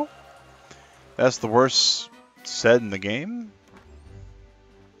 There we go. That's the worst said in the game.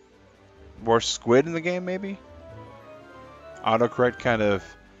 Worst squid in the game, maybe? Autocorrect kind of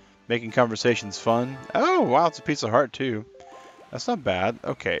making conversations fun. Oh, wow, it's a piece of heart, too. That's not bad.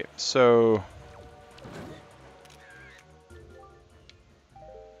 Okay, so...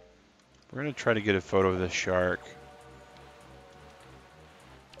 we're going to try to get a photo of this shark.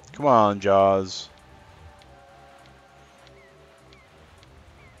 Come on, Jaws.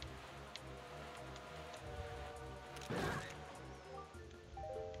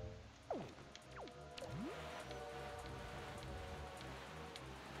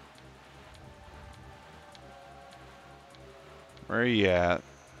 Where are you at?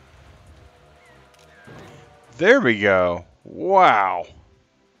 There we go. Wow.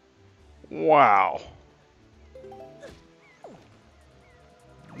 Wow.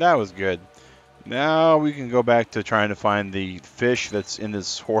 That was good. Now we can go back to trying to find the fish that's in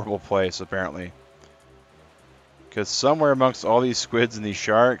this horrible place, apparently. Because somewhere amongst all these squids and these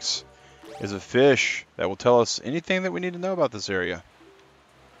sharks is a fish that will tell us anything that we need to know about this area.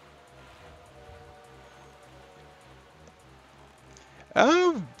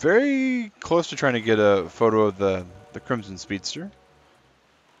 Very close to trying to get a photo of the Crimson Speedster.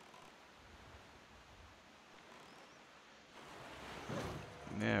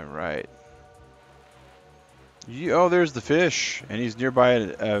 Yeah, right. Oh, there's the fish, and he's nearby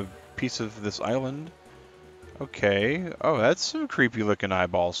a piece of this island. Okay. Oh, that's some creepy looking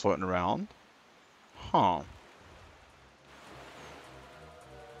eyeballs floating around. Huh.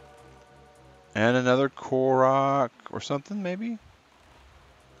 And another Korok or something, maybe?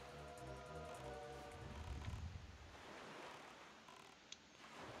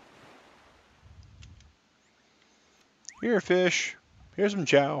 Here, fish. Here's some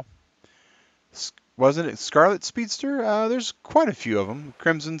chow. Wasn't it Scarlet Speedster? There's quite a few of them.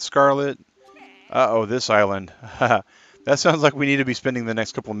 Crimson, Scarlet. Uh-oh, this island. That sounds like we need to be spending the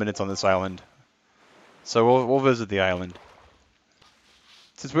next couple of minutes on this island. So we'll visit the island.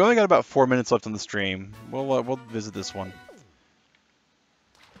 Since we only got about 4 minutes left on the stream, we'll visit this one.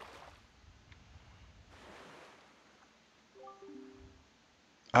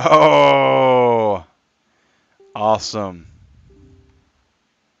 Oh, awesome.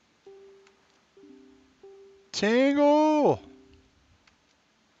 Tingle!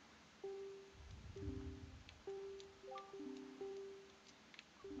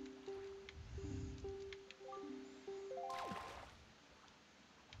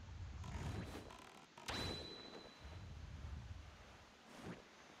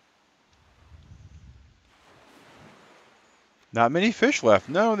 Not many fish left.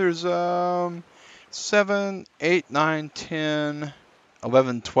 No, there's 7, 8, 9, 10,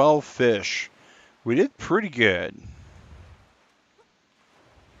 11, 12 fish. We did pretty good.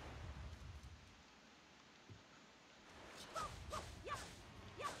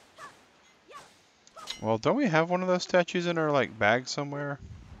 Well, don't we have one of those statues in our like bag somewhere?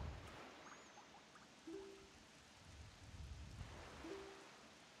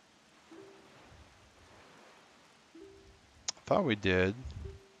 Thought we did.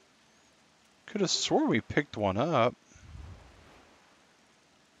 Could have swore we picked one up.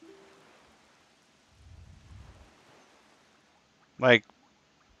 Like,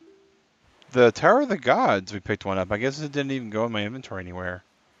 the Tower of the Gods, we picked one up. I guess it didn't even go in my inventory anywhere.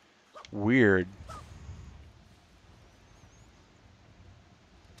 Weird.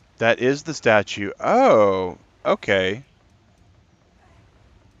 That is the statue. Oh, okay.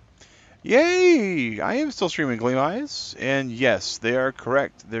 Yay! I am still streaming Gleam Eyes, and yes, they are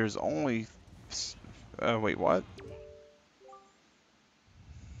correct. There's only... wait, what?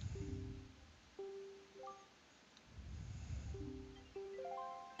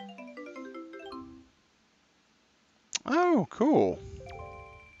 Oh, cool.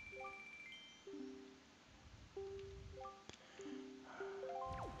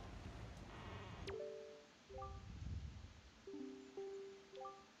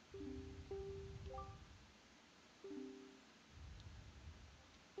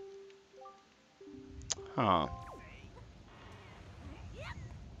 Huh.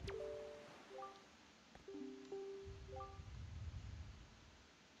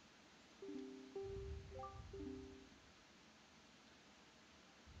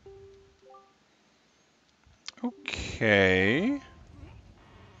 Okay.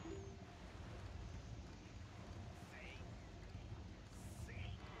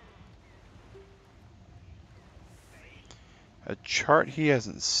 A chart he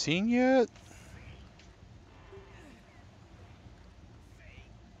hasn't seen yet?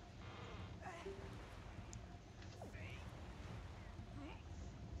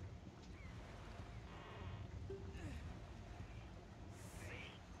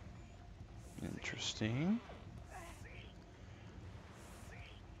 Interesting.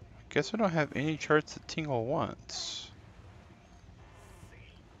 Guess I don't have any charts that Tingle wants.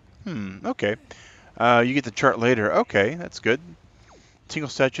 Okay. You get the chart later. Okay, that's good. Tingle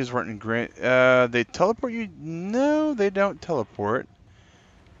statues weren't in grant. They teleport you? No, they don't teleport.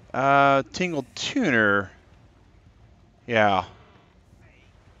 Tingle tuner. Yeah.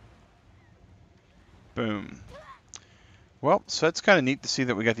 Boom. Well, so that's kind of neat to see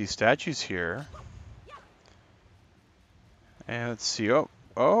that we got these statues here. And let's see.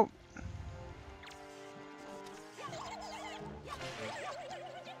 Oh.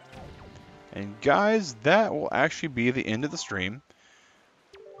 And guys, that will actually be the end of the stream.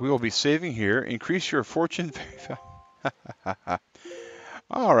 We will be saving here. Increase your fortune very fast.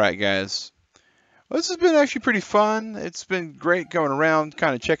 All right, guys. Well, this has been actually pretty fun. It's been great going around,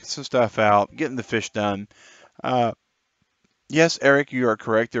 kind of checking some stuff out, getting the fish done. Uh, yes, Eric, you are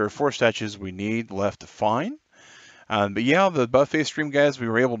correct. There are 4 statues we need left to find. But yeah, the buffet stream, guys, we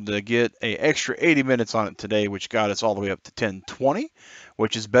were able to get an extra 80 minutes on it today, which got us all the way up to 1020,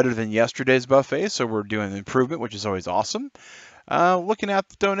 which is better than yesterday's buffet. So we're doing an improvement, which is always awesome. Looking at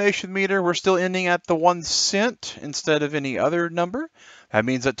the donation meter, we're still ending at the 1 cent instead of any other number. That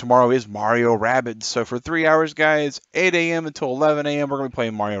means that tomorrow is Mario Rabbids. So for 3 hours, guys, 8 a.m. until 11 a.m., we're going to be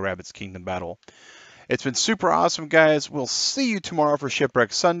playing Mario Rabbids Kingdom Battle. It's been super awesome, guys. We'll see you tomorrow for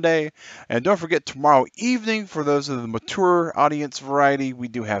Shipwreck Sunday. And don't forget, tomorrow evening, for those of the mature audience variety, we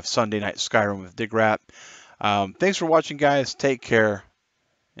do have Sunday Night Skyrim with Dig Rat. Thanks for watching, guys. Take care.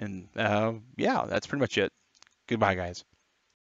 And yeah, that's pretty much it. Goodbye, guys.